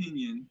no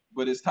opinion,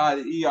 but it's tied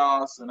to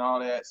EOS and all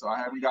that, so I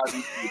haven't gotten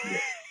into it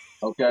yet.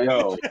 Okay.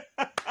 Yo.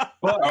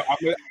 But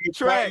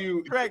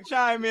Trekk,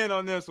 chime in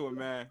on this one,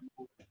 man.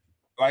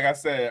 Like I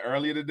said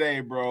earlier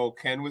today, bro,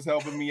 Ken was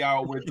helping me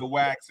out with the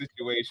wax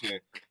situation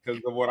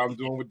because of what I'm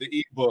doing with the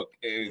ebook.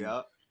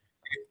 And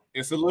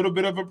it's a little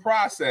bit of a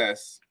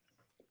process.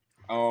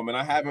 And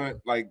I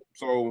haven't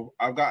so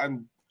I've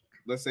gotten,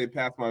 let's say,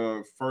 past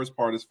my first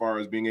part as far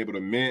as being able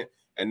to mint,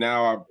 and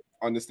now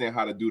I understand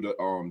how to do the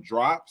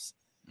drops.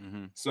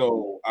 Mm-hmm.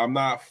 So I'm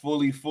not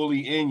fully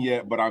in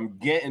yet, but I'm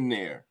getting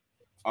there.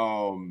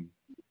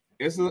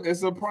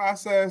 It's a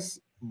process,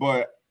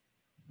 but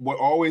what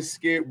always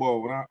scared,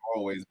 well, not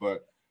always,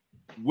 but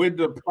with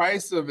the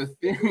price of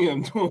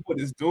Ethereum doing what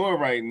it's doing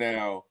right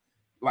now,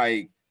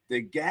 like the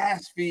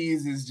gas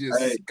fees is just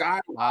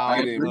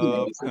skyrocketing.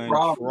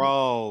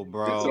 Control,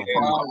 bro. It's a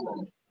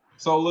problem.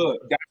 So look,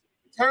 that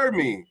deterred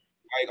me.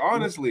 Like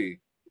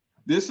honestly,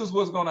 this is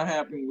what's going to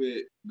happen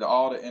with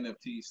all the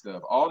NFT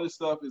stuff. All this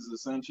stuff is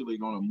essentially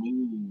going to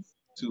move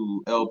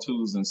to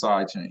L2s and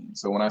sidechains.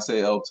 So when I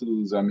say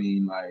L2s, I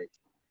mean like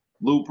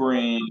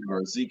Loopring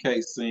or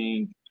ZK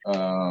Sync,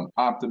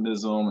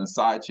 Optimism, and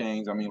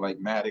sidechains. I mean like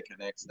Matic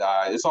and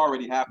XDAI. It's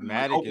already happening.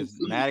 Matic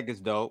is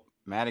dope.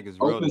 Matic is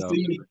real dope.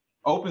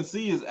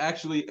 OpenSea is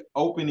actually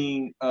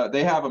opening.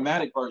 They have a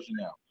Matic version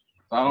now.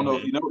 So I don't know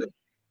if you know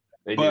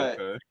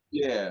that.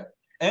 Yeah,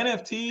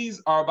 NFTs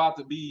are about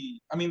to be.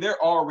 I mean,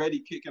 they're already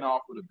kicking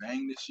off with a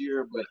bang this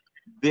year, but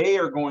they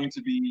are going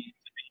to be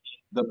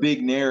the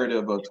big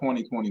narrative of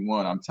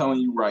 2021. I'm telling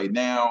you right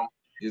now,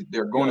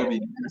 they're going to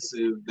be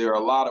massive. There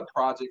are a lot of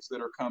projects that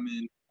are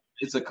coming.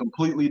 It's a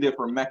completely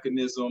different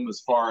mechanism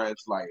as far as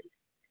like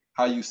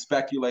how you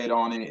speculate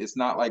on it. It's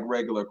not like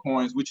regular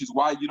coins, which is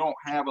why you don't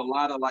have a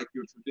lot of like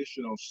your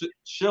traditional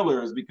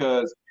shillers,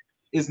 because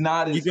it's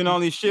not as you can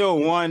only shill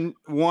one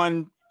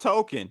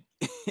token.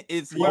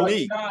 It's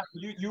unique.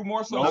 You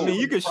more so. I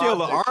mean, you can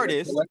shill an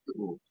artist.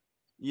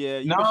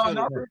 Yeah.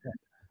 No.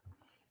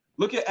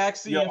 Look at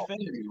Axie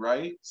Infinity,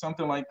 right?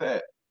 Something like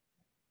that.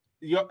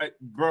 Yo,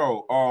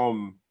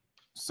 bro.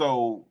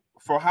 So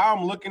for how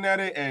I'm looking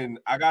at it, and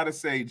I gotta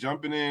say,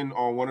 jumping in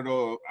on one of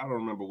the, I don't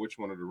remember which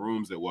one of the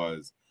rooms it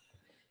was,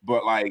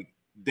 but like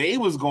they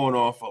was going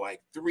on for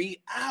like 3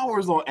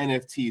 hours on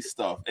NFT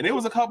stuff, and it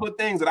was a couple of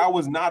things that I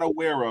was not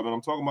aware of, and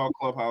I'm talking about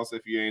Clubhouse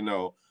if you ain't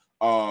know.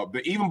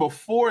 But even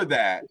before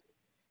that,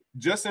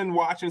 just in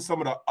watching some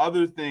of the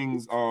other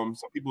things, some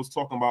people was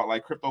talking about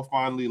like Crypto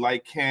Fondly,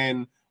 like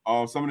Ken,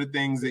 some of the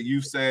things that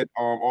you said,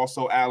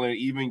 also Alan,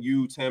 even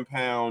you, 10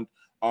 Pound,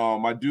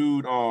 my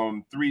dude,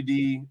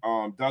 3D,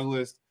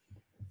 Douglas.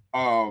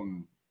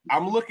 I'm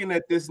looking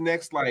at this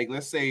next, like,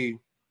 let's say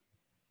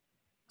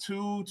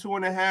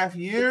 2.5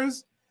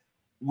 years.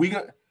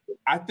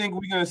 I think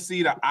we're gonna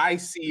see the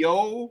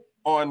ICO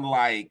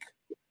on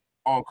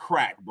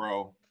crack,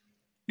 bro.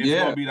 It's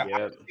gonna be the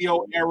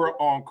ICO era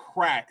on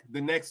crack.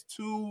 The next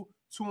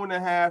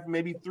 2.5,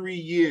 maybe 3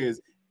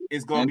 years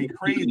is gonna be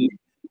crazy.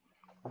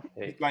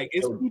 Like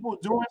it's people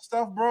doing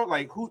stuff, bro.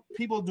 Like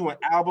people doing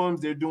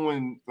albums, they're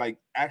doing like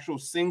actual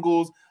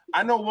singles.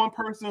 I know one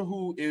person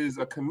who is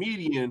a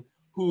comedian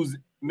who's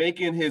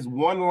making his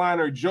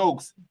one-liner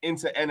jokes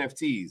into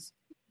NFTs.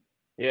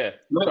 Yeah,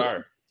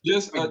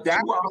 just 2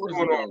 hours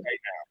ago.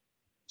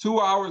 2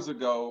 hours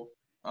ago,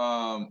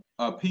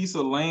 a piece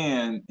of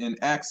land in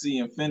Axie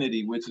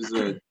Infinity, which is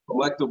a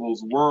collectibles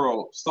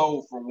world,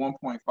 sold for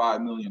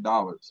 $1.5 million.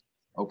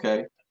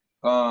 Okay,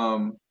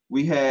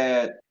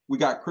 we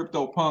got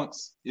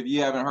CryptoPunks. If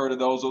you haven't heard of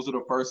those are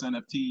the first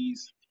NFTs.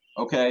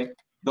 Okay,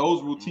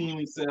 those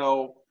routinely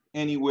sell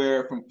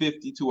anywhere from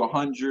 50 to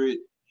 100.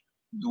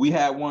 We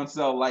had one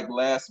sell like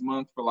last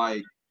month for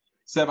like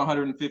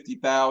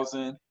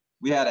 750,000.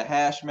 We had a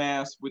Hash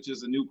Mask, which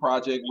is a new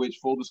project. Which,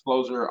 full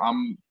disclosure,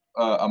 I'm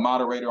a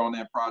moderator on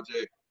that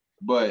project.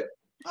 But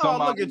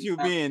look at you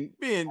being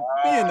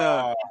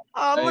a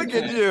look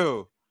at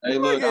you. Hey,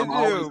 look at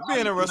you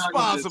being a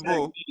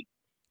responsible.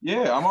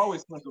 Yeah, I'm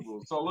always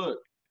sensible. So look,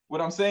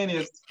 what I'm saying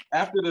is,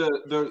 after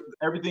the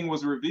everything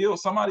was revealed,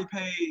 somebody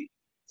paid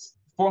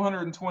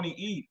 420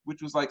 ETH,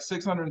 which was like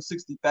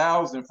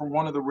 660,000 for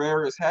one of the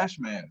rarest hash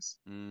masks.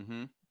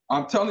 Mm-hmm.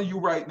 I'm telling you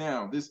right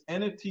now, this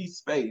NFT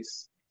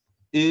space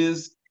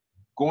is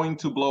going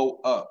to blow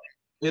up.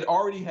 It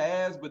already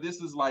has, but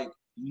this is like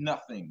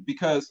nothing,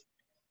 because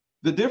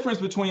the difference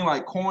between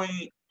like coin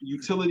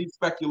utility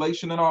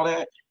speculation and all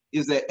that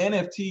is that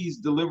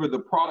NFTs deliver the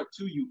product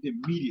to you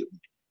immediately.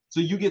 So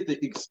you get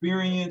the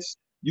experience,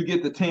 you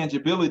get the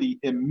tangibility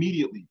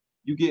immediately.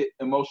 You get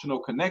emotional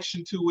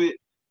connection to it.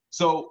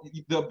 So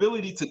the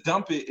ability to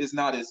dump it is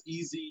not as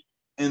easy,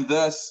 and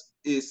thus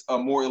it's a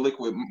more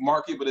illiquid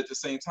market, but at the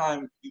same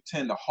time, you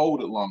tend to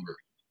hold it longer.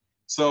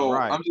 So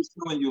I'm just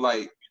telling you,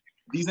 like,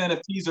 these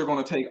NFTs are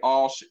going to take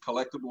all shit,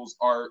 collectibles,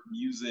 art,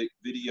 music,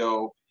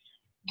 video,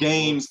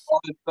 games, all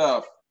this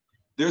stuff.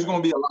 there's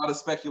going to be a lot of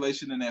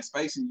speculation in that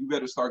space, and you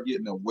better start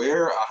getting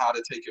aware of how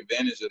to take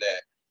advantage of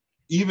that.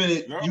 Even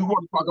if you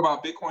want to talk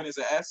about Bitcoin as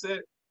an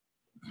asset,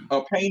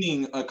 a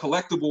painting, a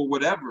collectible,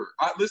 whatever.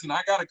 Listen,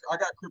 I got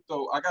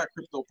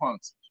crypto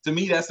punks. To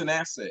me, that's an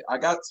asset. I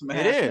got some.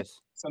 It is.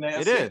 It's an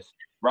asset. It is.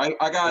 Right.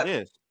 I got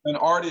an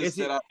artist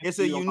it's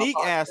a unique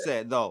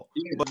asset though.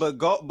 But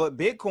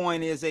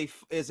Bitcoin is a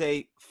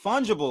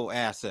fungible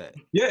asset.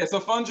 Yeah, it's a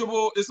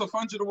fungible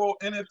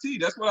NFT.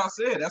 That's what I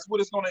said. That's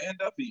what it's going to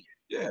end up being.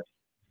 Yeah.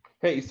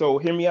 Hey, so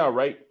hear me out,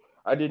 right?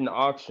 I did an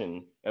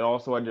auction, and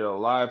also I did a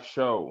live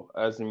show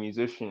as a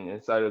musician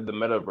inside of the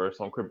metaverse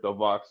on Crypto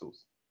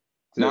Voxels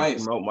to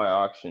promote my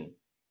auction.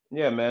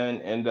 Yeah, man.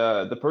 And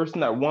the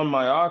person that won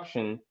my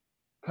auction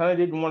kind of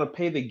didn't want to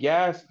pay the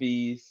gas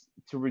fees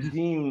to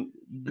redeem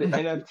the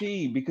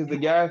NFT because the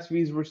gas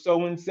fees were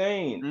so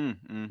insane.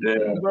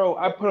 Yeah. Bro,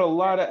 I put a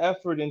lot of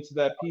effort into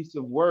that piece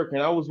of work,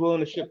 and I was willing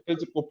to ship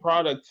physical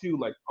product too,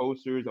 like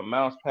posters, a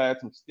mouse pad,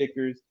 some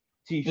stickers,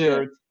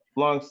 t-shirts,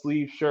 long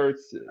sleeve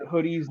shirts,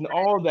 hoodies, and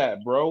all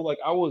that, bro. Like,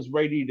 I was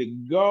ready to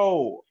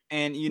go.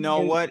 And you know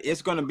what?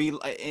 It's going to be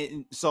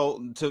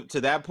so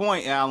to that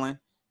point, Alan.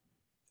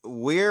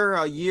 We're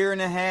a year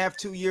and a half,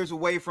 2 years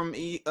away from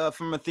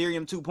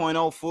Ethereum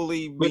 2.0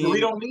 fully. But we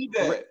don't need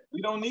that.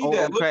 We don't need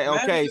that. Okay,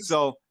 look, okay.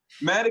 So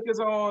Matic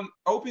is on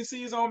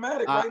OpenSea is on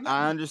Matic right now.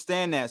 I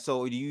understand that.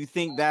 So do you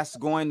think that's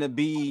going to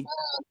be?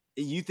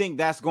 You think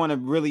that's going to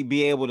really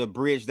be able to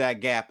bridge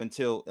that gap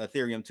until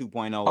Ethereum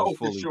 2.0 is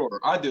fully? For sure.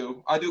 I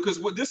do. Because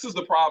this is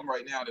the problem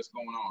right now that's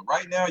going on.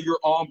 Right now, you're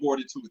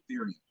onboarded to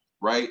Ethereum,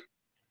 right?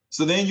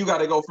 So then you got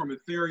to go from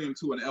Ethereum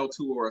to an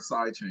L2 or a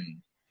sidechain.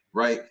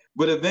 Right.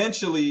 But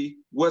eventually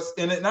not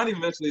even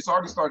eventually, it's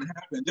already starting to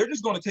happen. They're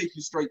just going to take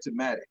you straight to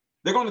Matic.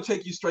 They're going to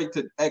take you straight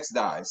to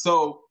XDAI.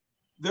 So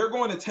they're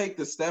going to take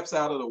the steps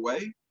out of the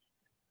way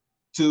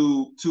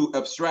to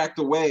abstract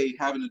away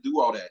having to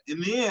do all that.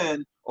 And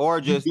then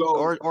or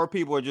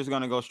people are just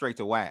going to go straight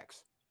to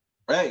Wax.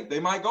 Hey, they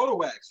might go to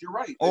Wax. You're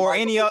right. Or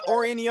any other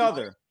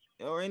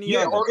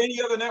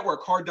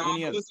network.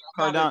 Cardano. Listen,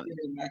 I'm not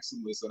a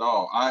maximalist at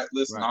all. I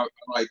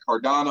like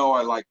Cardano.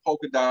 I like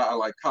Polkadot. I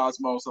like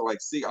Cosmos.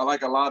 I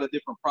like a lot of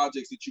different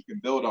projects that you can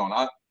build on.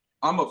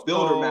 I'm a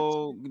builder.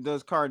 So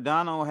does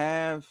Cardano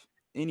have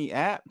any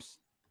apps?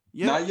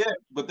 Not yet,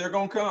 but they're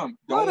gonna come.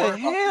 What the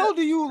hell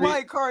do you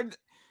like Cardano?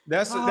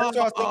 That's why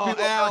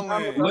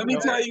let me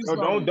tell you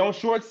something. Don't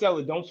short sell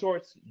it. Do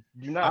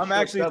not. I'm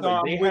actually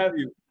with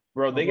you.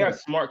 Bro, they got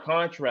smart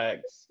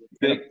contracts.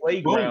 They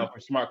playground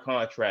for smart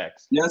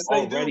contracts. Yes,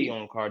 they already do.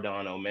 On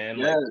Cardano, man.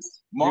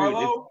 Yes,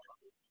 Marlo.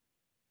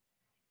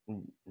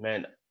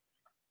 Man,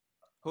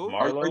 who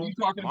are you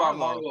talking about?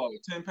 Marlo,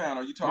 10 pound.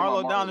 Are you talking Marlo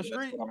about down the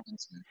street?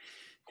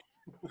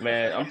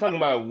 Man, I'm talking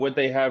about what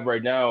they have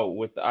right now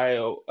with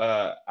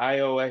IOHK.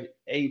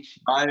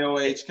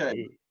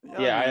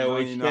 Yeah,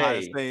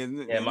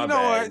 IOHK. Yeah, my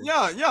bad.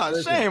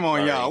 What? Shame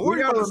on y'all. What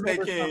are you gonna say,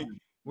 King?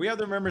 We have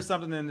to remember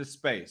something in this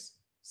space.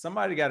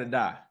 Somebody got to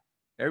die.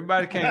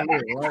 Everybody can't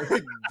live,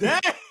 right?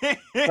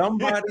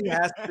 Somebody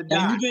has to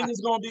die. And you think it's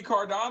going to be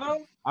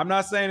Cardano? I'm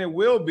not saying it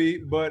will be,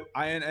 but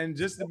and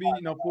just to be,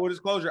 full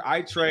disclosure,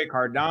 I trade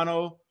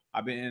Cardano.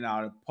 I've been in and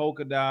out of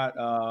Polkadot.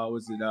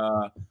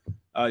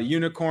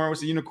 Unicorn?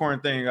 What's the Unicorn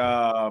thing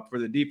for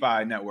the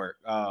DeFi network?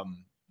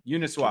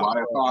 Uniswap.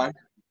 Wi-Fi.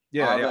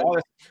 Yeah. All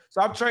this.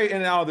 So I've traded in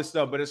and out of this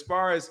stuff, but as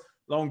far as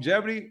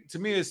longevity, to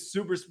me, it's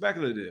super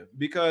speculative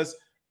because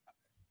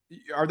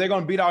are they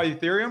going to beat out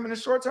Ethereum in the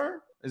short term?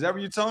 Is that what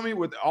you're telling me?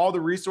 With all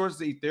the resources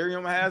that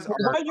Ethereum has? Hold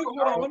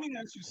on, let me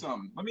ask you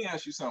something.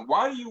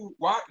 Why? And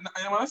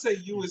when I say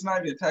you, it's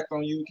not even attacked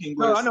on you, King.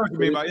 No, I know what you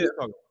mean by it.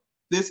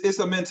 It's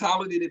a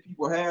mentality that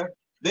people have.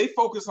 They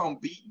focus on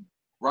beating,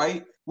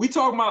 right? We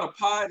talking about a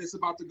pie that's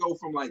about to go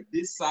from like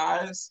this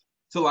size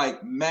to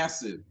like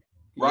massive,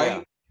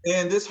 right? Yeah.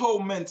 And this whole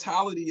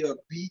mentality of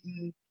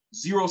beating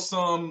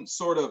zero-sum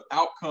sort of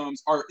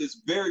outcomes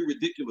is very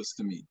ridiculous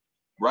to me.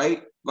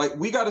 Right? Like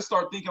we got to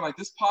start thinking like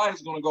this pie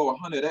is going to go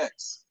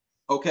 100x.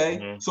 Okay.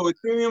 Mm-hmm. So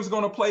Ethereum's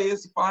going to play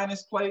its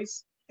finest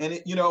place. And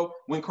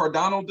when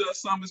Cardano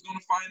does something, it's going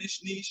to find its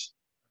niche.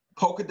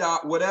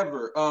 Polkadot,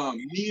 whatever.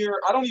 Near,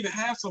 I don't even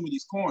have some of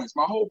these coins.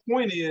 My whole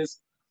point is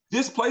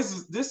this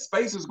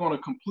space is going to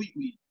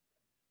completely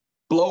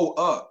blow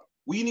up.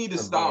 We need to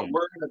stop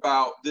worrying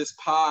about this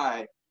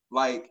pie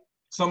like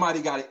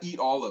somebody got to eat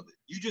all of it.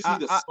 You just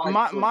need to.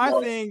 My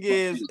thing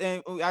is,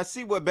 and I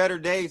see what Better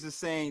Days is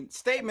saying.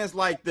 Statements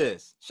like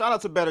this. Shout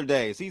out to Better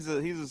Days. He's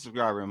a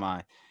subscriber of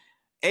mine.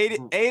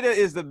 ADA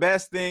is the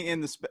best thing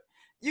in the.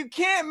 You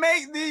can't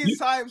make these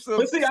types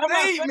of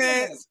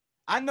statements.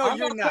 I know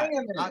you're not.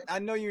 I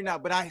know you're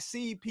not. But I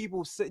see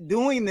people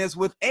doing this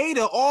with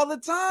ADA all the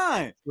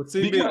time. Hold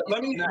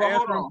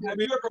on. Have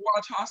you ever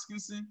watched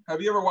Hoskinson? Have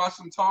you ever watched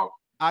him talk?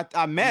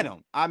 I met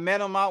him. I met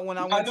him out when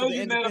I went to the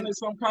you met him at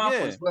some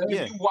conference, but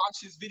have you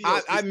watched his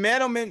videos? I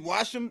met him and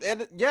watched him.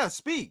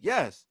 Speak.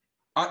 Yes.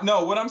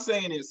 No, what I'm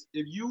saying is,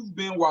 if you've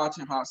been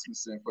watching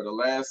Hoskinson for the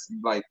last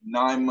like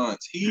 9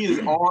 months, he is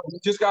on. He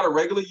just got a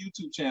regular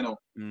YouTube channel.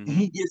 Mm-hmm. And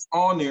he gets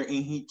on there and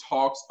he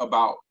talks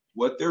about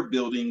what they're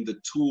building, the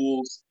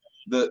tools,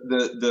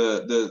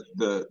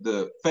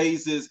 the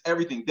phases,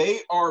 everything. They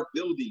are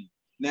building.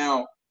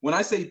 Now, when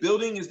I say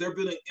building, is they're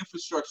building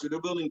infrastructure,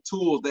 they're building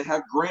tools, they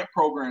have grant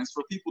programs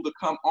for people to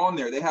come on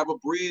there. They have a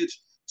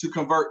bridge to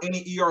convert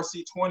any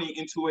ERC20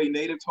 into a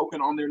native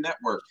token on their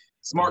network.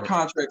 Smart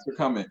contracts are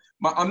coming.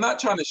 I'm not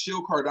trying to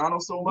shield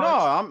Cardano so much.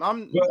 No,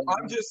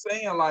 I'm just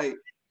saying, like,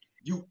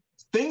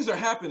 things are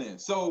happening.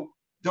 So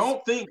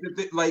don't think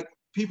that like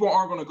people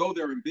aren't going to go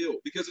there and build,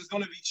 because it's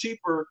going to be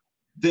cheaper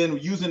than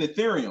using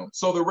Ethereum.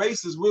 So the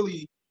race is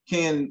really,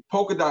 can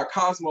Polkadot,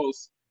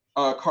 Cosmos,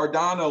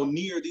 Cardano,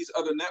 near these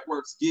other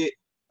networks get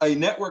a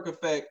network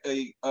effect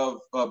of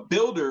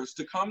builders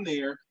to come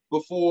there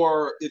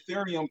before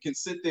Ethereum can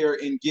sit there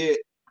and get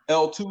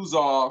L2s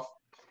off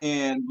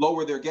and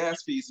lower their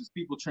gas fees as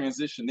people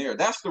transition there.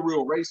 That's the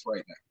real race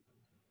right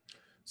now.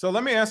 So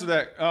let me answer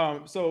that.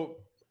 So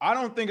I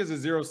don't think it's a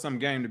zero-sum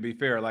game, to be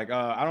fair. Like,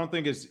 I don't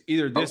think it's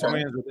either this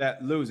wins or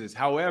that loses.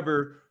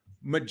 However,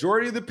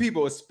 majority of the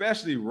people,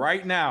 especially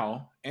right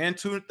now and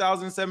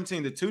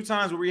 2017, the 2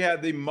 times where we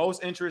had the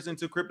most interest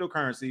into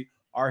cryptocurrency,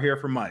 are here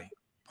for money.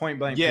 Point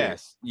blank.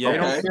 Yes. They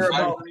don't care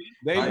about.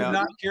 They do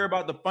not care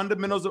about the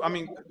fundamentals. I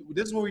mean,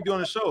 this is what we do on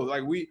the show.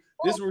 Like,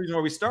 this is the reason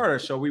why we started our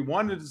show. We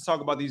wanted to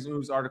talk about these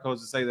news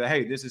articles to say that,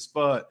 hey, this is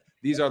FUD.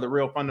 These are the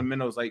real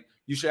fundamentals. Like,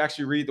 you should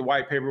actually read the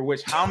white paper,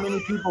 which how many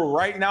people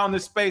right now in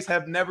this space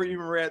have never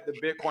even read the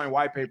Bitcoin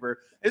white paper?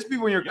 It's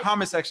people in your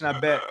comment section, I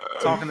bet,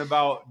 talking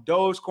about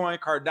Dogecoin,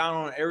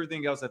 Cardano, and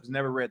everything else that's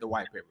never read the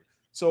white paper.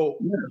 So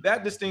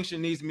that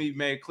distinction needs to be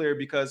made clear,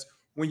 because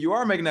when you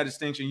are making that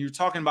distinction, you're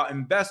talking about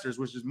investors,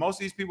 which is most of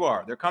these people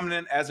are. They're coming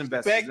in as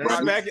investors.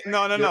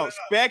 No.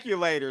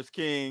 Speculators,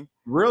 King.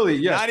 Really?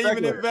 Yes. Not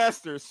even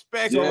investors,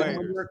 speculators.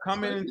 So when you're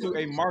coming into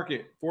a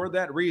market for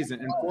that reason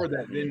and for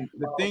that, then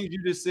the things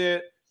you just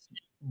said,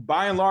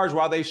 by and large,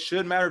 while they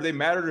should matter, they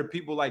matter to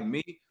people like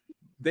me,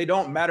 they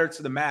don't matter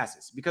to the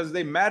masses. Because if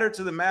they matter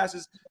to the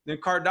masses, then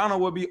Cardano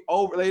would be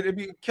it'd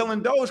be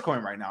killing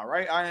Dogecoin right now,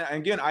 right?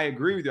 Again, I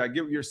agree with you. I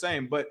get what you're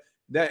saying, but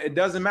that it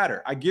doesn't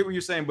matter. I get what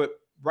you're saying, but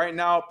right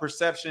now,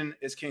 perception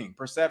is king.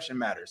 Perception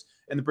matters.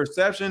 And the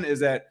perception is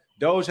that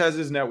Doge has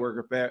this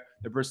network effect.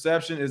 The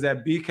perception is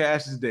that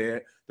Bcash is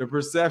dead. The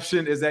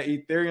perception is that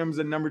Ethereum's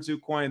the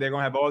 #2 coin. They're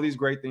going to have all these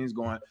great things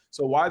going.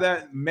 So why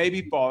that may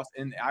be false,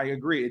 and I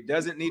agree, it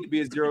doesn't need to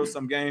be a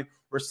zero-sum game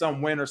where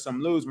some win or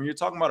some lose. When you're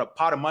talking about a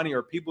pot of money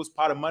or people's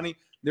pot of money,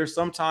 there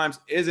sometimes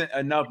isn't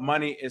enough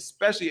money,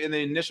 especially in the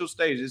initial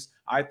stages,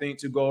 I think,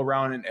 to go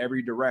around in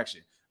every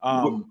direction.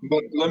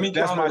 But let me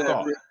that's my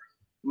thought.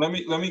 Let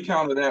me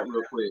counter that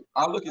real quick.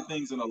 I look at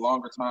things in a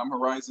longer time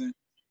horizon.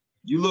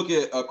 You look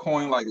at a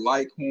coin like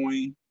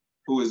Litecoin,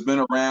 who has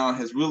been around,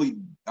 has really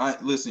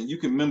listen. You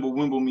can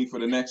wimble me for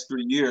the next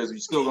 3 years. You're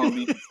still going to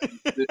be in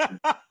the position.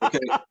 Okay.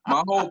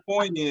 My whole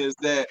point is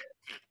that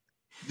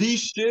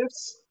these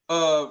shifts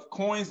of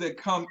coins that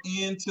come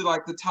into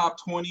like the top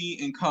 20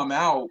 and come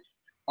out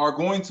are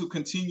going to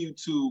continue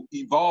to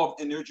evolve,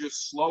 and they're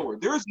just slower.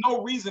 There is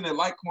no reason that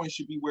Litecoin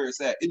should be where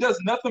it's at. It does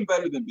nothing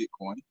better than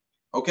Bitcoin.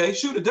 Okay,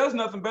 shoot, it does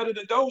nothing better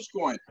than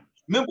Dogecoin.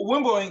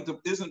 Wimble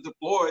isn't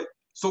deployed,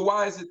 so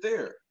why is it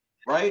there,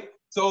 right?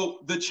 So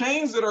the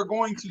chains that are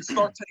going to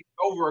start taking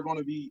over are going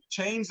to be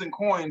chains, and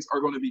coins are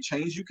going to be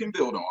chains you can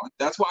build on.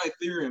 That's why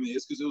Ethereum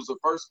is, because it was the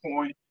first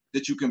coin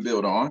that you can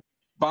build on.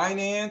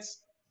 Binance,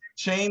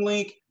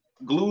 Chainlink,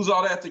 glues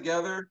all that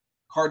together.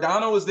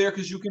 Cardano is there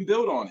because you can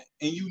build on it,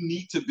 and you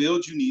need to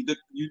build. You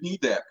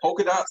need that.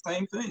 Polkadot,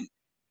 same thing,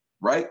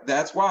 right?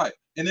 That's why.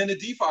 And then the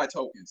DeFi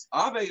tokens.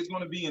 Aave is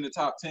going to be in the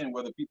top 10,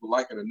 whether people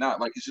like it or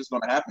not. Like, it's just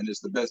going to happen. It's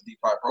the best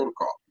DeFi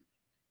protocol.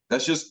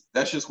 That's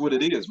just what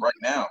it is right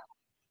now.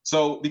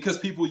 So because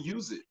people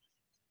use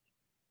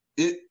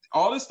it,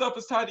 all this stuff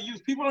is tied to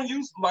use. People don't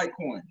use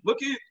Litecoin.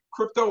 Look at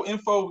crypto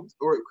info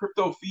or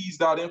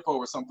cryptofees.info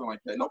or something like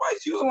that.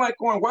 Nobody's using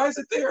Litecoin. Why is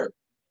it there?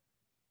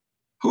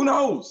 Who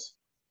knows?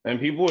 And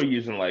people are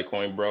using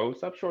Litecoin, bro.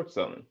 Stop short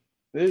selling.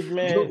 This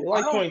man,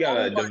 Litecoin got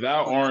a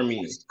devout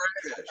army.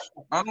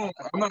 I'm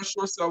not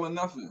short selling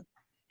nothing.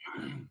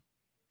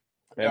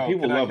 Man,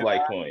 people love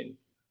Litecoin.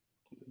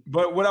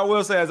 But what I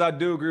will say is I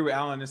do agree with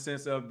Alan in the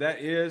sense of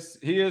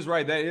he is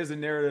right. That is a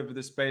narrative of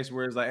the space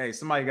where it's like, hey,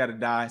 somebody got to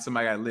die,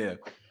 somebody got to live.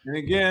 And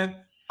again,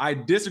 I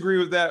disagree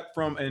with that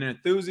from an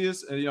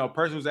enthusiast, a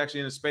person who's actually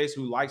in a space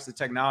who likes the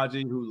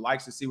technology, who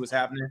likes to see what's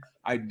happening.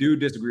 I do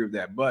disagree with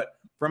that. But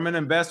from an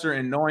investor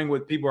and knowing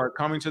what people are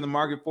coming to the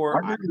market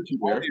for, I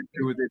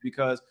agree with it,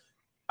 because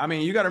I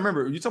mean, you got to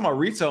remember, you're talking about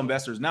retail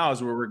investors now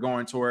is where we're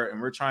going toward,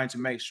 and we're trying to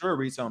make sure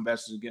retail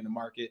investors get in the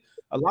market.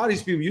 A lot of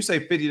these people, you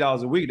say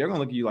 $50 a week, they're going to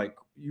look at you like,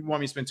 you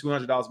want me to spend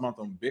 $200 a month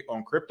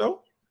on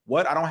crypto?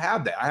 What? I don't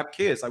have that. I have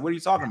kids. Like, what are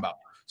you talking about?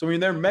 So when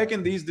they're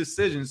making these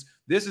decisions,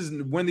 this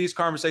is when these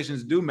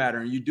conversations do matter.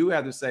 And you do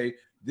have to say,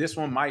 this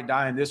one might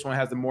die and this one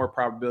has the more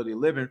probability of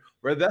living.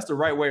 Whether that's the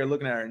right way of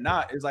looking at it or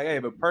not, it's like, hey,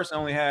 if a person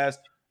only has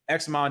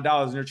X amount of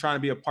dollars and they're trying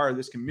to be a part of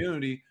this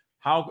community,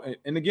 how,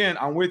 and again,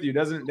 I'm with you.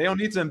 They don't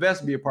need to invest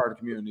to be a part of the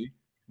community,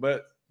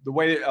 but the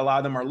way a lot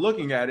of them are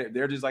looking at it,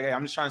 they're just like, hey,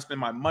 I'm just trying to spend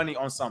my money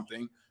on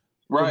something.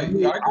 Right.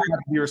 Me, I I agree. have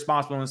to be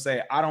responsible and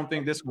say, I don't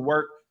think this will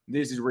work.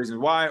 These are the reasons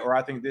why, or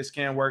I think this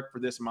can work for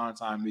this amount of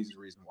time. These are the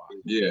reasons why.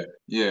 Yeah,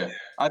 yeah.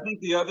 I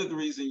think the other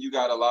reason you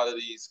got a lot of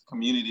these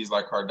communities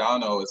like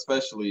Cardano,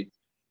 especially,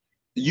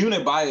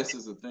 unit bias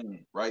is a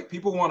thing, right?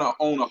 People want to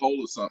own a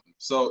whole of something.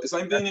 So the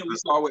same thing that we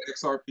saw with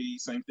XRP,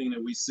 same thing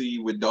that we see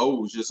with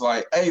Doge. Just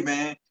like, hey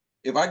man,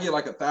 if I get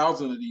like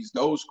 1,000 of these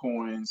Doge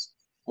coins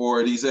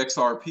or these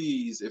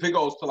XRPs, if it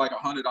goes to like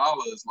 $100, like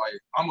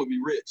I'm gonna be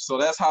rich. So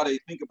that's how they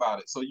think about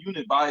it. So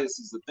unit bias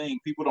is the thing.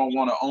 People don't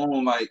want to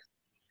own like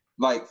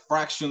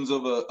fractions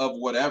of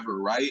whatever,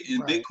 right? And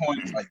right.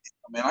 Bitcoin is like,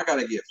 man, I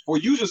gotta get, for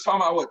you just talking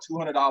about what,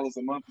 $200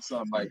 a month or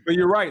something like. But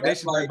you're right, they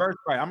should like,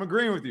 diversify. I'm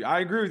agreeing with you.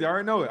 I agree with you. I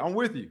already know it. I'm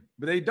with you,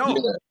 but they don't.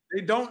 Yeah.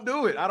 They don't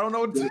do it. I don't know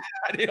what to,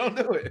 they don't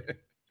do it.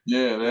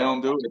 Yeah, they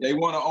don't do it. They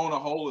want to own a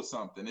whole of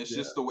something. It's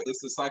just the way.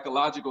 It's a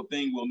psychological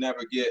thing we'll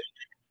never get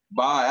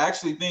by. I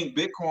actually think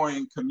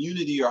Bitcoin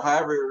community, or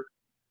however,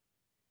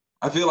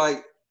 I feel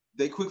like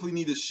they quickly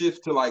need to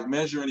shift to like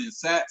measuring in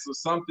sats or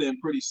something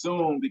pretty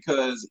soon,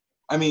 because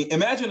I mean,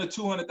 imagine a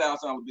 $200,000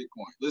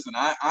 Bitcoin. Listen,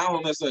 I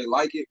don't necessarily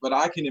like it, but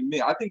I can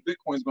admit I think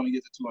Bitcoin's going to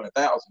get to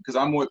 200,000 because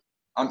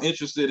I'm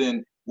interested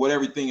in what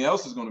everything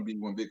else is going to be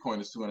when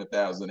Bitcoin is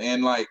 200,000.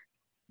 And like,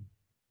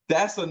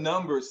 that's a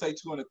number. Say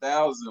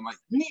 200,000. Like,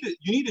 you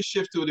need to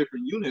shift to a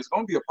different unit. It's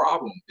going to be a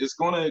problem. It's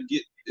going to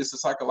get. It's a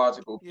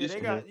psychological issue. They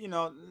got, you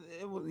know,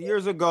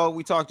 years ago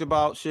we talked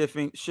about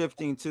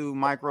shifting to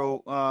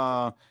micro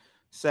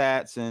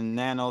sats and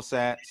nano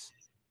sats.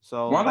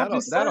 So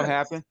that'll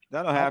happen.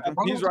 That'll happen.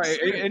 He's right.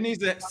 It needs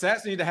to,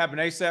 sats need to happen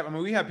ASAP. I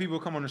mean, we have people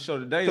come on the show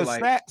today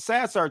like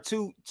sats are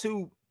too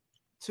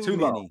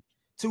many,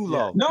 too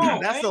low. No,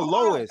 that's the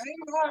lowest.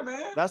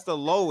 Man. That's the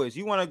lowest.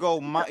 You want to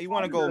go max. No, you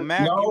want to go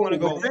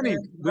mini.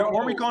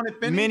 Weren't we calling it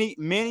mini?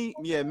 Mini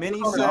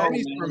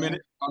sats for a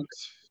minute.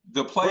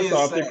 The play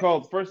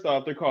first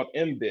off, they're called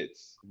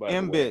M-bits.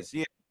 M-bits,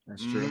 yeah.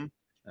 That's true.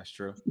 That's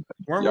true.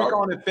 Weren't we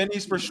calling it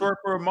finnies for short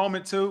for a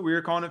moment too? We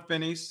were calling it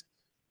finnies.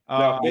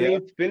 No,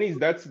 finnies.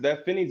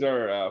 That finnies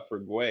are for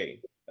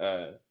Gwei.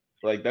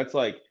 Like that's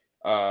like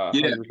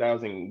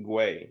 100,000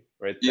 Gwei,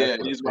 right? Yeah,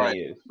 he's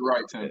right.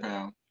 Right, 10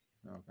 pounds.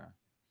 Okay.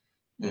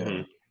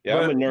 Yeah, yeah.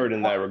 But I'm a nerd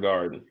in that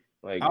regard.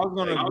 Like I was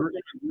gonna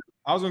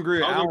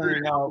agree with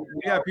Alan.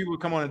 We have people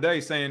come on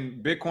today saying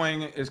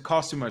Bitcoin is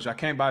cost too much. I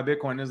can't buy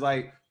Bitcoin. It's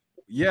like,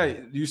 yeah,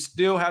 you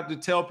still have to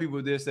tell people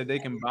this, that they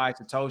can buy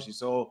Satoshi.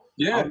 So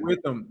yeah, I'm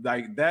with them.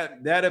 Like that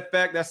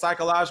effect, that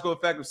psychological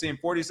effect of seeing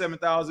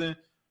 47,000.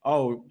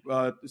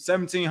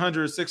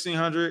 1,700,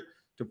 1,600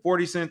 to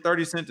 40 cent,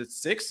 30 cent to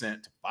 6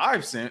 cent to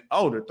 5 cent.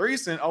 Oh, to 3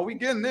 cent. Oh, we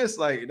getting this.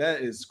 Like that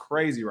is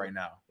crazy right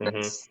now.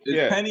 It's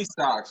penny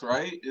stocks,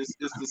 right? It's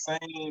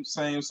the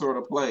same sort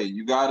of play.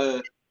 You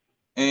gotta,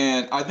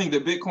 and I think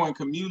the Bitcoin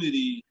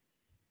community.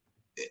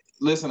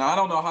 Listen, I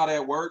don't know how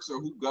that works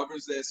or who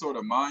governs that sort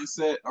of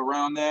mindset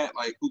around that.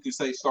 Like who can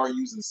say start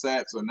using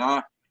sats or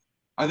not.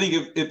 I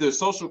think if there's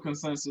social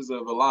consensus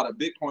of a lot of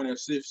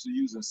Bitcoiners shifts to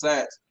using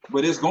sats,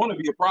 but it's going to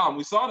be a problem.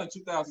 We saw it in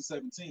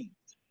 2017,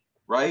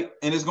 right?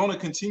 And it's going to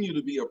continue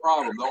to be a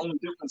problem. The only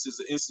difference is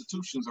the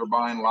institutions are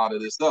buying a lot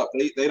of this stuff.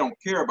 They don't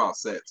care about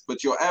sats,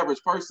 but your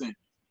average person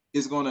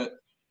is going to,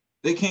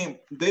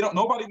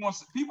 nobody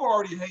wants to, people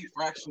already hate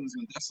fractions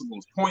and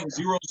decimals,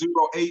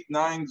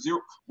 0.00890,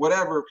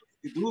 whatever.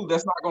 Dude,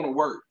 that's not going to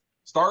work.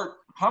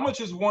 How much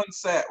is one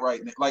sat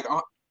right now? Like,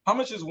 how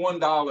much is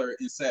 $1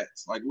 in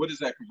sats? Like, what is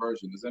that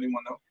conversion? Does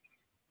anyone know?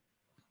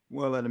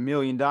 Well, at $1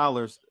 million,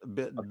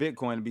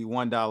 Bitcoin would be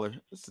 $1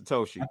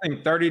 Satoshi. I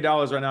think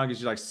 $30 right now gets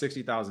you like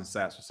 60,000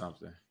 sats or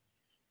something.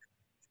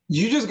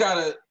 You just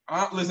gotta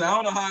listen. I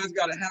don't know how it's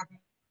gotta happen.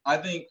 I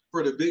think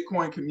for the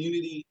Bitcoin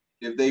community,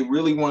 if they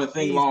really want to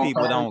think long term,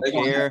 people don't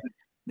care.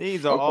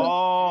 These are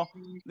all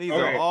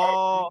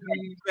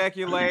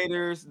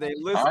speculators. They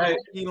listen to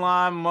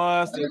Elon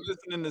Musk. They're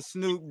listening to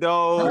Snoop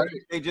Dogg.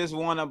 They just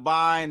want to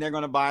buy, and they're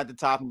going to buy at the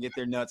top and get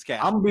their nuts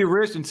cashed. I'm going to be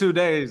rich in 2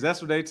 days.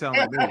 That's what they tell me.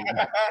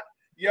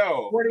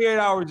 Yo, 48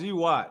 hours you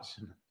watch.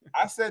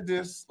 I said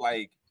this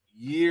like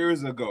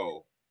years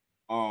ago.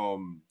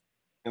 In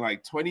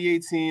like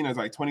 2018 or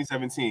like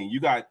 2017,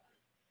 you got,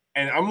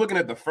 and I'm looking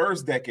at the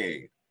first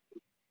decade.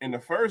 In the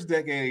first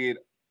decade,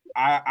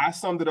 I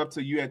summed it up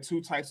to you had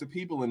two types of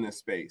people in this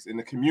space, in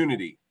the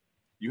community.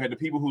 You had the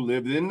people who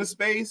lived in the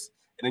space,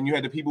 and then you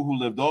had the people who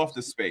lived off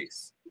the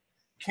space.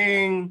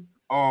 King,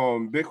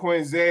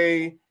 Bitcoin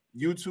Zay,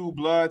 YouTube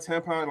Blood,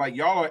 10 Pound, like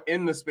y'all are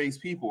in the space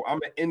people. I'm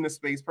an in the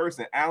space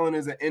person. Alan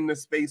is an in the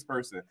space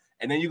person.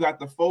 And then you got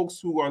the folks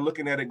who are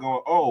looking at it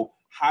going, oh,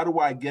 how do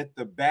I get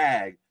the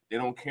bag? They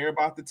don't care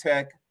about the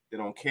tech. They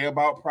don't care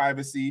about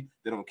privacy.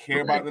 They don't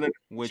care about the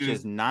which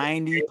is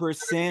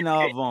 90%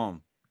 of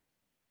them.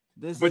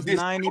 This is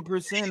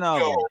 90% of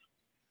them.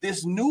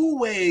 This new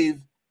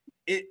wave,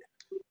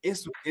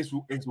 it's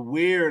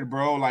weird,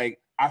 bro.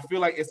 Like I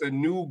feel like it's a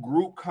new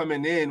group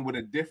coming in with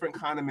a different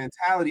kind of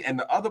mentality. And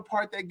the other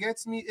part that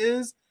gets me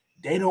is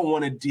they don't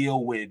want to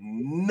deal with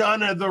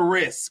none of the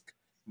risk,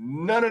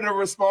 none of the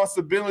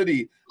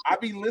responsibility. I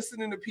be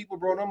listening to people,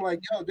 bro, and I'm like,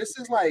 yo, this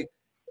is like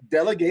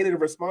delegated a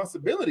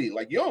responsibility.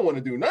 Like, you don't want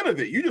to do none of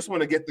it. You just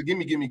want to get the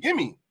gimme, gimme,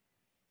 gimme.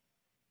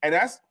 And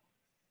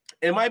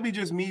it might be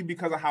just me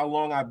because of how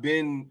long I've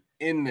been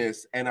in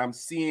this and I'm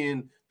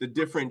seeing the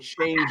different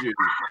changes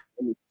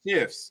and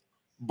shifts,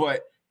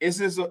 but it's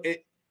just,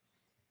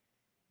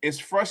 it's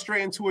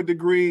frustrating to a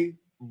degree,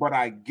 but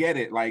I get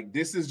it. Like,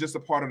 this is just a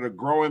part of the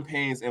growing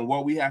pains and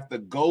what we have to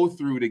go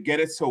through to get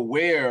it to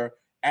where,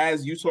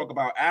 as you talk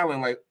about, Alan,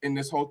 like in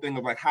this whole thing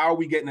of like, how are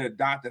we getting it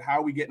adopted? How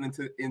are we getting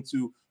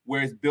into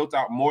where it's built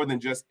out more than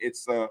just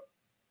it's the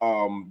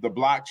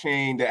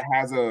blockchain that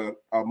has a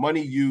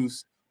money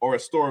use or a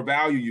store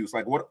value use?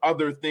 Like, what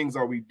other things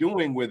are we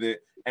doing with it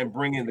and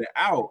bringing it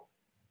out?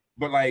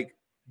 But like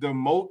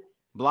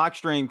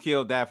Blockstream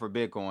killed that for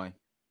Bitcoin.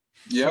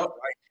 Yep.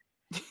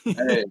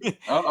 Hey,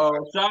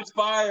 shots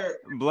fired.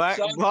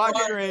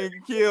 Blockstream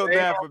killed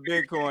that for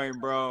Bitcoin,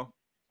 bro.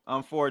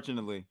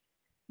 Unfortunately.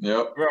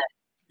 Yep. Bro,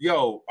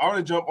 yo, I want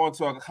to jump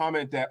onto a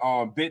comment that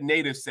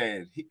BitNative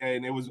said,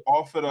 and it was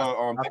off of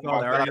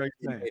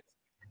the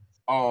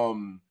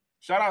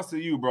shout outs to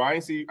you, bro. I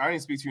didn't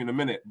speak to you in a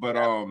minute, but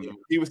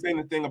he was saying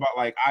the thing about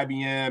like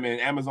IBM and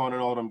Amazon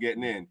and all them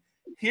getting in.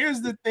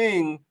 Here's the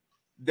thing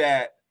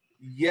that,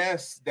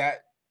 yes,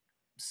 that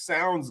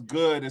sounds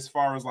good as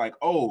far as like,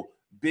 oh,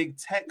 big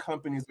tech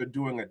companies are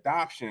doing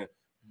adoption,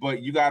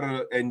 but you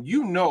gotta, and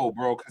you know,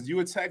 bro, because you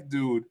a tech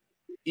dude,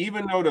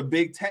 even though the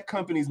big tech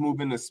companies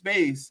move into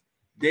space,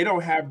 they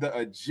don't have the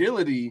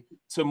agility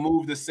to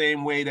move the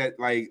same way that,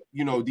 like,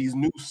 you know, these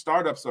new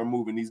startups are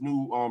moving, these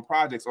new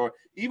projects, or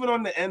even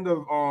on the end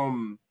of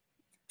on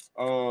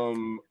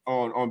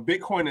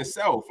Bitcoin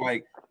itself.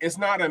 Like, it's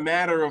not a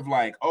matter of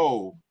like,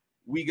 oh,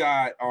 we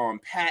got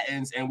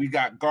patents and we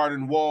got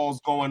garden walls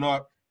going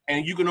up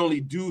and you can only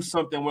do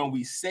something when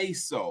we say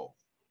so.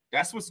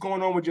 That's what's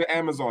going on with your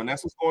Amazon.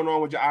 That's what's going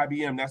on with your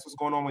IBM. That's what's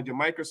going on with your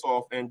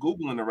Microsoft and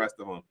Google and the rest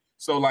of them.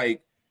 So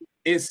like,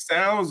 it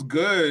sounds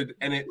good,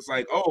 and it's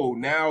like, oh,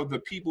 now the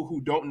people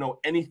who don't know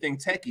anything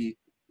techie,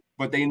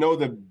 but they know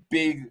the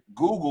big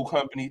Google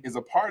company is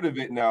a part of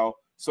it now.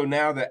 So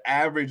now the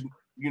average,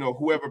 you know,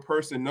 whoever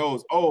person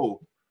knows, oh,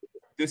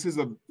 this is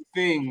a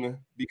thing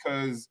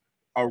because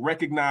a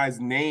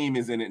recognized name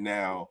is in it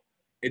now.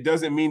 It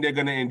doesn't mean they're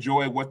going to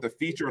enjoy what the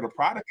feature of the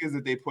product is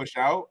that they push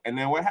out. And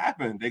then what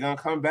happened? They're going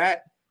to come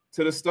back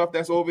to the stuff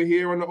that's over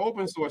here on the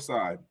open source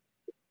side,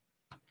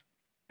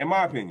 in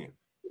my opinion.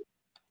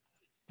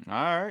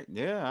 All right.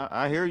 Yeah,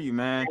 I hear you,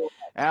 man.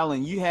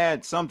 Alan, you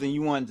had something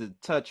you wanted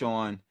to touch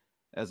on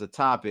as a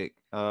topic.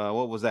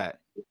 What was that?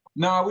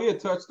 No, we had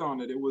touched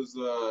on it. It was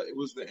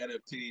the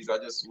NFTs.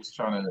 I just was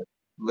trying to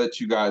let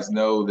you guys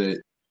know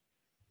that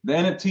the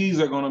NFTs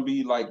are going to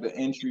be like the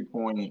entry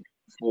point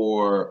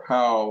for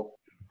how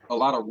a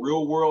lot of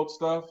real world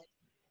stuff.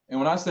 And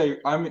when I say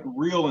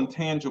real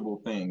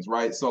intangible things,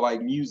 right? So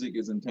like music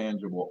is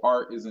intangible,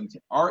 art is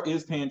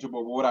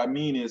tangible. But what I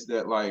mean is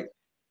that like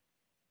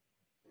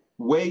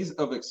ways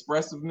of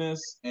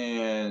expressiveness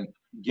and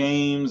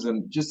games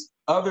and just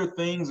other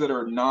things that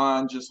are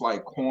just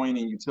like coin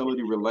and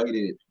utility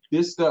related.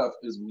 This stuff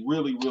is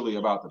really, really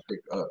about to pick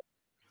up.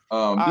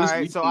 All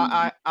right, so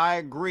I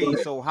agree.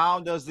 So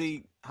how does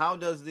the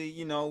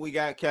you know, we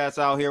got cats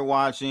out here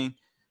watching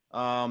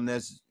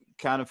that's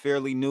kind of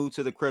fairly new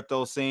to the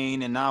crypto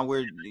scene, and now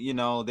we're, you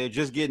know, they're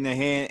just getting their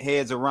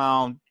heads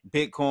around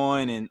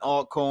Bitcoin and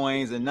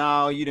altcoins, and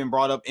now you done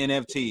brought up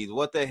NFTs.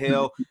 What the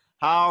hell?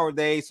 How are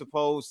they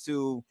supposed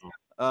to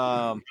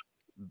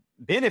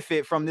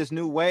benefit from this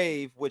new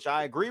wave? Which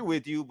I agree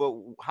with you, but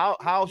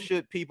how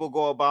should people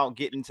go about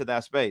getting to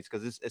that space?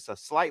 Because it's a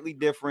slightly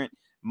different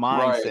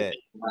mindset.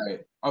 Right.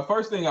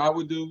 First thing I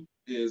would do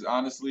is,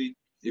 honestly,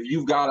 if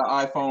you've got an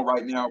iPhone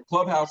right now,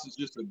 Clubhouse is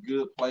just a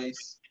good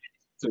place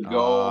to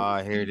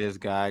go. Here this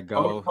guy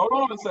go. Hold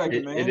on a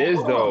second, man. It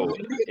is though.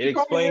 It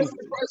explains.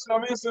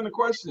 I'm answering the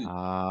question. Go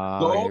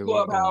on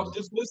Clubhouse.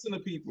 Just listen to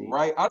people,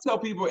 right? I tell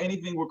people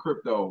anything with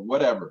crypto,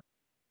 whatever.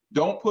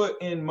 Don't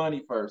put in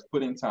money first.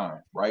 Put in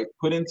time, right?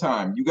 Put in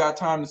time. You got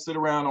time to sit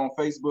around on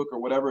Facebook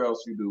or whatever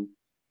else you do.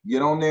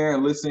 Get on there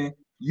and listen.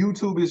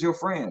 YouTube is your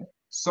friend.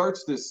 Search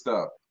this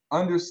stuff.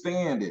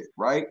 Understand it,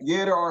 right?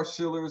 Yeah, there are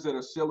shillers that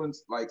are shilling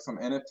like some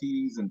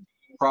NFTs and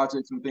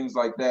projects and things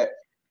like that.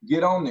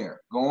 Get on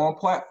there. Go on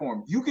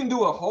platform. You can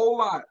do a whole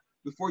lot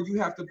before you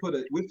have to put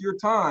with your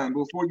time,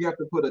 before you have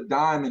to put a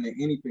dime into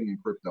anything in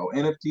crypto,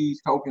 NFTs,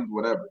 tokens,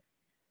 whatever.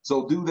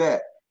 So do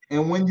that.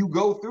 And when you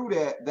go through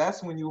that,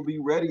 that's when you'll be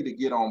ready to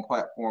get on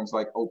platforms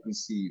like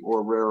OpenSea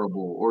or Rarible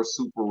or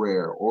Super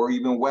Rare or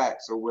even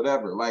Wax or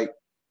whatever. Like,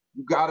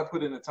 you got to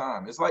put in the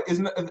time. It's like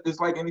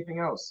anything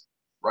else,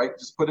 right?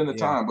 Just put in the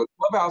time. But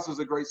Clubhouse is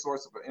a great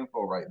source of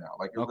info right now.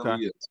 Like, it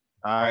really is.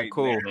 All right,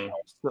 cool.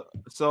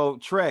 So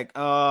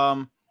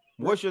Trekk,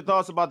 what's your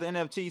thoughts about the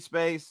NFT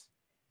space?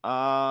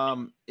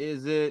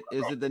 Is it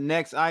the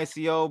next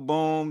ICO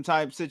boom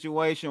type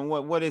situation?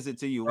 What is it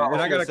to you?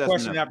 I got a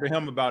question after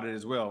him about it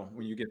as well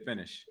when you get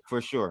finished.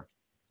 For sure.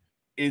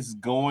 It's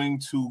going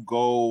to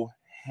go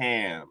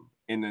ham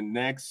in the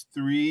next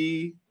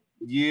 3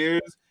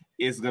 years.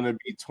 It's going to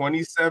be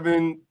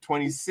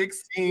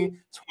 2016,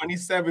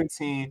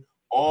 2017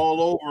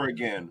 all over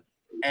again.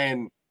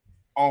 And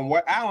on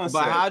what Alan said.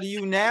 But how do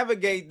you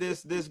navigate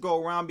this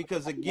go around?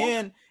 Because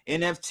again,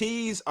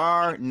 NFTs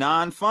are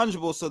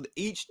non-fungible. So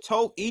each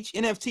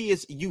NFT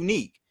is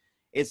unique.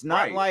 It's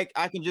not like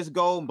I can just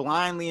go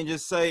blindly and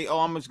just say, oh,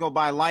 I'm just going to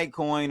buy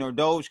Litecoin or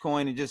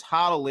Dogecoin and just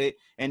hodl it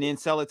and then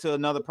sell it to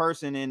another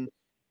person in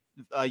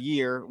a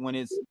year when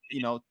it's,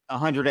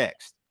 100x.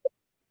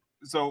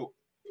 So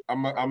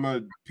I'm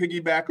a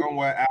piggyback on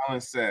what Alan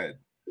said.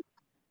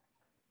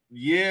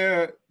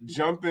 Yeah,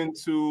 jump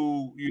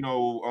into,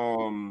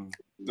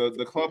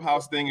 the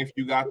Clubhouse thing. If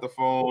you got the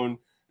phone,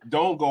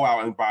 don't go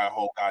out and buy a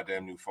whole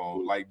goddamn new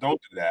phone. Like,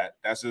 don't do that.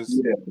 That's just,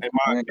 in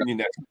my opinion,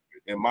 that's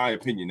stupid. In my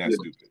opinion, that's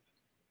stupid.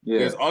 Yeah.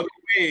 There's other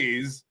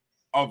ways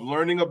of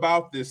learning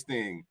about this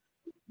thing.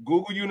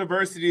 Google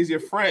University is your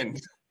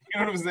friend. You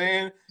know what I'm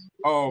saying?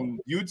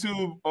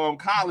 YouTube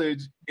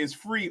college is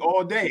free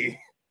all day.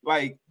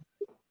 Like,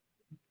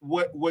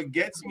 what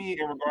gets me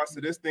in regards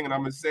to this thing, and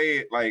I'm gonna say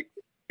it, like,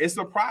 it's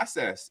a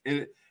process.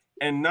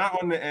 And not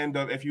on the end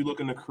of if you're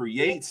looking to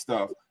create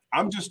stuff.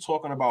 I'm just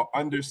talking about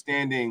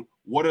understanding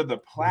what are the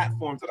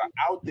platforms that are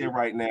out there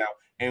right now,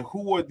 and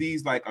who are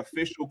these like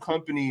official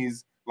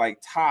companies like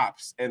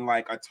Topps and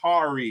like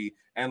Atari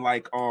and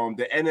like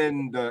the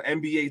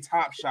NBA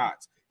Top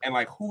Shots and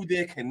like who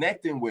they're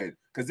connecting with.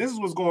 Because this is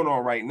what's going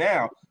on right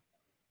now.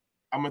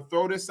 I'm gonna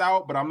throw this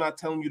out, but I'm not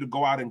telling you to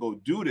go out and go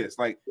do this.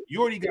 Like,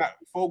 you already got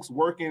folks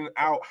working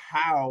out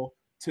how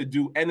to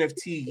do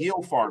NFT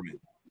yield farming.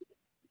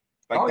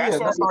 Like,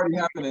 that's already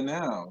happening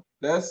now.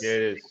 That's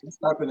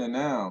happening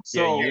now.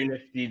 So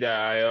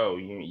NFT.io.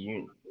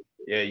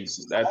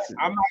 That's.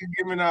 I'm not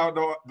giving out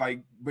though, but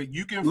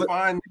you can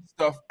find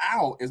stuff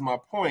out. Is my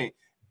point.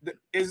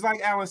 It's like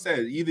Alan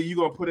said. Either you're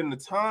gonna put in the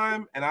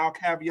time, and I'll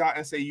caveat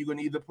and say you're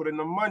gonna either put in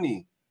the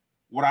money.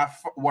 What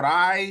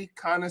I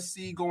kind of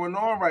see going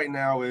on right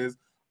now is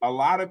a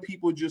lot of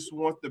people just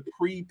want the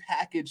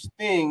pre-packaged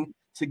thing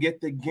to get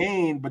the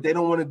gain, but they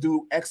don't want to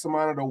do X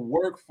amount of the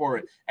work for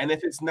it. And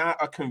if it's not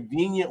a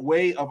convenient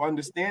way of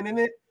understanding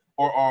it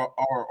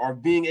or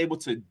being able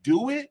to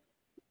do it,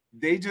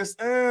 they just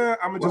I'm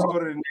gonna just go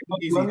to the next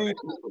easy.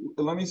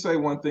 Let me say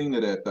one thing to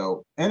that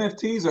though.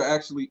 NFTs are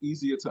actually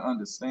easier to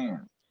understand.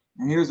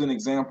 And here's an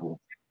example.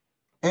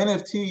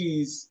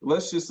 NFTs,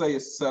 let's just say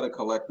it's a set of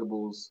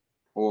collectibles,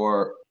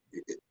 or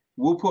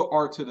we'll put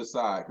art to the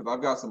side because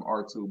I've got some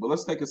art too. But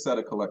let's take a set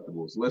of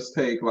collectibles. Let's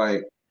take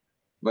like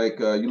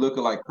you look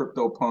at like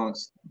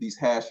CryptoPunks, these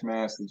hash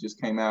masks that just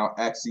came out,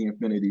 Axie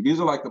Infinity. These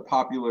are like the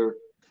popular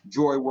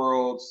Joy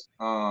Worlds,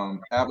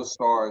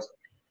 Avastars.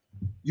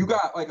 You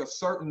got like a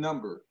certain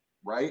number,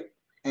 right?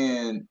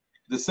 And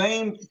the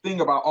same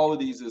thing about all of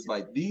these is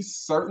like these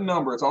certain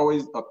numbers, it's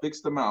always a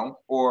fixed amount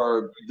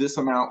or this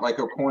amount, like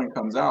a coin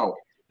comes out.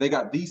 They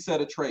got these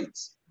set of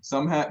traits.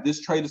 Some have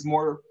this trait is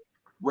more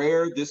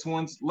rare, this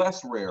one's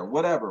less rare,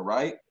 whatever,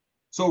 right?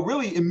 So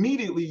really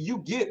immediately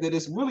you get that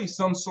it's really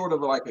some sort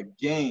of like a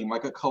game,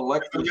 like a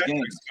collector's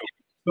game.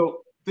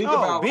 So think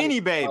about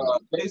Beanie Baby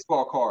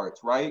baseball cards,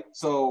 right?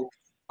 So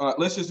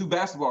let's just do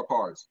basketball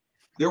cards.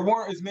 There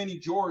weren't as many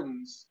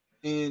Jordans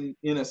in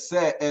a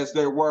set as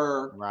there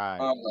were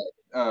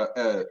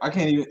I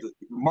can't even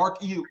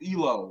Mark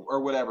Elo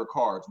or whatever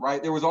cards,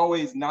 right? There was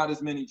always not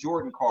as many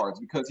Jordan cards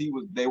because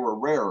they were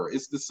rarer.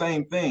 It's the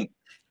same thing.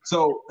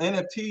 So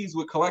NFTs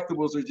with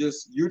collectibles are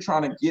just you're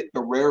trying to get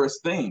the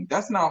rarest thing.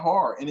 That's not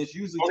hard, and it's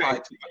usually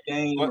tied to a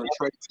game or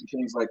traits and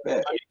things like that.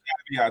 Let me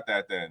caveat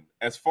that then.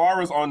 As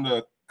far as on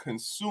the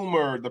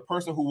consumer, the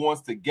person who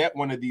wants to get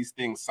one of these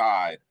things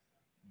side,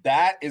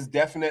 that is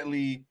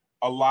definitely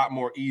a lot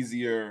more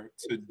easier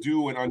to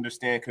do and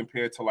understand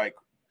compared to like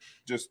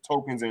just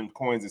tokens and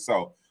coins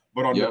itself.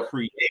 But on the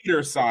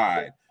creator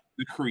side,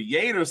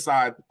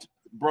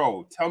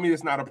 bro, tell me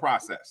it's not a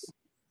process.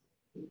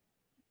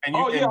 And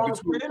on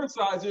the creator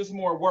side, there's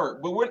more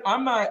work. But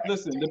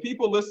the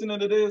people listening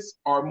to this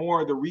are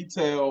more the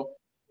retail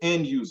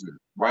end user,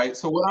 right?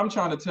 So what I'm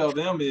trying to tell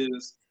them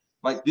is,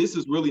 like, this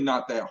is really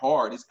not that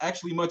hard. It's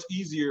actually much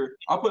easier.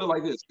 I'll put it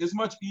like this. It's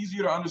much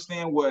easier to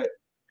understand what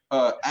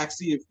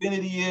Axie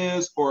Infinity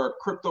is or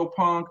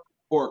CryptoPunk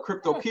or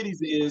CryptoKitties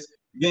is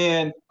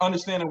than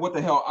understanding what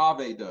the hell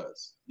Aave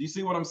does. Do you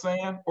see what I'm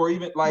saying? Or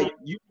even like,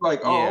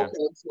 okay,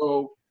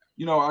 so,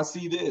 I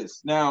see this.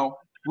 Now,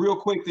 real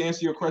quick to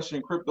answer your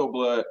question, Crypto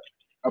Blood,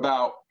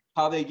 about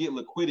how they get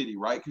liquidity,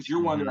 right? Because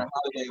you're wondering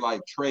how do they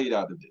like trade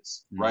out of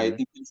this, right?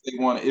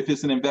 If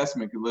it's an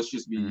investment, let's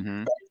just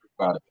be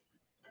about it.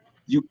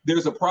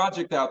 There's a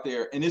project out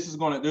there, and there's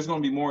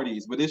gonna be more of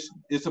these, but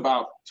it's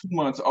about 2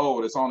 months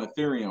old. It's on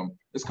Ethereum.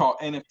 It's called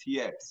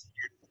NFTX.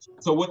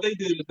 So what they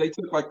did is they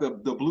took like the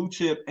blue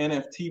chip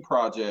NFT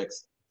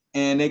projects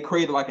and they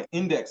created like an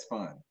index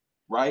fund,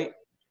 right?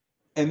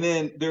 And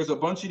then there's a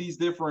bunch of these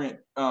different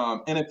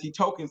NFT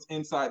tokens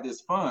inside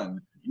this fund.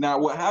 Now,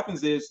 what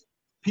happens is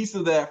piece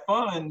of that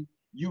fund,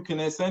 you can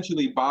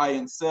essentially buy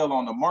and sell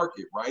on the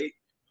market, right?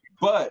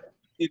 But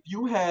if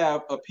you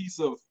have a piece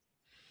of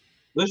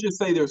let's just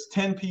say there's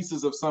 10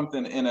 pieces of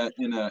something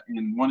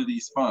in one of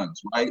these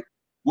funds, right?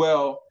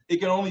 Well, it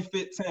can only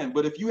fit 10,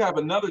 but if you have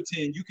another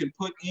 10, you can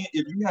put in,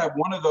 if you have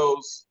one of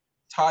those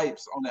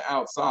types on the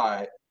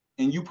outside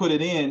and you put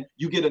it in,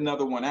 you get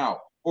another one out,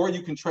 or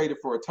you can trade it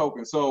for a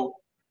token. So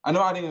I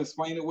know I didn't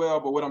explain it well,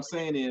 but what I'm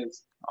saying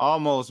is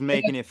almost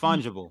making it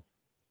fungible.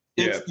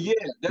 That's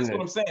what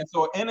I'm saying.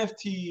 So an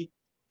NFT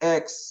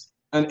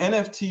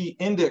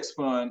index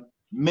fund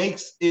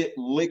makes it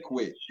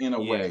liquid in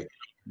a way,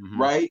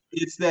 right?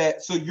 It's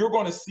that, so you're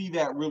going to see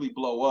that really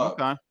blow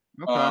up.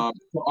 To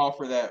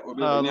offer that.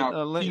 Now,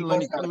 Lenny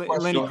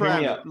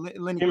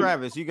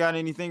Kravitz, you got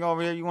anything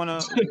over here you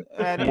want to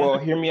add in? Well,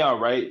 hear me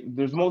out, right?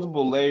 There's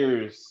multiple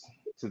layers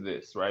to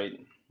this, right?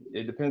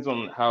 It depends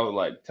on how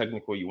like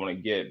technical you want to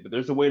get, but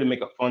there's a way to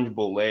make a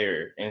fungible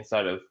layer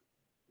inside of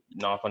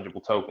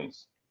non-fungible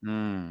tokens.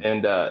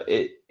 And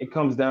it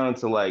comes down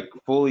to like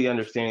fully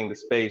understanding the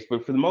space.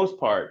 But for the most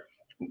part,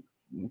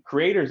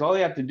 creators, all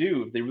they have to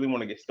do if they really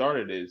want to get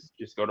started is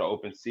just go to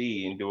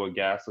OpenSea and do a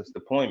gasless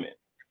deployment.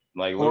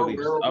 Like literally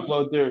just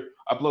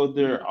upload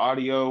their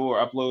audio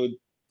or upload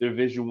their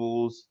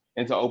visuals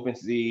into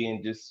OpenSea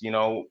and just, you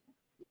know,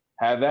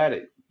 have at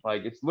it.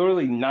 Like it's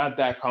literally not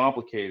that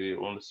complicated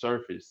on the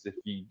surface if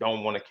you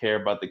don't want to care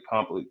about the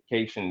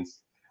complications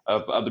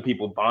of other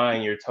people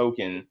buying your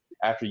token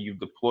after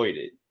you've deployed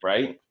it,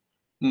 right?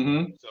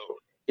 So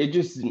it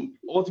just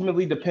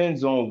ultimately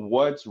depends on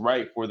what's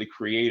right for the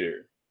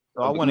creator.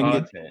 So I want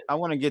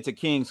to get to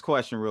King's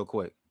question real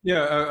quick.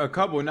 Yeah, a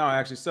couple now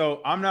actually. So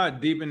I'm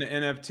not deep into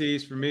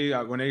NFTs. For me,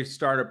 when they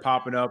started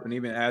popping up, and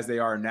even as they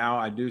are now,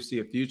 I do see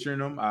a future in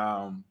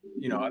them.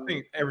 You know, I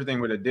think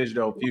everything with a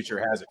digital future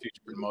has a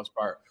future for the most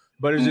part,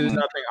 but it's just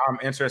nothing I'm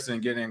interested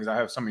in getting because I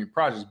have so many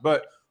projects.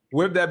 But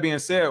with that being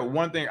said,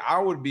 one thing I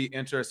would be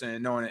interested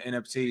in knowing the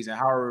NFTs and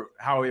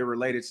how it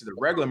related to the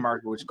regular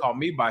market, which caught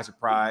me by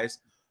surprise.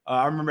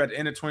 I remember at the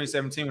end of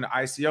 2017 when the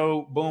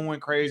ICO boom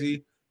went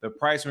crazy. The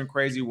price went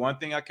crazy. One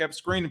thing I kept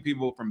screening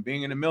people from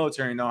being in the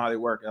military and know how they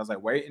work. I was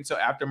like, wait until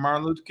after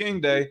Martin Luther King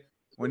Day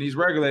when these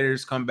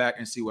regulators come back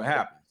and see what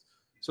happens.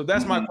 So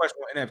that's my question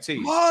with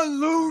NFTs.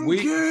 Martin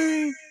Luther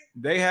King.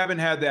 They haven't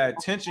had that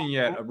attention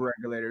yet of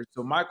regulators.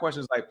 So my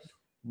question is like,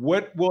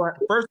 what will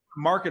first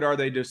market are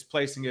they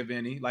displacing, if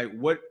any? Like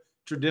what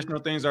traditional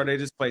things are they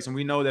displacing?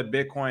 We know that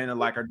Bitcoin and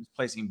like are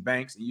displacing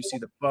banks, and you see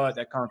the FUD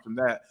that comes from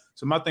that.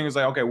 So my thing is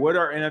like, okay, what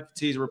are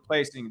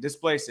NFTs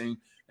displacing?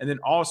 And then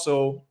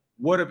also,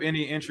 what, if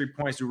any, entry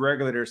points do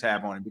regulators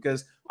have on it?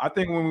 Because I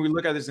think when we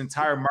look at this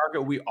entire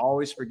market, we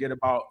always forget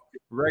about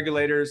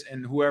regulators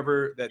and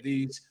whoever that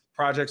these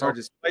projects are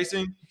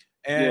displacing.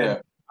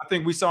 And I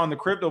think we saw in the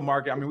crypto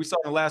market, I mean, we saw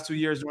in the last 2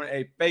 years during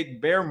a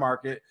fake bear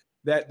market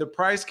that the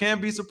price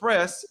can be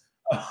suppressed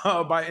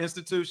by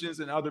institutions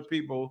and other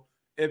people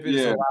if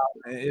it's allowed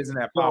and isn't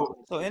that popular.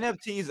 So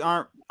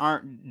NFTs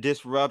aren't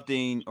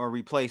disrupting or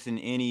replacing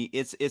any.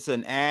 It's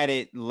an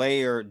added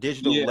layer,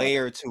 digital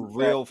layer to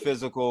real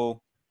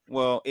physical.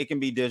 Well, it can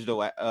be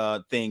digital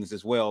things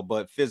as well,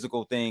 but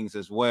physical things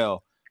as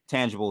well,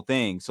 tangible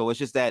things. So it's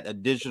just that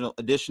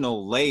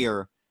additional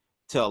layer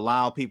to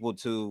allow people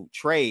to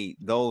trade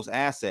those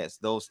assets,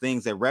 those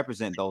things that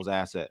represent those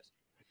assets.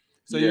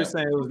 So you're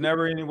saying it was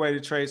never any way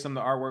to trade some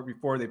of the artwork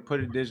before they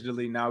put it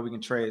digitally. Now we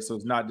can trade, so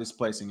it's not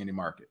displacing any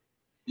market.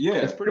 Yeah,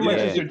 it's pretty much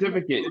a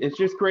certificate. It's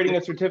just creating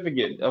a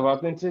certificate of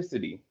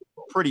authenticity.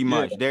 Pretty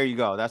much. There you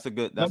go. That's a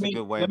good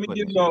way of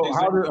putting it. So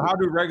how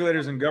do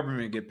regulators and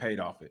government get paid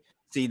off it?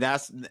 See,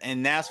 that's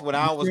what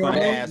I was going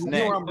to ask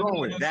next. Where I'm going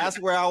with. That's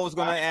where I was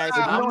going to ask.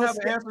 I'm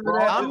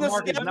the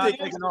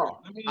skeptic.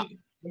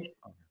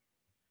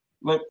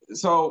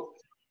 So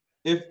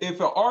if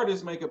an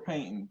artist make a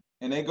painting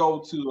and they go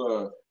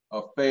to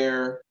a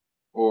fair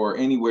or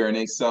anywhere and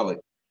they sell it,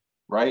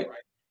 right?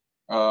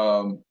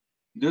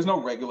 There's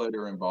no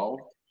regulator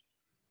involved,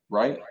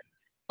 right?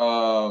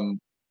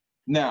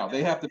 Now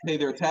they have to pay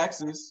their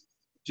taxes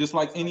just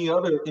like any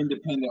other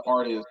independent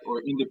artist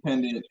or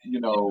independent,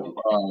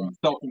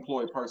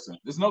 self-employed person.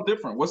 There's no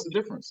different. What's the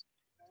difference?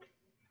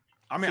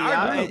 I mean,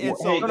 I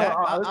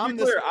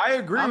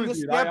agree with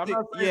you.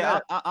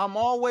 I'm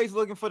always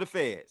looking for the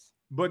feds,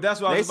 but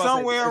that's what they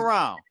somewhere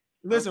around.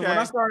 Listen,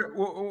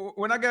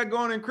 when I got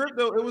going in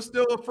crypto, it was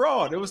still a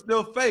fraud. It was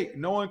still fake.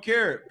 No one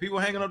cared. People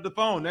hanging up the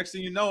phone. Next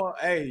thing you know,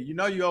 hey, you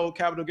owe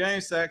capital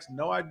gains tax.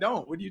 No, I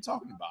don't. What are you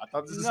talking about? I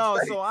thought this is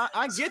fake. So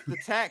I get the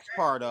tax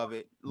part of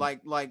it.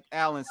 Like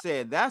Alan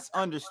said, that's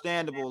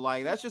understandable.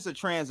 Like that's just a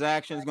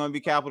transaction. It's going to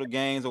be capital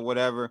gains or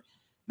whatever.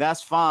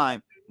 That's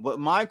fine. But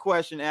my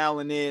question,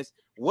 Alan, is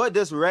what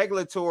does a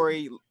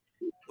regulatory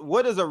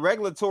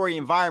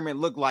environment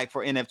look like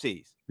for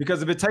NFTs?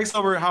 Because if it takes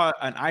over how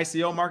an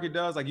ICO market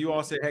does, like you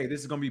all say, hey, this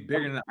is going to be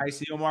bigger than an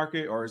ICO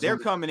market, or they're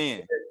coming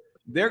in.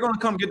 They're going to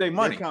come get their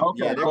money.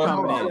 They're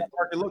coming in. What the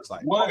market looks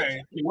like.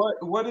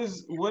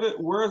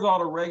 Where's all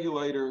the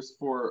regulators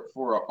for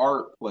an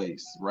art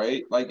place,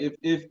 right? Like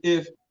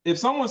if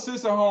someone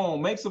sits at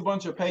home, makes a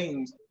bunch of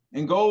paintings,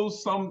 and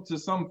goes to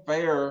some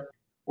fair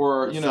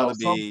or you know,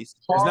 Celebs. It's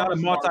not a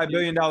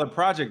multi-billion-dollar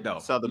project though.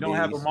 Celebs. You don't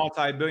have a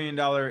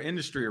multi-billion-dollar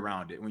industry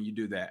around it when you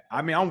do that.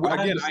 I mean, I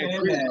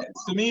understand that.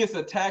 To me, it's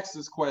a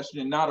taxes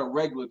question, not a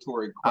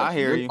regulatory question. I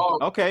hear you.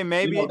 Okay,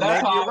 maybe, maybe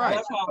you're right.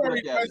 That's how I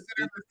look at it.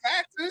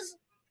 Taxes,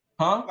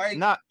 huh? Like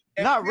not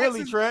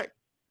really, Trekk.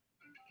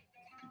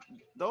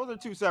 Those are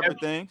two separate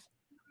things.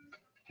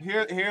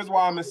 Here's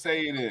why I'm gonna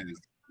say it is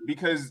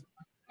because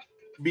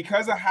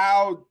of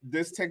how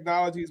this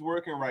technology is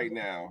working right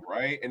now,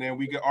 right? And then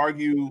we could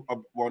argue,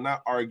 well,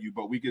 not argue,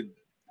 but we could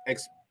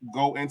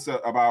go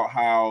into about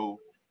how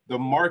the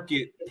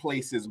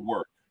marketplaces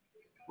work,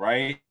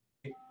 right?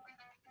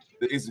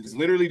 It's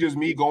literally just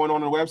me going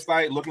on the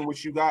website, looking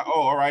what you got.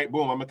 Oh, all right,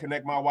 boom, I'm gonna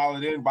connect my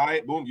wallet in, buy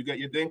it, boom, you get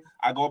your thing.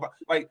 I go about,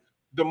 like,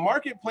 the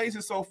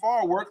marketplaces so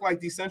far work like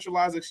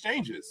decentralized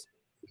exchanges.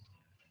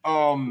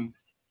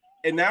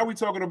 And now we're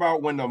talking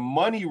about when the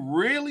money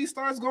really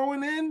starts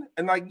going in,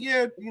 and like,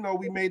 yeah, you know,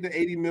 we made the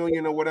 80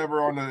 million or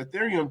whatever on the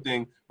Ethereum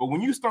thing, but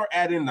when you start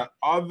adding the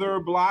other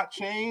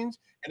blockchains,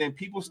 and then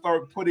people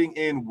start putting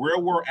in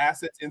real world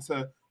assets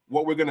into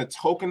what we're going to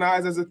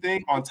tokenize as a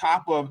thing on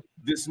top of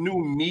this new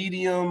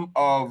medium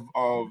of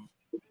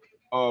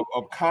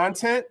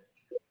content,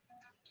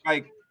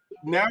 like,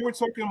 now we're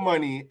talking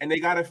money, and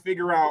they got to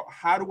figure out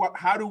how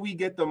do we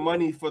get the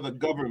money for the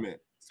government.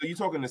 So you're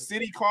talking to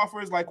city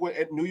coffers like what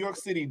New York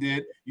City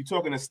did. You're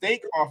talking to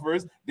state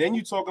coffers. Then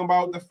you're talking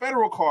about the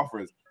federal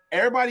coffers.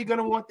 Everybody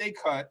gonna want their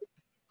cut,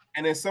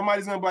 and then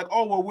somebody's gonna be like,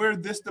 "Oh, well, we're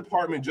this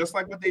department," just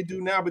like what they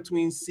do now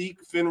between SEC,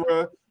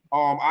 FINRA,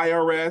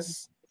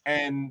 IRS,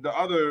 and the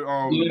other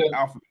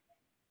alphabet.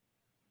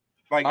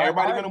 Like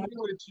everybody gonna agree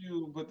with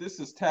you, but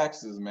this is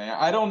taxes, man.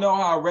 I don't know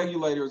how a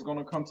regulator is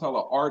gonna come tell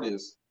an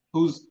artist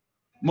who's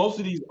most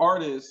of these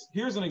artists.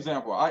 Here's an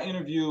example. I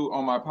interview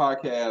on my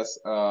podcast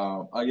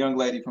a young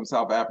lady from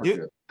South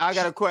Africa. I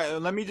got a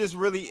question. Let me just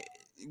really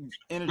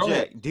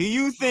interject. Do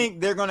you think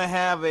they're gonna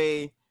have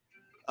a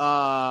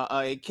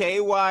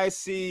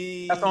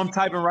KYC? That's what I'm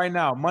typing right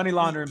now. Money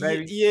laundering,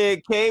 baby. Yeah,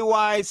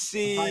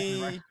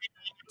 KYC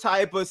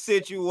type of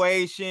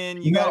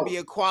situation. You gotta be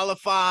a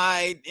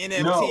qualified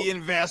NFT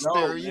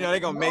investor. You know, they're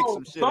gonna make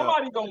some shit.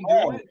 Somebody gonna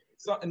do it.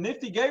 So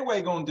Nifty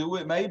Gateway gonna do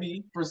it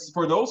maybe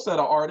for those set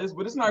of artists,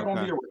 but it's not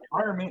gonna be a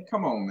requirement.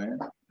 Come on, man.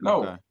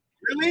 No. Okay.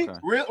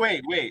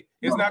 Really? Wait.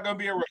 It's not gonna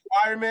be a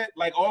requirement.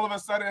 Like all of a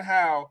sudden,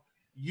 how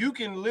you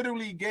can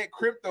literally get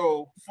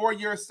crypto for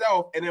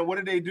yourself, and then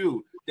what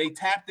do? They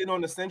tapped in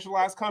on the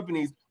centralized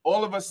companies.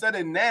 All of a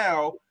sudden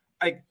now,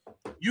 like,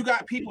 you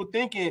got people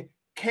thinking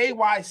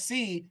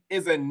KYC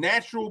is a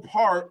natural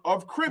part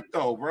of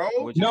crypto, bro.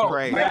 Which is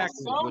crazy.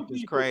 Which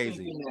is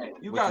crazy.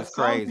 You got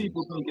some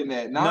people thinking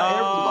that. Not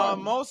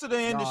everybody. Most of the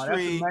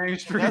industry.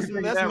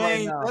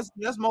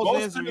 That's most of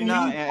the industry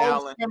now,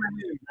 Alan.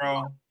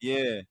 Bro.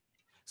 Yeah.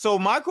 So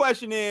my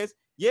question is,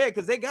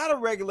 because they gotta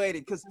regulate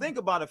it. Because think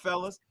about it,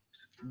 fellas.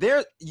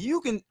 I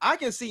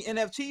can see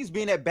NFTs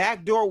being a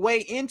backdoor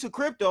way into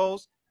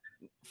cryptos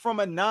from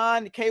a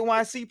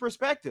non-KYC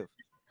perspective.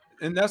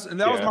 And that was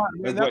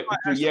my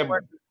question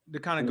to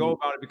kind of go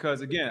about it,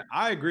 because again,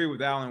 I agree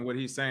with Alan what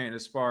he's saying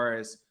as far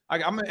as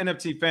I'm an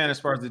NFT fan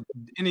as far as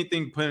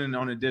anything putting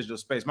on a digital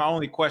space. My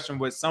only question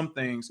with some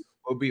things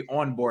will be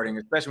onboarding,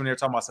 especially when they're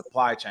talking about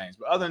supply chains.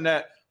 But other than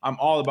that, I'm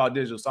all about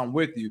digital, so I'm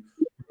with you.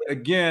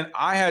 Again,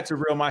 I had to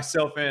reel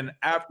myself in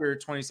after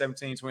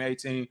 2017,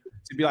 2018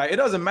 to be like, it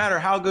doesn't matter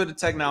how good the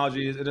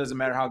technology is, it doesn't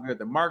matter how good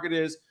the market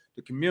is,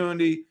 the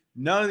community,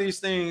 none of these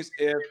things,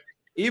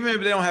 even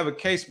if they don't have a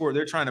case for it,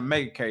 they're trying to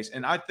make a case.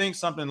 And I think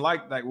something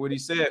like what he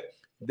said,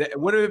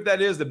 what if that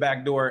is the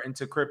back door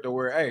into crypto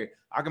where, hey,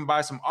 I can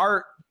buy some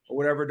art or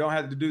whatever, don't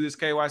have to do this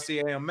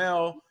KYC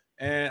AML,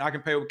 and I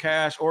can pay with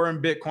cash or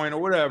in Bitcoin or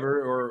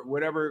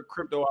whatever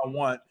crypto I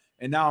want.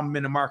 And now I'm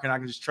in the market, and I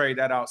can just trade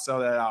that out, sell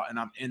that out, and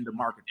I'm in the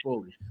market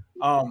fully.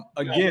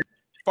 Again,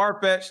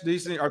 far-fetched,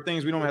 these things are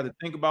things we don't have to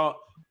think about.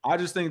 I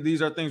just think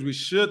these are things we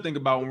should think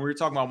about when we're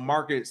talking about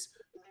markets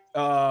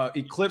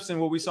eclipsing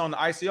what we saw in the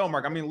ICO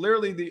market. I mean,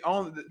 literally the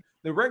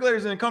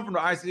regulators didn't come from the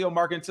ICO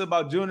market until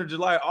about June or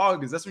July,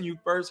 August. That's when you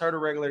first heard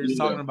of regulators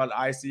talking about the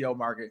ICO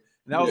market.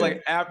 And that was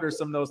like after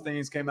some of those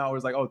things came out, it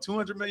was like, oh,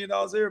 $200 million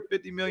here,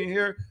 $50 million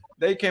here.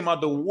 They came out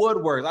the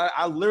woodwork.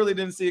 I literally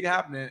didn't see it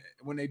happening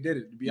when they did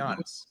it, to be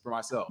honest, for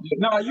myself.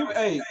 No, you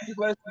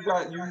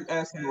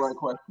asking the right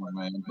question,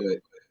 man. But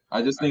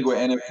I just think with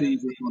NFTs,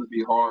 it's going to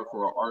be hard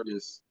for an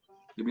artist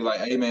to be like,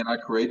 hey, man, I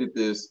created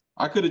this.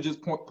 I could have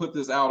just put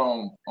this out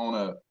on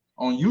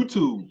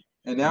YouTube,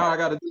 and now I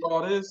got to do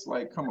all this.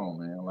 Like, come on,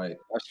 man. Like,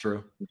 that's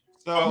true.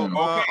 So,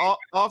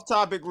 off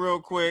topic, real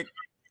quick.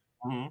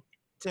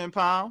 10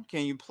 Pound,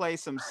 can you play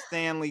some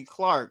Stanley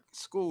Clark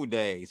School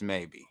Days,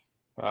 maybe?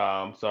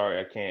 I'm sorry,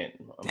 I can't.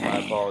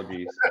 My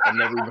apologies. I've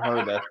never even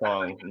heard that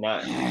song.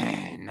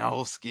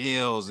 No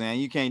skills, man.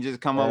 You can't just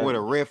come up with a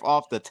riff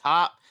off the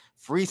top,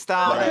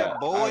 freestyle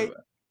that, boy.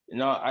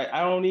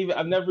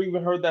 I've never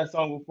even heard that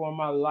song before in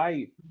my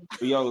life.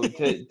 But yo,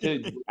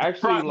 to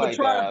actually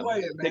try to play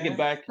it, man. Take it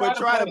back. But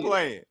try to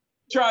play it.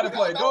 Try to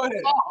play. Go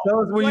ahead. Tell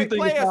us what you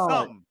think it sounds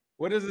like.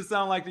 What does it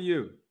sound like to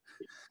you?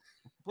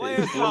 Play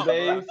us Skill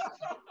something. based.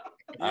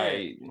 Yeah. All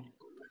right.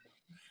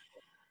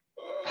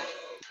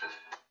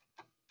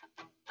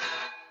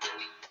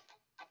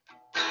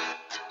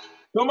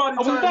 Somebody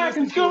I'm turn back this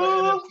in into an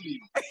school. NFT.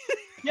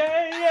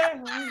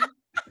 Yeah. Hey,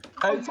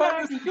 I'm turn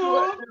back this in into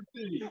school. an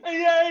NFT.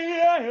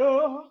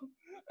 Yeah.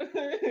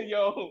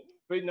 Yo,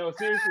 but no,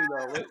 seriously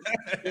though,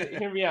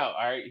 hear me out.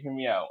 All right, hear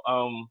me out.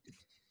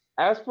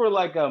 As for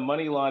like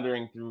money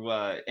laundering through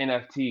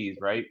NFTs,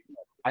 right?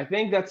 I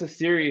think that's a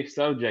serious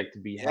subject to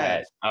be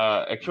had,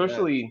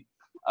 especially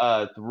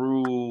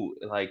through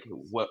like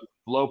what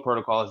Flow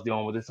Protocol is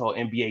doing with this whole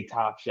NBA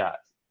Top Shots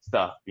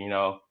stuff. You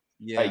know,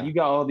 like you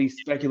got all these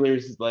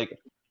speculators like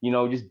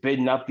just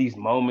bidding up these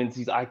moments,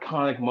 these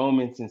iconic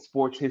moments in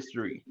sports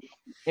history,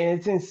 and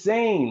it's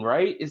insane,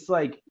 right? It's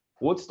like,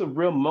 what's the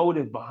real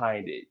motive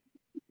behind it?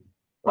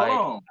 Hold Like,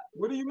 on.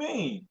 What do you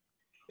mean?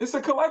 It's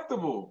a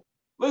collectible.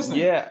 Listen.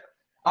 Yeah.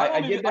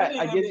 I get that.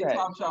 think I get NBA that.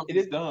 Top Shop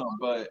is dumb,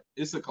 but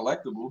it's a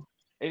collectible.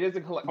 It is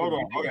a collectible. Hold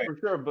on, okay. For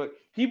sure. But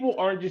people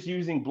aren't just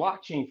using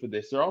blockchain for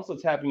this; they're also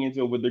tapping into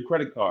it with their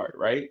credit card,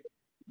 right?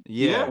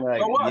 Yeah,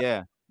 Like,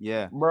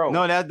 yeah, bro.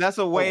 No, that's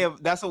a way of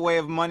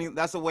money.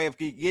 That's a way of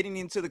getting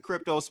into the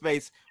crypto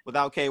space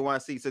without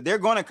KYC. So they're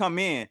going to come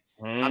in.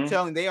 I'm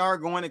telling you, they are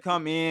going to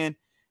come in.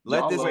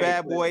 Let this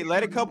bad boy.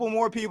 Let a couple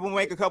more people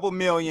make a couple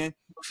million.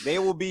 They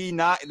will be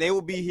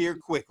here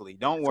quickly.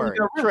 Don't worry.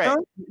 Trekk.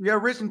 You're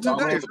rich in 2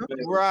 days.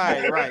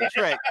 Right.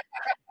 Trekk.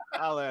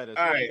 I'll add it.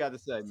 What you got to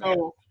say, man?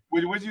 So,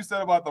 with what you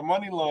said about the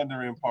money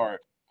laundering part,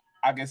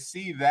 I can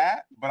see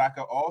that, but I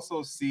could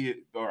also see it.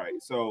 All right.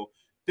 So,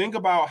 think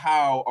about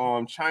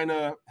how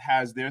China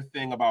has their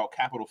thing about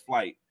capital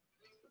flight,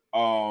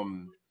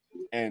 and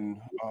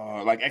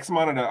like X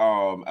amount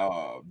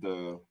of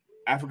the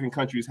African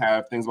countries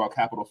have things about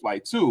capital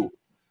flight too.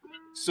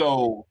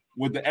 So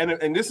with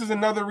and this is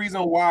another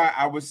reason why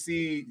I would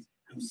see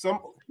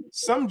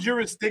some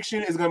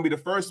jurisdiction is going to be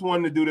the first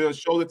one to do the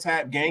shoulder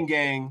tap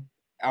gang,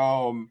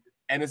 and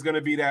it's going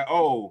to be that,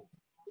 oh,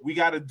 we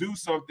got to do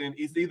something.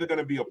 It's either going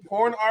to be a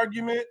porn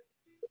argument,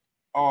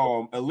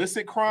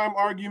 illicit crime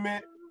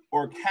argument,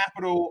 or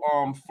capital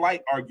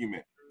flight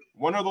argument.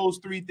 One of those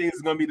three things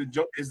is going to be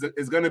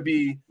is going to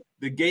be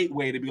the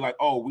gateway to be like,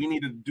 oh, we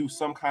need to do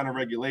some kind of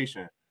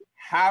regulation.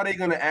 How are they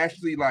going to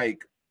actually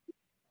like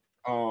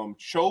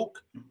choke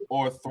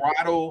or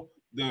throttle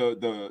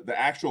the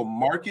actual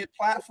market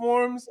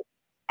platforms?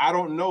 I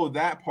don't know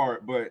that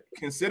part, but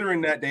considering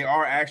that they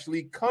are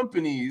actually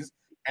companies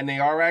and they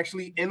are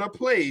actually in a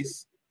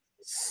place,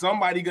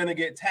 somebody going to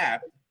get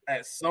tapped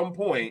at some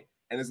point,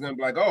 and it's going to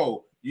be like,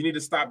 oh, you need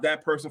to stop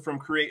that person from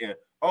creating.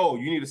 Oh,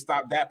 you need to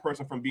stop that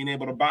person from being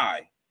able to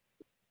buy.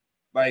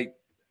 Like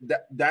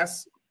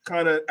that's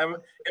kind of,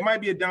 it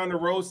might be a down the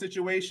road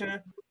situation,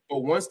 but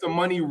once the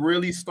money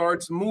really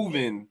starts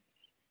moving,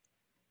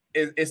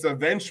 it's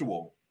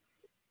eventual.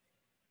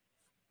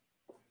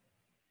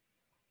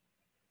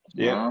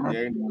 Yeah.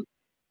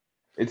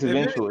 It's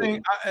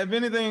eventually. If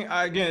anything,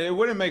 again, it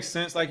wouldn't make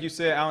sense, like you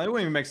said, Alan. It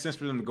wouldn't even make sense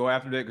for them to go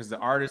after that because the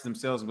artists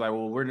themselves would be like,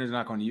 well, we're just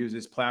not going to use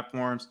these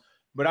platforms.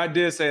 But I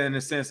did say in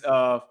the sense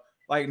of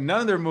like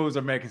none of their moves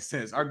are making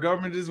sense. Our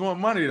government just want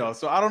money though,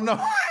 so I don't know.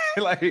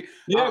 Like,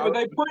 but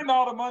they printing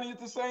all the money at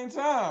the same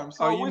time.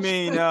 So you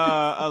mean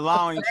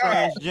allowing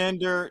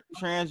transgenders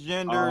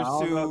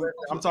to?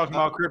 I'm talking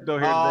about crypto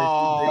here.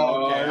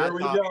 Okay. Here we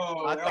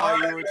go. I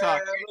thought you were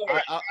talking.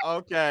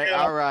 Okay.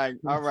 All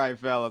right,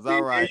 fellas.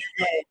 All right.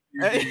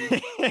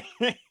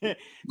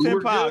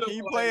 Tim Powell, can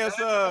you play us?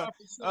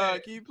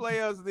 Can you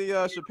play us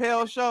the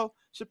Chappelle Show?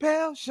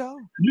 Chappelle Show.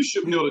 You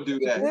should be able to do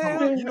that.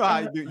 Yeah, you know how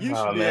you do. You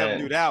should be able to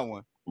do that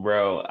one.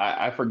 Bro,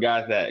 I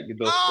forgot that. Get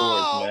those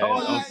chords, man.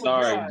 I'm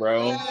sorry,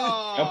 bro.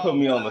 Y'all put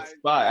me on the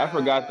spot. I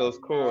forgot those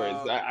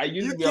chords. I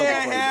used to be able to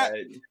play that.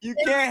 You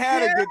can't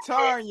have a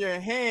guitar in your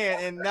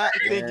hand and not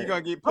think you're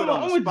gonna get put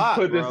on the spot.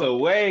 I'm gonna put this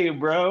away,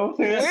 bro.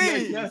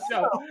 That's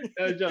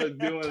y'all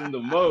doing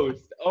the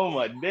most. Oh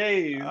my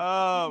days.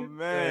 Oh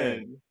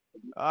man.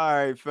 All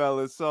right,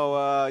 fellas. So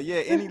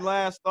any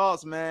last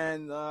thoughts,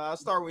 man? I'll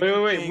start with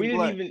you. Wait. We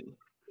didn't even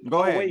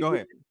go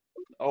ahead.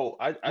 Oh,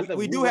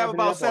 we do have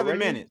about 7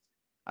 minutes.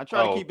 I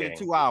try to keep it at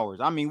 2 hours.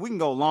 I mean, we can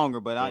go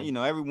longer, but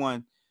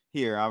everyone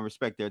here, I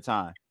respect their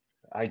time.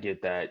 I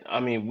get that.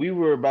 I mean, we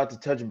were about to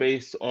touch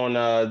base on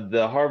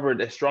the Harvard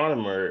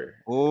astronomer.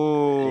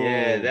 Oh,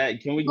 yeah.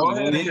 That can we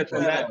touch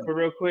on that for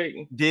real quick?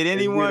 Did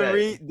anyone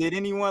read? Did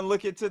anyone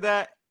look into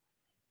that?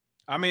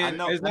 I mean,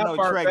 it's not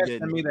far-fetched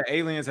to me that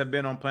aliens have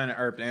been on planet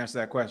Earth to answer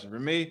that question. For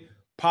me,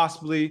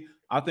 possibly.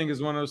 I think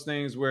it's one of those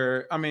things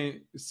where, I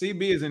mean,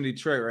 CB is in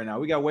Detroit right now.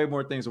 We got way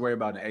more things to worry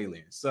about than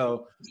aliens.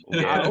 So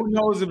who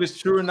knows if it's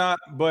true or not,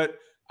 but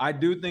I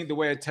do think the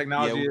way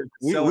technology is.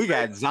 We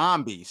got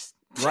zombies.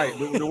 Right.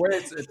 The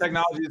way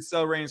technology is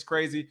accelerating is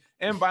crazy.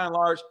 And by and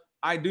large,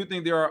 I do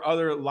think there are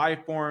other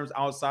life forms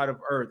outside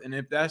of Earth. And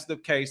if that's the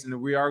case, and if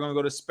we are going to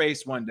go to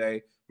space one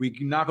day, we're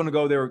not going to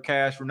go there with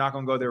cash. We're not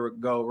going to go there with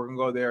gold. We're going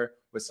to go there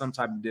with some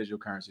type of digital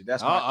currency.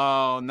 That's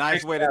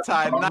nice way to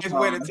tie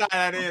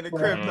that in the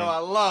crypto. I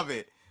love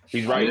it.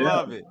 He's right. I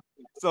love it.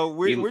 So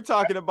we're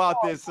talking about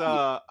this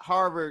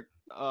Harvard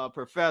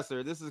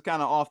professor. This is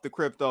kind of off the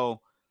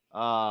crypto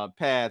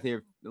path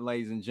here,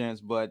 ladies and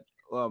gents. But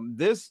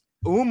this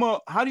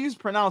how do you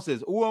pronounce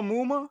this?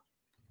 Oumuamua?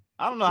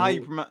 I don't know how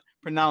you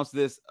pronounce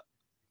this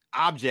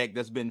object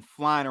that's been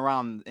flying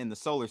around in the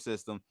solar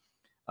system.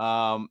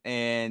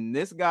 And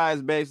this guy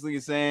is basically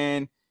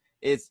saying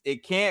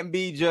it can't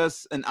be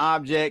just an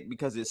object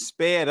because it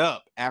sped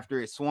up after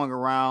it swung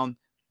around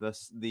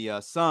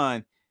the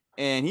sun.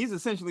 And he's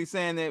essentially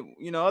saying that,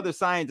 other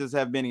scientists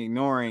have been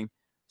ignoring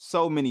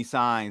so many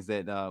signs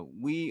that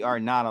we are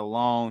not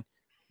alone.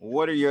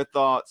 What are your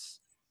thoughts,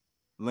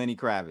 Lenny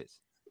Kravitz?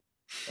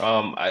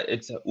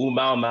 It's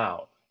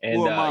Oumuamua.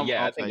 And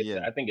I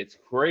think it's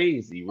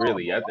crazy,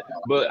 really.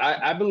 But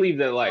I believe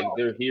that like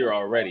they're here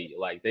already.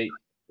 Like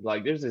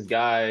there's this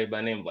guy by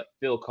the name of like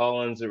Phil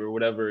Collins or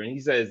whatever, and he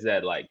says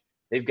that like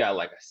they've got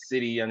like a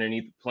city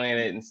underneath the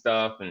planet and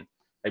stuff, and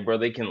like bro,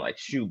 they can like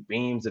shoot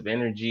beams of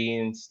energy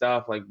and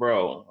stuff. Like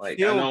bro, like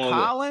Phil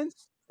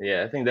Collins.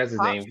 I think that's his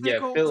name. Yeah,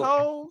 Phil.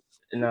 Toes?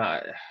 Nah,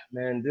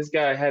 man, this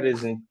guy had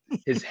his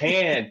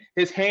hand.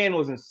 His hand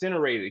was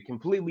incinerated,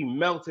 completely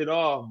melted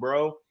off,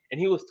 bro. And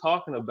he was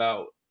talking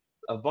about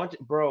a bunch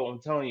of, bro, I'm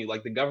telling you,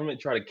 like the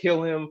government tried to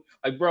kill him.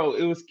 Like, bro,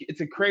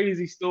 it's a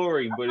crazy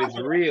story, but it's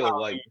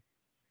real. Like,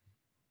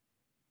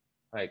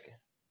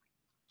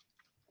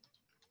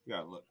 you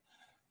gotta look.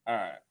 All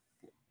right.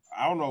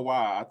 I don't know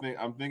why.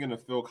 I'm thinking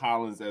of Phil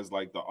Collins as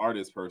like the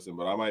artist person,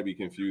 but I might be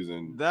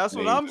confusing. That's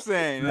what I'm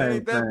saying.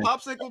 Ain't that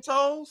Popsicle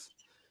Toes?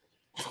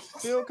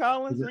 Phil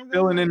Collins?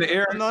 Filling in the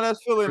air? No,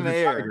 that's filling in the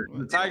air.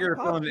 The tiger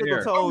filling in the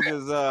air. Toes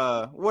is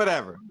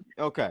whatever.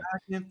 Okay.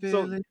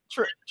 So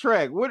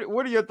Trekk,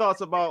 what are your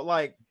thoughts about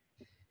like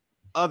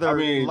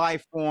other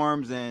life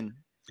forms, and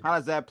how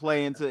does that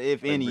play into,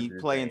 if any,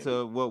 play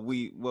into what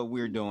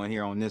we're doing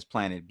here on this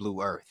planet,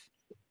 Blue Earth?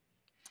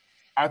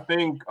 I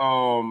think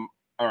all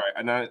right,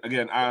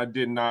 and I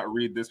did not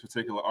read this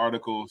particular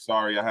article.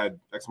 Sorry, I had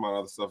X amount of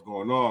other stuff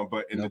going on.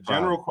 But in the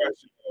general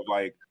question of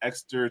like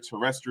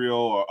extraterrestrial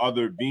or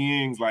other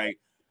beings, like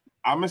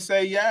I'm gonna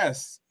say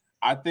yes.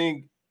 I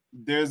think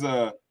there's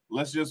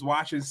let's just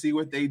watch and see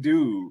what they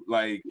do.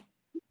 Like,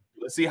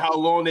 let's see how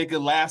long they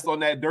could last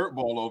on that dirt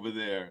ball over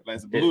there.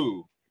 That's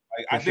blue.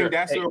 Like, I think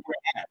that's where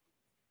we're at.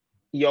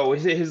 Yo,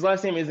 his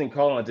last name isn't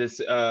Collins.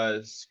 It's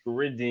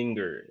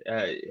Schridinger.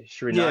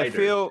 Yeah,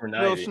 Phil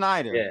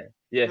Schneider.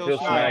 Yeah, Phil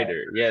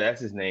Schneider. Yeah,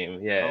 that's his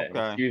name. Yeah,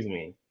 excuse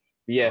me.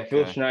 Yeah,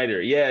 Phil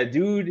Schneider. Yeah,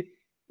 dude,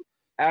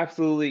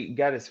 absolutely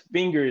got his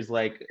fingers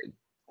like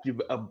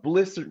a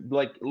blister,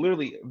 like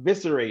literally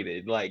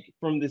eviscerated, like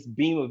from this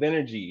beam of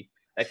energy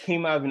that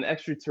came out of an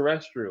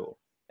extraterrestrial.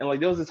 And like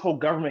there was this whole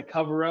government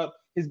cover up.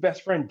 His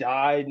best friend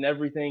died and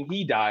everything.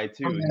 He died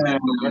too.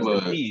 Rest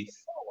in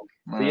peace.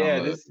 But yeah,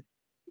 this.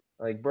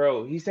 Like,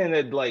 bro, he's saying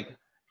that like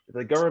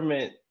the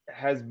government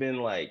has been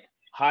like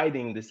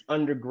hiding this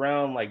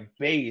underground like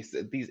base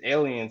that these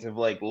aliens have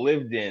like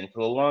lived in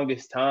for the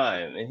longest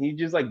time, and he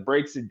just like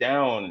breaks it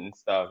down and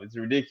stuff. It's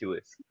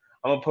ridiculous.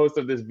 I'm gonna post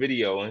up this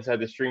video inside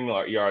the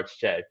StreamYards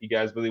chat if you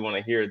guys really want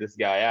to hear this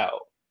guy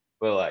out.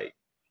 But like,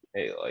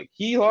 hey, like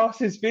he lost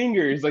his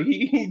fingers. Like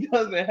he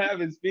doesn't have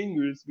his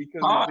fingers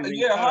because how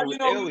you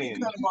know aliens.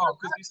 He cut him off?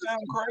 Because he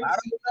sound crazy. I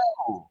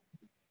don't know.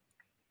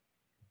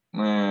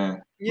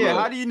 Man. Yeah,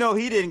 how do you know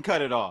he didn't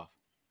cut it off?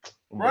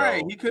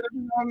 Right, he could have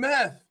been on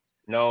meth.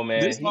 No,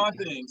 man. This is my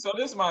thing. So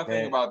this is my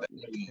thing about the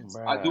aliens.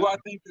 Do I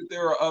think that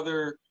there are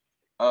other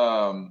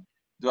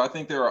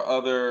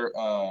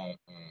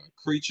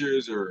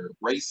creatures or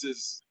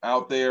races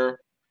out there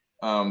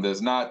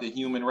that's not the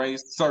human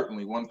race?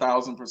 Certainly,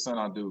 1000%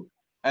 I do.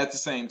 At the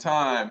same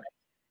time,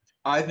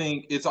 I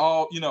think it's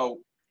all,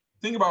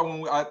 think about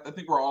I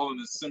think we're all in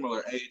a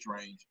similar age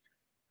range.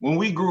 When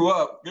we grew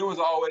up, there was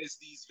always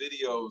these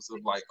videos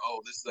of like,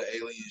 oh, this is the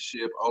alien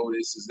ship. Oh,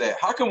 this is that.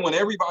 How come when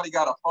everybody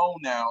got a phone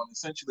now and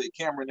essentially a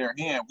camera in their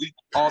hand,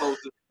 all those?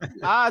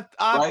 I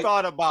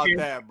thought about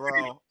that,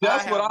 bro.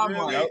 That's what I'm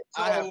like.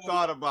 I have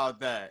thought about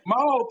that. My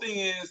whole thing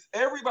is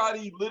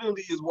everybody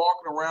literally is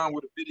walking around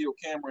with a video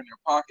camera in their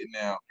pocket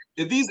now.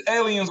 If these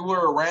aliens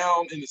were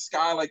around in the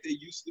sky like they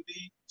used to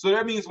be, so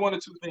that means one of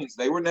two things: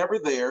 they were never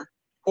there,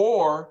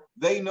 or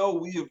they know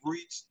we have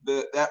reached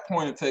that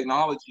point of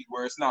technology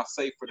where it's not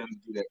safe for them to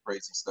do that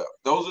crazy stuff.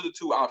 Those are the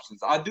two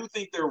options. I do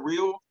think they're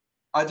real.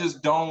 I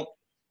just don't.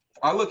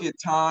 I look at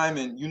time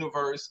and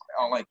universe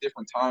on like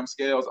different time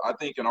scales. I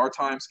think in our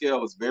time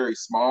scale is very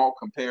small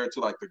compared to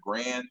like the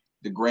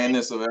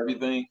grandness of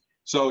everything.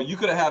 So you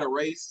could have had a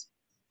race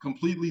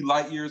completely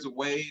light years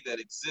away that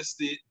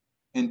existed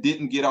and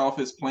didn't get off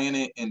his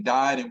planet and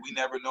died, and we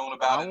never known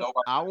about it.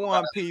 I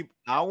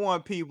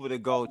want people to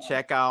go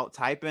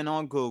type in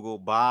on Google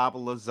Bob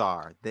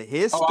Lazar.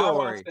 His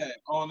story.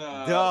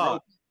 On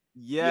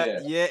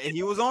yeah,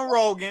 he was on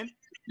Rogan.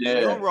 Yeah.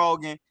 He was on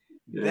Rogan.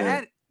 Yeah.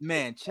 That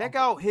man, check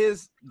out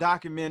his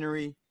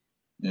documentary.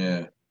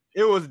 Yeah.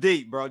 It was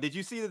deep, bro. Did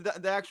you see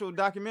the actual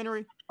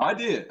documentary? I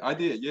did.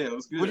 Yeah, it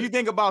was good. What do you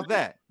think about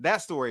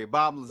that story,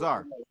 Bob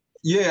Lazar?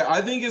 Yeah, I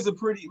think it's a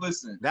pretty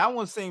listen. That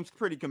one seems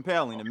pretty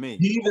compelling to me.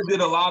 He either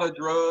did a lot of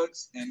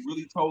drugs and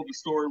really told the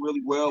story really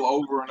well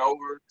over and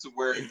over to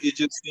where it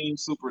just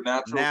seems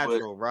supernatural.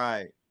 Natural,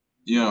 right?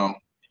 You know,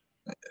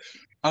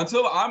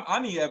 until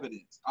I need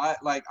evidence. I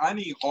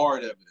need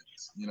hard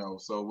evidence. You know,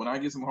 so when I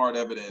get some hard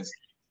evidence,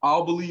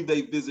 I'll believe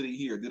they visited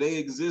here. Do they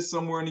exist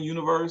somewhere in the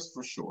universe?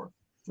 For sure,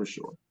 for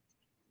sure.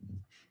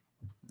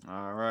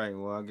 All right.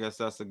 Well, I guess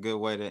that's a good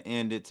way to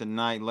end it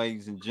tonight,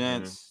 ladies and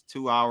gents.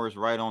 2 hours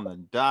right on the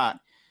dot.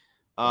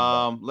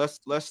 Let's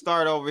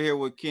start over here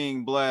with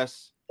King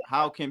Bless.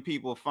 How can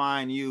people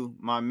find you,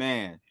 my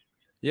man?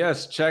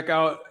 Yes, check us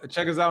out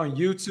on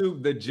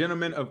YouTube, the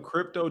Gentleman of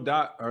Crypto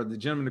or the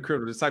Gentleman of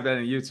Crypto. Just type that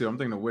in YouTube. I'm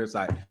thinking the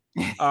website.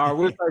 Our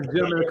website is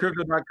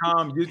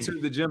gentlemanofcrypto.com,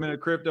 YouTube, the Gentleman of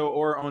Crypto,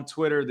 or on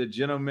Twitter, the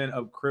Gentleman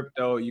of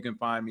Crypto. You can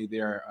find me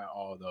there at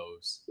all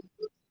those.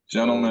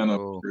 Gentleman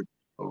of Crypto.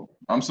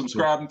 I'm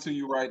subscribing to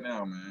you right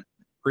now, man.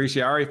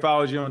 Appreciate it. I already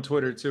followed you on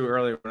Twitter too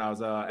earlier when I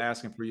was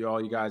asking for all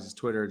you guys'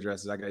 Twitter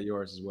addresses. I got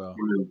yours as well.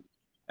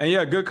 And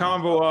yeah, good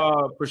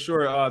combo for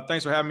sure.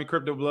 Thanks for having me,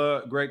 Crypto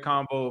Blood. Great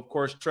combo. Of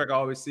course, Trekk, I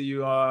always see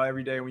you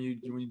every day when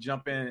you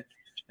jump in.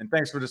 And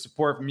thanks for the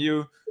support from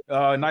you.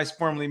 Nice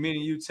formally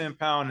meeting you, 10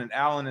 Pound, and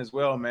Alan as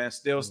well, man.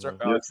 Still yes,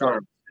 sir.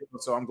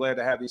 So I'm glad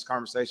to have these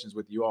conversations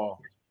with you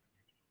all.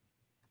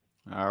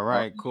 All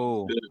right,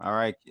 cool. All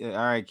right,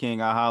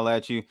 King. I'll holler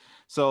at you.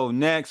 So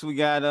next we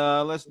got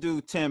let's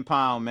do 10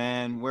 Pound,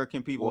 man. Where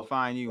can people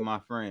find you, my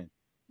friend?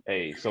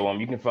 Hey, so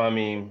you can find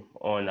me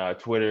on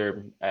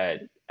Twitter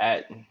at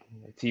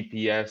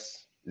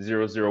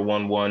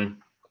TPS0011,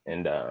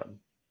 and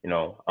you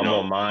know, I'm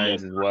on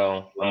Minds as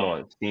well. I'm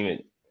on Steam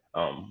it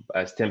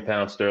as 10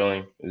 Pound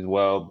Sterling as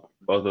well.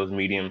 Both those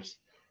mediums.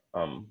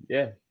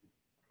 Yeah,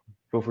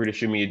 feel free to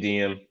shoot me a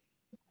DM.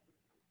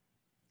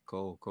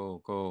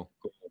 Cool.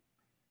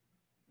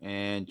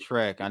 And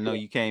Trekk, I know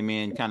you came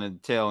in kind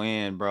of tail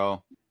end,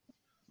 bro.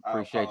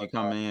 Appreciate you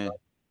coming in.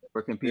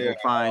 Where can people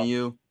find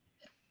you?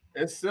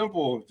 It's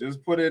simple.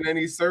 Just put in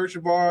any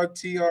search bar,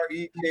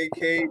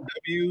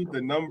 TREKKW, the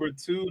number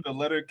 2, the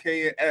letter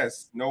K and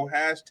S. No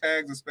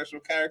hashtags or special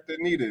character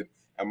needed.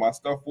 And my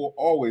stuff will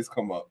always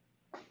come up.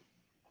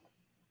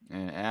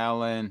 And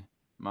Alan,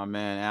 my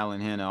man, Alan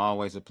Hena,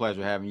 always a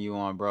pleasure having you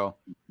on, bro.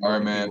 All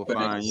right, man. People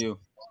find you.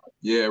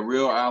 Yeah,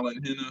 real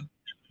Alan Hena,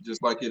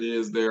 just like it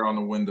is there on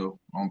the window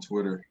on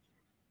Twitter.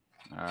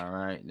 All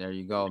right, there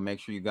you go.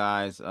 Make sure you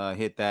guys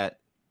hit that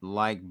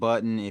like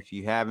button. If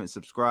you haven't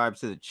subscribed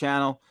to the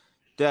channel,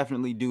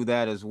 definitely do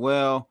that as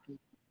well.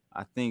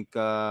 I think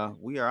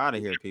we are out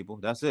of here, people.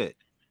 That's it.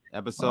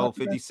 Episode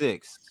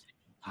 56.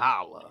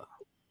 Holla.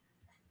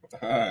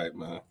 All right,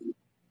 man.